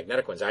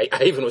electromagnetic ones, I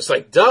even was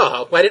like,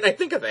 duh, why didn't I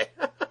think of that?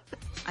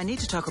 I need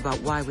to talk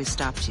about why we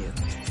stopped you.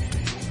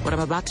 What I'm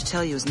about to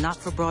tell you is not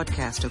for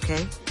broadcast,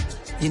 okay?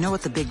 You know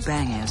what the Big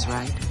Bang is,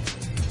 right?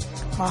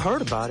 I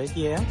heard about it,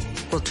 yeah.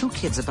 Well, 2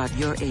 kids about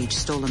your age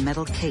stole a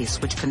metal case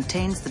which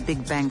contains the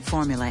Big Bang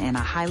formula in a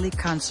highly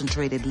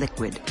concentrated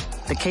liquid.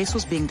 The case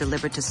was being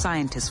delivered to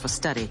scientists for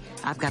study.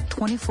 I've got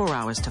 24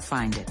 hours to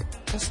find it.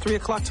 That's 3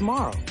 o'clock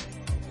tomorrow.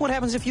 What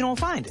happens if you don't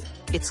find it?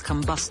 It's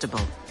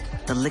combustible.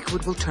 The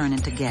liquid will turn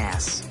into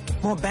gas.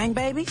 More bang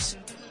babies?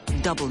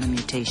 Double the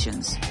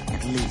mutations,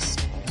 at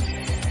least.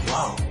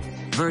 Whoa.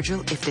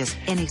 Virgil, if there's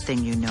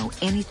anything you know,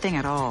 anything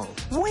at all.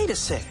 Wait a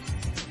sec.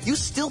 You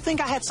still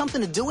think I had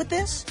something to do with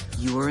this?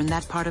 You were in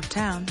that part of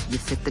town. You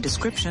fit the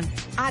description.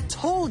 I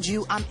told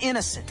you I'm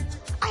innocent.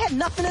 I had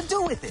nothing to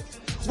do with it.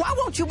 Why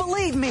won't you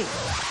believe me?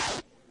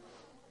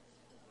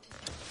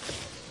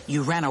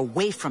 You ran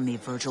away from me,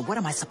 Virgil. What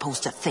am I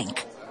supposed to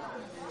think?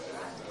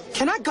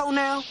 Can I go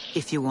now?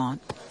 If you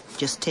want,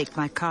 just take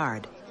my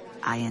card.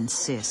 I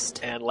insist.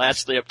 And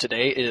lastly up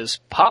today is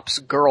Pop's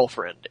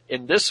girlfriend.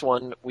 In this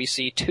one, we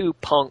see 2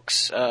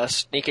 punks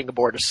sneaking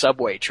aboard a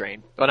subway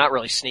train. Well, not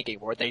really sneaking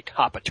aboard. They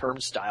hop a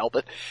turnstile,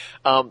 but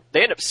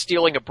they end up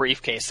stealing a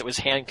briefcase that was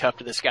handcuffed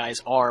to this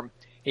guy's arm.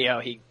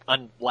 He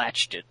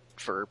unlatched it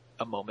for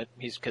a moment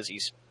because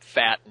he's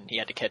fat and he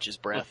had to catch his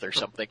breath or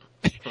something.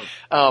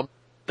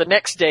 The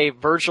next day,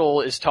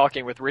 Virgil is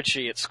talking with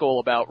Richie at school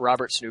about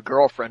Robert's new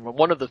girlfriend when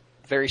one of the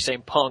very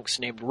same punks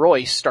named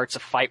Royce starts a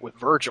fight with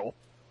Virgil.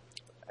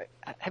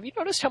 Have you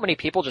noticed how many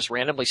people just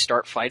randomly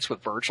start fights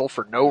with Virgil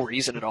for no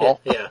reason at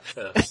all? Yeah.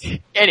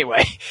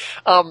 Anyway,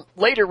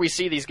 later we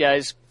see these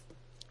guys,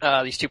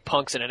 these 2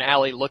 punks in an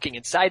alley looking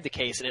inside the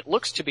case, and it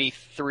looks to be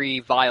 3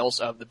 vials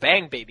of the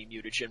Bang Baby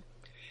mutagen.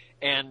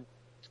 And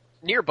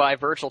nearby,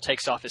 Virgil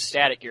takes off his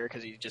static gear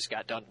because he just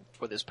got done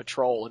with his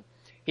patrol, and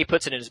he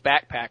puts it in his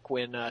backpack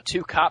when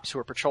 2 cops who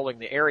are patrolling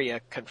the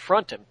area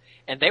confront him,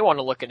 and they want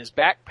to look in his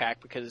backpack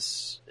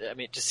because,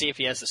 to see if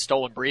he has the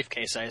stolen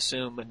briefcase, I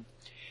assume, and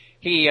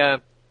he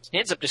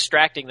ends up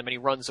distracting them and he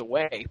runs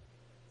away.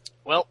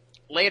 Well,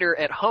 later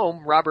at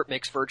home, Robert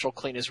makes Virgil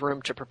clean his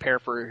room to prepare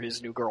for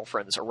his new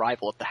girlfriend's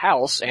arrival at the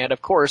house, and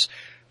of course,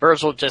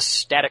 Virgil just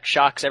static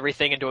shocks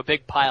everything into a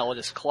big pile in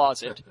his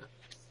closet.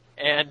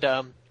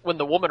 And when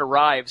the woman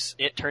arrives,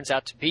 it turns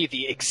out to be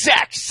the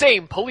exact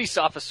same police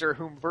officer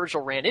whom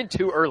Virgil ran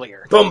into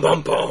earlier. Bum,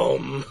 bum,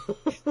 bum.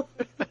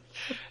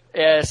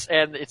 Yes,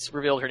 and it's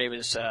revealed her name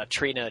is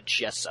Trina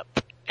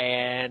Jessup.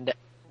 And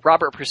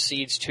Robert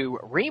proceeds to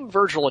ream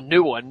Virgil a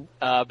new one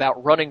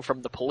about running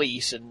from the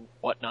police and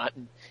whatnot,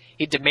 and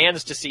he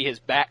demands to see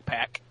his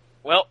backpack.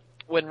 Well,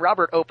 when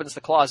Robert opens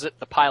the closet,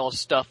 the pile of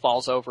stuff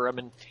falls over him,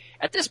 and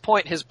at this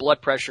point his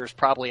blood pressure is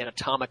probably at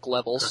atomic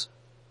levels.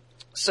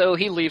 So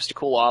he leaves to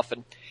cool off,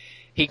 and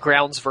he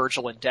grounds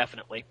Virgil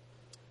indefinitely.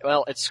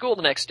 Well, at school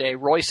the next day,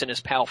 Royce and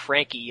his pal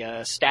Frankie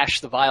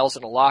stash the vials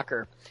in a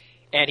locker,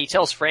 and he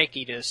tells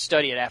Frankie to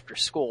study it after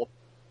school.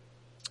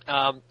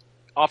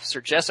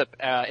 Officer Jessup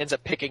ends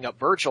up picking up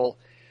Virgil,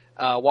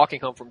 walking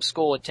home from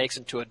school, and takes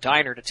him to a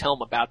diner to tell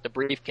him about the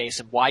briefcase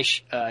and why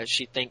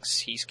she thinks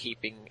he's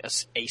keeping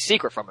a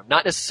secret from him.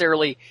 Not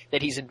necessarily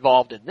that he's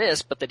involved in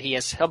this, but that he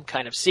has some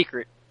kind of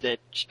secret that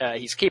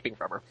he's keeping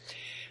from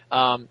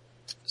her.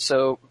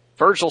 So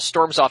Virgil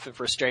storms off in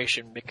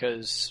frustration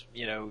because,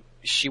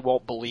 she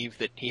won't believe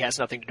that he has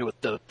nothing to do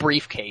with the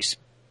briefcase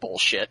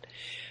bullshit.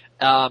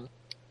 And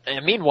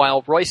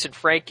meanwhile, Royce and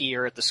Frankie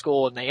are at the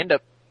school, and they end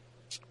up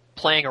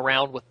playing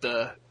around with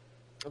the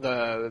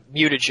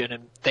mutagen,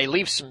 and they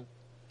leave some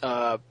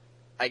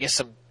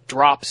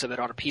drops of it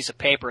on a piece of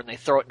paper, and they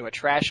throw it into a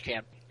trash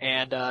can.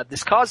 And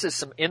this causes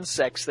some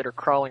insects that are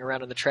crawling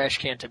around in the trash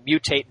can to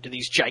mutate into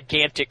these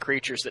gigantic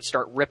creatures that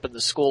start ripping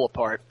the school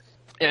apart.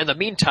 And in the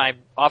meantime,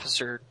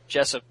 Officer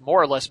Jessup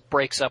more or less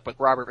breaks up with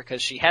Robert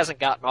because she hasn't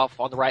gotten off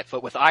on the right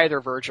foot with either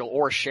Virgil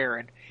or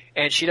Sharon,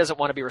 and she doesn't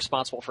want to be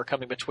responsible for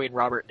coming between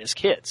Robert and his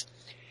kids.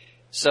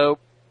 So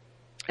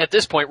at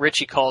this point,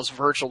 Richie calls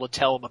Virgil to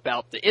tell him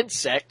about the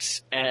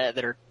insects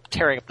that are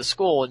tearing up the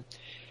school, and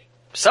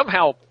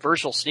somehow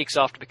Virgil sneaks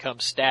off to become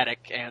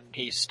static, and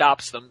he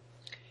stops them.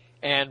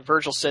 And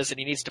Virgil says that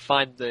he needs to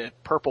find the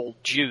purple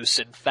juice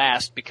and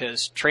fast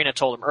because Trina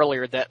told him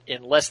earlier that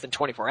in less than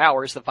 24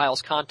 hours, the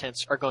vial's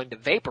contents are going to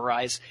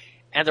vaporize,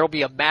 and there will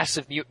be a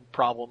massive mutant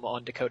problem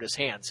on Dakota's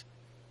hands.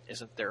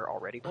 Isn't there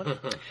already one?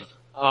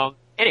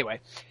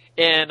 Anyway,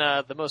 in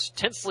the most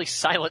tensely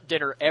silent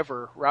dinner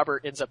ever,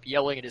 Robert ends up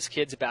yelling at his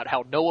kids about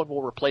how no one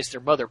will replace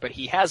their mother, but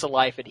he has a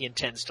life and he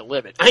intends to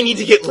live it. I need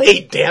to get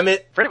laid, damn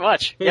it! Pretty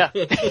much, yeah.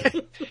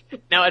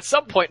 Now, at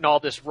some point in all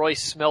this,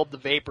 Royce smelled the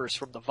vapors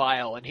from the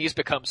vial, and he's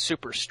become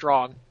super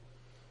strong.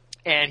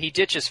 And he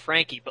ditches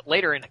Frankie, but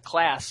later in a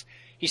class,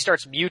 he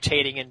starts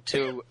mutating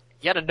into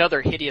yet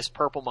another hideous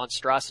purple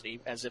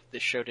monstrosity, as if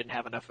this show didn't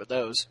have enough of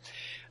those.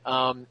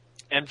 And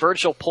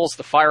Virgil pulls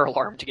the fire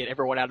alarm to get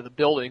everyone out of the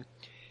building.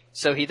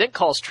 So he then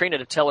calls Trina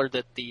to tell her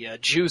that the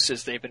juice,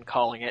 as they've been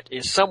calling it,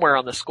 is somewhere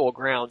on the school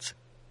grounds.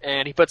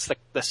 And he puts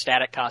the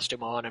static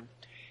costume on, and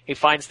he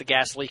finds the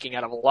gas leaking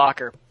out of a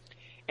locker.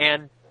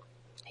 And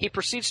he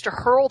proceeds to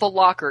hurl the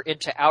locker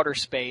into outer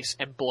space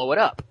and blow it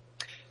up.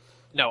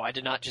 No, I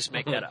did not just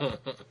make that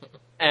up.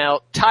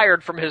 Now,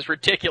 tired from his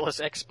ridiculous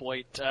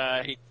exploit,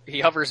 he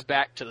hovers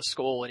back to the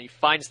school and he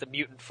finds the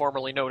mutant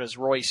formerly known as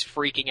Royce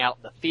freaking out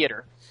in the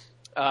theater.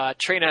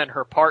 Trina and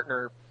her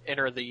partner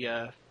enter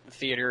the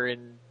theater,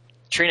 and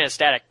Trina and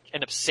Static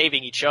end up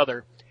saving each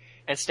other,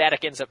 and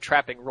Static ends up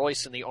trapping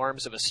Royce in the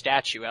arms of a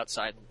statue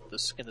outside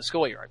in the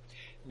schoolyard.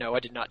 No, I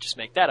did not just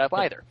make that up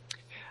either.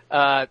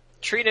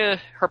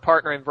 Trina, her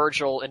partner, and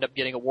Virgil end up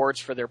getting awards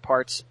for their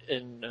parts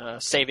in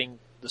saving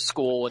the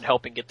school and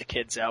helping get the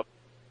kids out.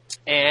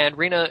 And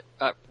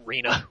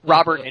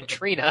Robert and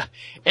Trina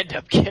end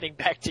up getting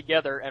back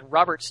together, and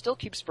Robert still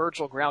keeps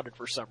Virgil grounded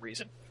for some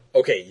reason.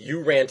 Okay,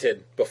 you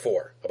ranted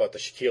before about the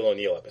Shaquille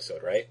O'Neal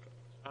episode, right?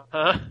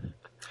 Uh-huh.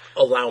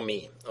 Allow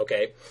me,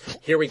 okay?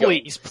 Here we go.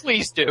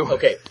 Please do.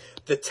 Okay,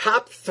 the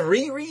top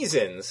 3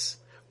 reasons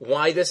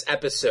why this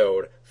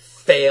episode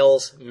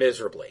fails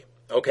miserably,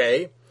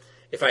 okay?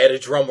 If I had a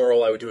drum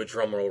roll, I would do a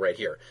drum roll right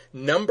here.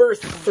 Number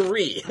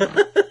 3.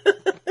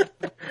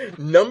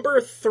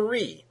 Number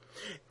 3.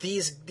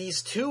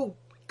 These 2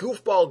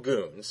 goofball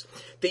goons,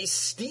 they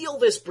steal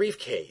this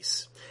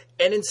briefcase,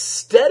 and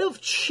instead of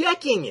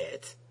checking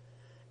it,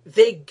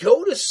 they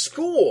go to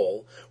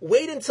school,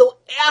 wait until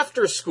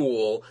after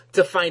school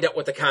to find out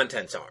what the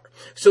contents are.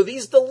 So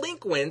these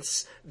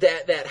delinquents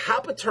that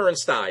hop a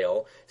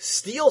turnstile,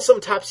 steal some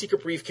top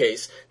secret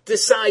briefcase,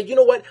 decide, you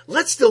know what,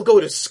 let's still go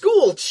to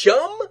school,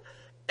 chum!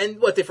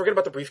 And what, they forget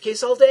about the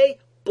briefcase all day?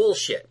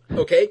 Bullshit,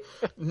 okay?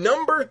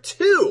 Number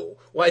 2,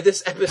 why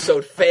this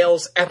episode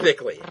fails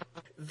epically.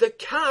 The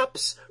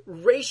cops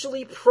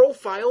racially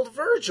profiled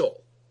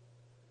Virgil.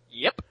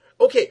 Yep.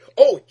 Okay,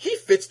 he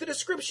fits the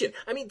description.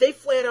 I mean, they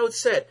flat out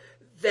said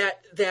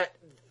that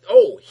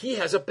he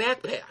has a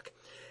backpack.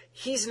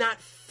 He's not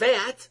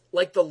fat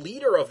like the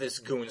leader of this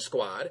goon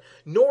squad,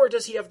 nor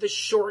does he have the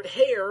short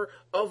hair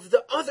of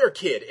the other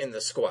kid in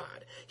the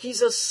squad.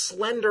 He's a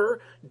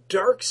slender,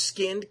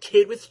 dark-skinned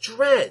kid with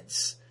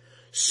dreads.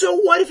 So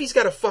what if he's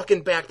got a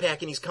fucking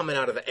backpack and he's coming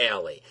out of the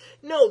alley?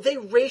 No, they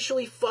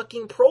racially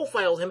fucking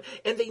profiled him,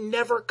 and they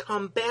never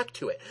come back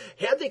to it.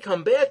 Had they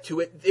come back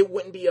to it, it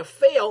wouldn't be a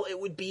fail, it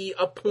would be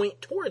a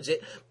point towards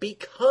it,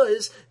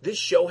 because this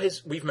show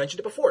has, we've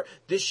mentioned it before,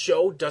 this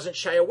show doesn't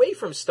shy away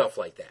from stuff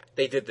like that.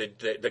 They did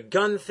the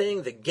gun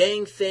thing, the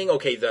gang thing.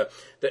 Okay, the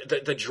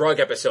drug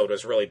episode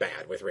was really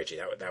bad with Richie.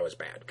 That was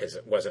bad, because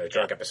it wasn't a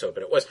drug episode,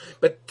 but it was.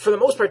 But for the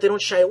most part, they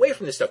don't shy away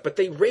from this stuff, but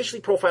they racially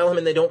profile him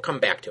and they don't come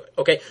back to it.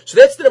 Okay, so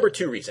that's the number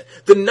 2 reason.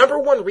 The number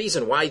 1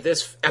 reason why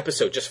this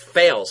episode just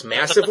fails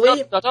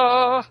massively,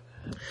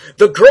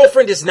 the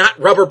girlfriend is not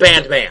Rubber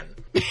Band Man.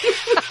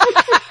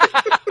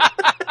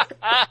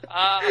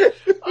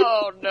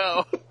 Oh,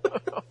 no.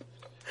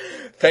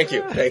 Thank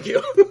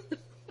you.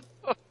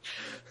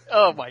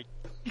 Oh, my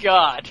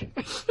God.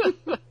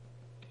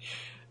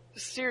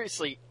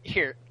 Seriously,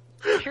 here's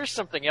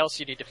something else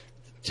you need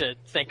to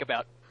think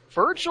about.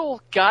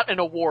 Virgil got an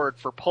award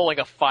for pulling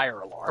a fire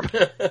alarm.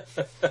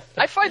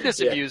 I find this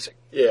amusing.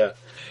 Yeah.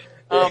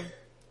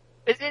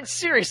 And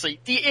seriously,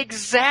 the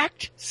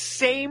exact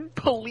same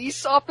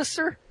police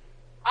officer?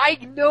 I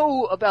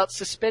know about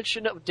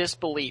suspension of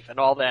disbelief and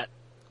all that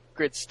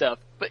good stuff,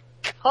 but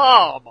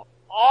come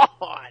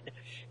on!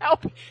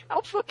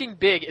 How fucking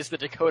big is the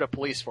Dakota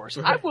police force?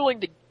 I'm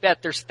willing to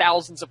bet there's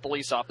thousands of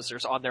police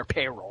officers on their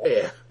payroll.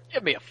 Yeah.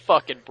 Give me a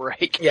fucking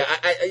break. Yeah,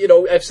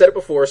 I've said it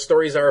before,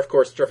 stories are, of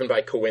course, driven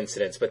by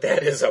coincidence, but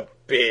that is a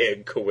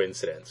big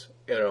coincidence.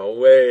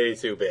 Way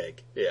too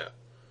big. Yeah.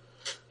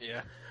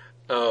 Yeah.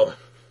 Oh.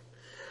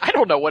 I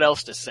don't know what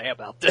else to say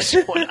about this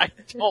one. I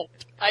don't.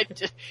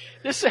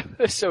 This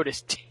episode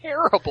is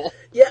terrible.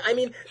 Yeah, I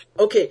mean,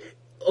 okay,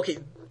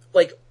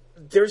 like,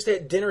 there's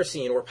that dinner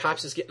scene where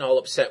Pops is getting all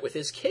upset with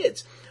his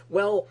kids.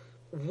 Well,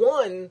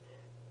 one,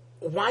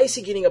 why is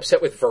he getting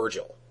upset with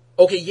Virgil?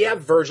 Okay, yeah,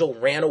 Virgil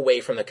ran away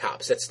from the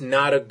cops. That's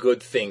not a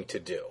good thing to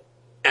do.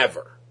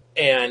 Ever.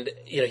 And,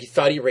 he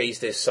thought he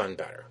raised his son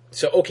better.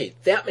 So, okay,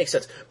 that makes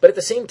sense. But at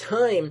the same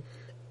time,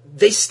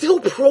 they still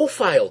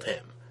profiled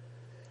him.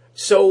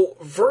 So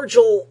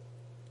Virgil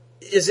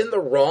is in the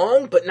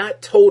wrong, but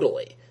not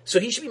totally. So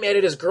he should be mad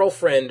at his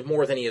girlfriend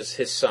more than he is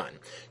his son.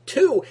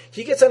 2,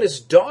 he gets on his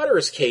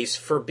daughter's case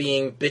for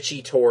being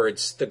bitchy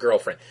towards the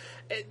girlfriend.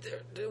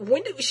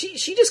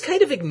 She just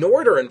kind of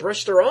ignored her and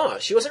brushed her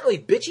off. She wasn't really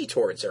bitchy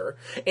towards her.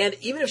 And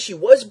even if she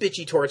was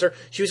bitchy towards her,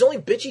 she was only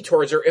bitchy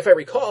towards her, if I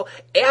recall,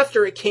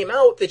 after it came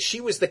out that she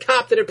was the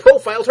cop that had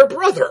profiled her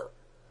brother.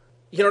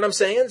 You know what I'm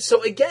saying?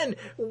 So again,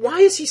 why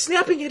is he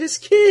snapping at his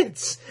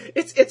kids?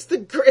 It's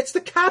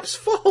the cop's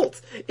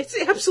fault. It's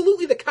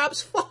absolutely the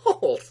cop's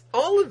fault.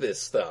 All of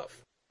this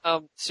stuff.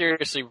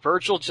 Seriously,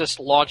 Virgil just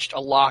launched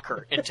a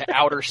locker into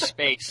outer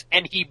space,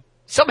 and he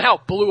somehow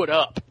blew it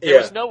up.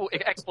 There was no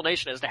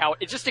explanation as to how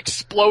it just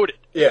exploded.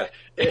 Yeah.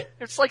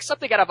 It's like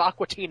something out of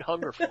Aqua Teen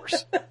Hunger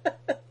Force.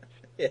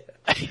 Yeah.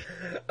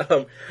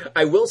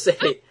 I will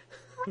say,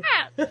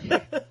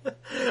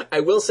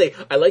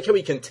 I like how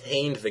he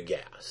contained the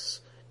gas.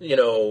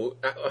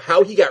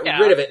 How he got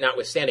rid of it,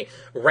 notwithstanding.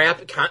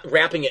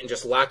 Wrapping it in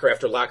just locker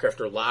after locker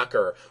after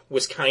locker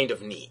was kind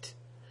of neat.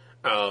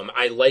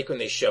 I like when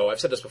they show, I've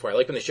said this before, I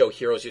like when they show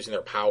heroes using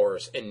their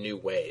powers in new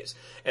ways.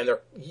 And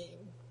they're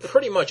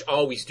pretty much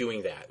always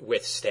doing that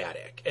with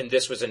Static. And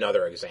this was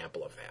another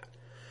example of that.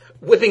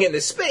 Whipping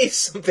into space,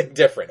 something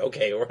different.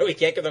 Okay, we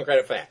can't give them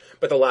credit for that.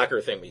 But the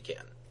locker thing we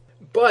can.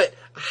 But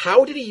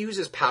how did he use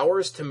his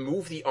powers to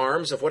move the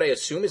arms of what I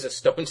assume is a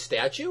stone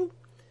statue?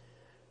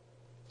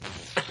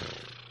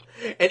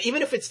 And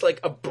even if it's like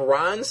a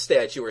bronze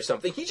statue or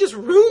something, he just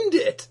ruined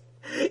it.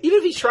 Even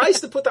if he tries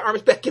to put the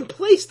arms back in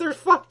place, they're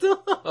fucked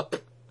up.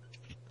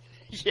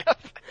 Yep.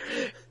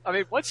 I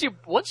mean, once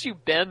you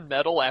bend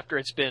metal after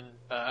it's been,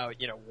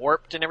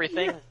 warped and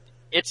everything,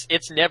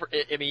 it's never,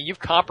 I mean, you've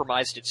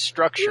compromised its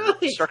structure,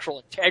 Right. structural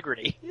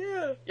integrity.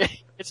 Yeah.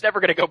 It's never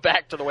going to go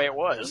back to the way it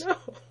was. No.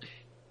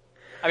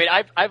 I mean,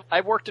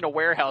 I've worked in a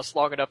warehouse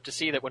long enough to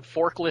see that when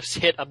forklifts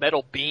hit a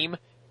metal beam,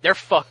 they're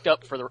fucked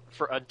up for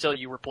until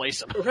you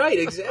replace them. Right,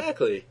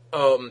 exactly.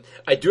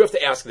 I do have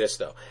to ask this,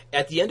 though.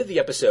 At the end of the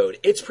episode,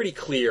 it's pretty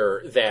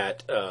clear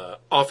that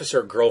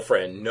Officer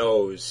Girlfriend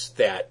knows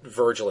that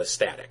Virgil is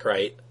Static,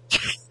 right?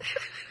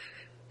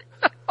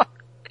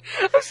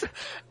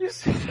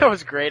 That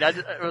was great.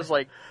 It was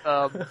like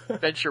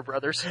Venture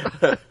Brothers.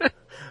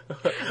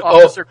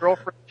 Officer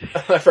Girlfriend.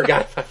 I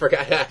forgot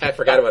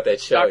about that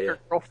show. Dr.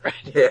 Girlfriend.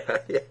 Yeah.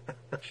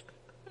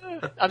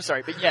 I'm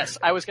sorry, but yes,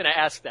 I was going to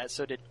ask that.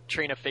 So did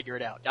Trina figure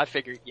it out? I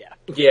figured, Yeah,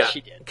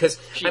 she did. Because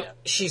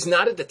she's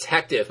not a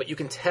detective, but you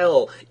can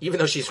tell, even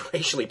though she's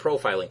racially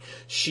profiling,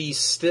 she's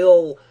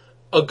still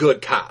a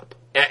good cop.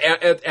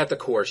 At the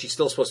core, she's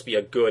still supposed to be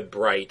a good,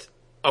 bright,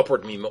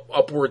 upwardly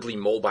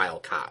mobile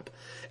cop.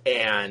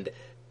 And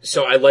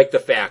so I like the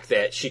fact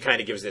that she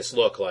kind of gives this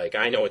look like,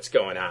 I know what's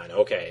going on.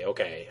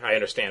 Okay. I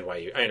understand why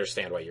you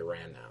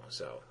ran now.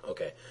 So,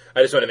 okay.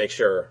 I just want to make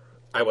sure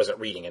I wasn't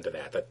reading into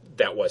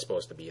that was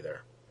supposed to be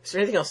there. Is there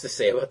anything else to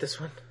say about this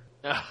one?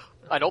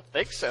 I don't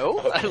think so,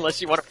 Okay.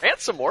 unless you want to rant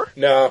some more.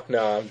 No,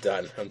 I'm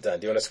done. Do you want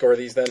to score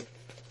these then?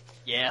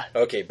 Yeah.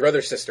 Okay,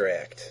 Brother-Sister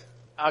Act.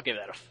 I'll give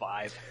that a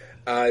 5.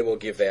 I will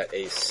give that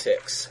a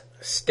 6.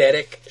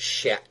 Static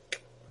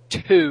Shack.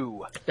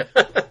 2.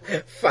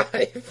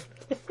 5.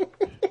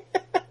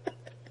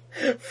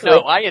 No,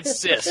 I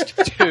insist.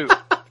 2.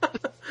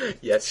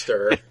 Yes,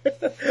 sir.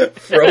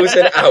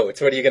 Frozen Out.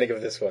 What are you going to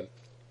give this one?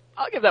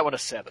 I'll give that one a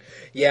 7.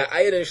 Yeah,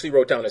 I had initially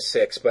wrote down a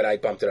 6, but I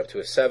bumped it up to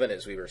a 7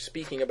 as we were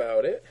speaking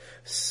about it.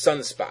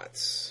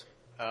 Sunspots.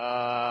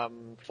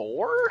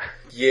 4?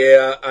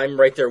 Yeah, I'm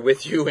right there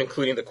with you,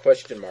 including the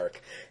question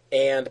mark.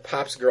 And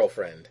Pop's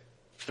Girlfriend.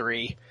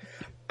 3.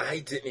 I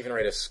didn't even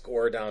write a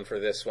score down for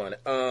this one.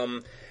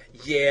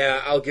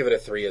 Yeah, I'll give it a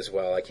 3 as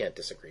well. I can't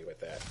disagree with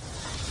that.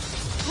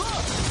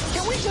 Look,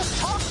 can we just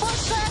talk for a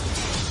sec?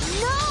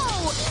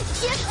 No!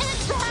 Give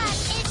it back!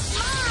 It's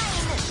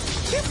mine!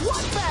 Give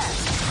what back?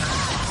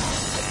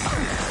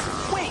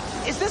 Wait,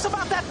 is this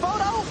about that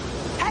photo?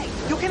 Hey,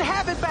 you can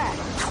have it back.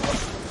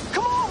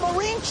 Come on,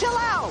 Maureen, chill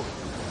out.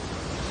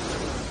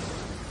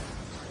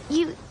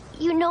 You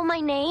know my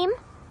name?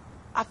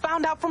 I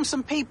found out from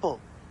some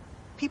people.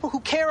 People who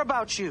care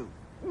about you.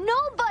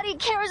 Nobody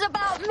cares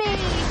about me!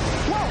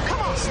 Whoa, come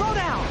on, slow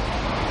down.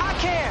 I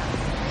care.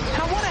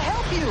 And I want to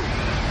help you.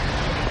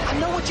 I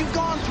know what you've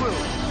gone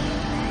through.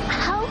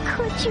 How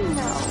could you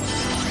know?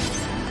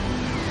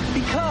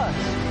 Because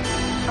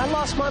I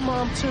lost my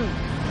mom, too.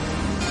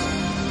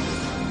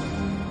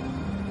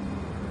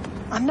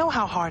 I know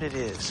how hard it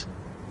is.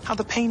 How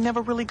the pain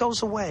never really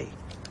goes away.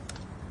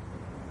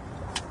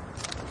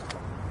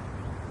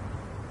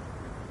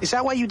 Is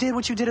that why you did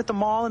what you did at the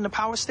mall and the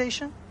power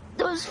station?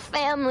 Those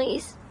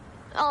families,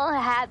 all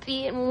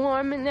happy and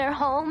warm in their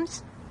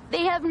homes,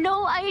 they have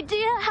no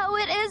idea how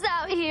it is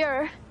out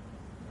here.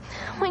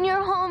 When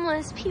you're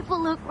homeless, people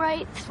look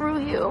right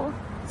through you.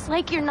 It's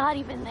like you're not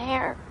even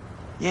there.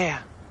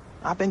 Yeah,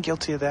 I've been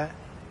guilty of that.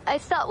 I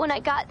thought when I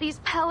got these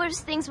powers,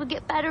 things would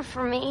get better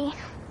for me.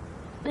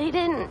 They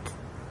didn't.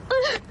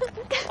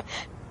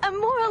 I'm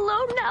more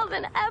alone now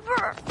than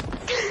ever.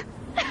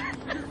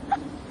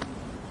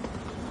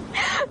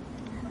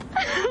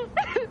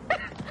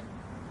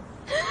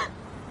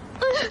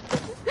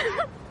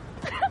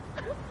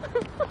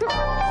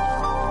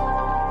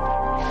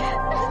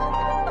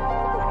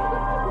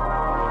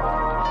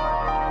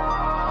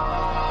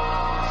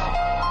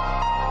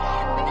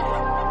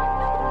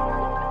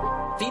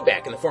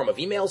 Feedback in the form of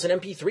emails and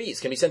MP3s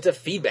can be sent to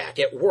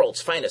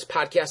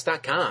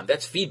feedback@worldsfinestpodcast.com.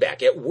 That's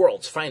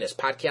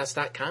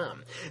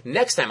feedback@worldsfinestpodcast.com.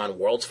 Next time on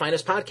World's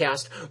Finest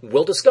Podcast,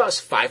 we'll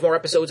discuss 5 more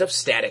episodes of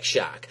Static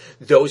Shock.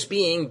 Those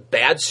being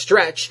Bad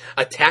Stretch,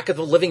 Attack of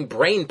the Living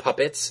Brain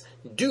Puppets,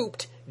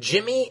 Duped,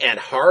 Jimmy, and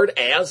Hard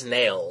as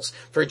Nails.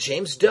 For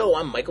James Doe,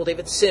 I'm Michael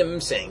David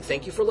Sims saying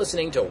thank you for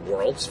listening to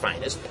World's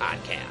Finest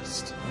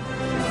Podcast.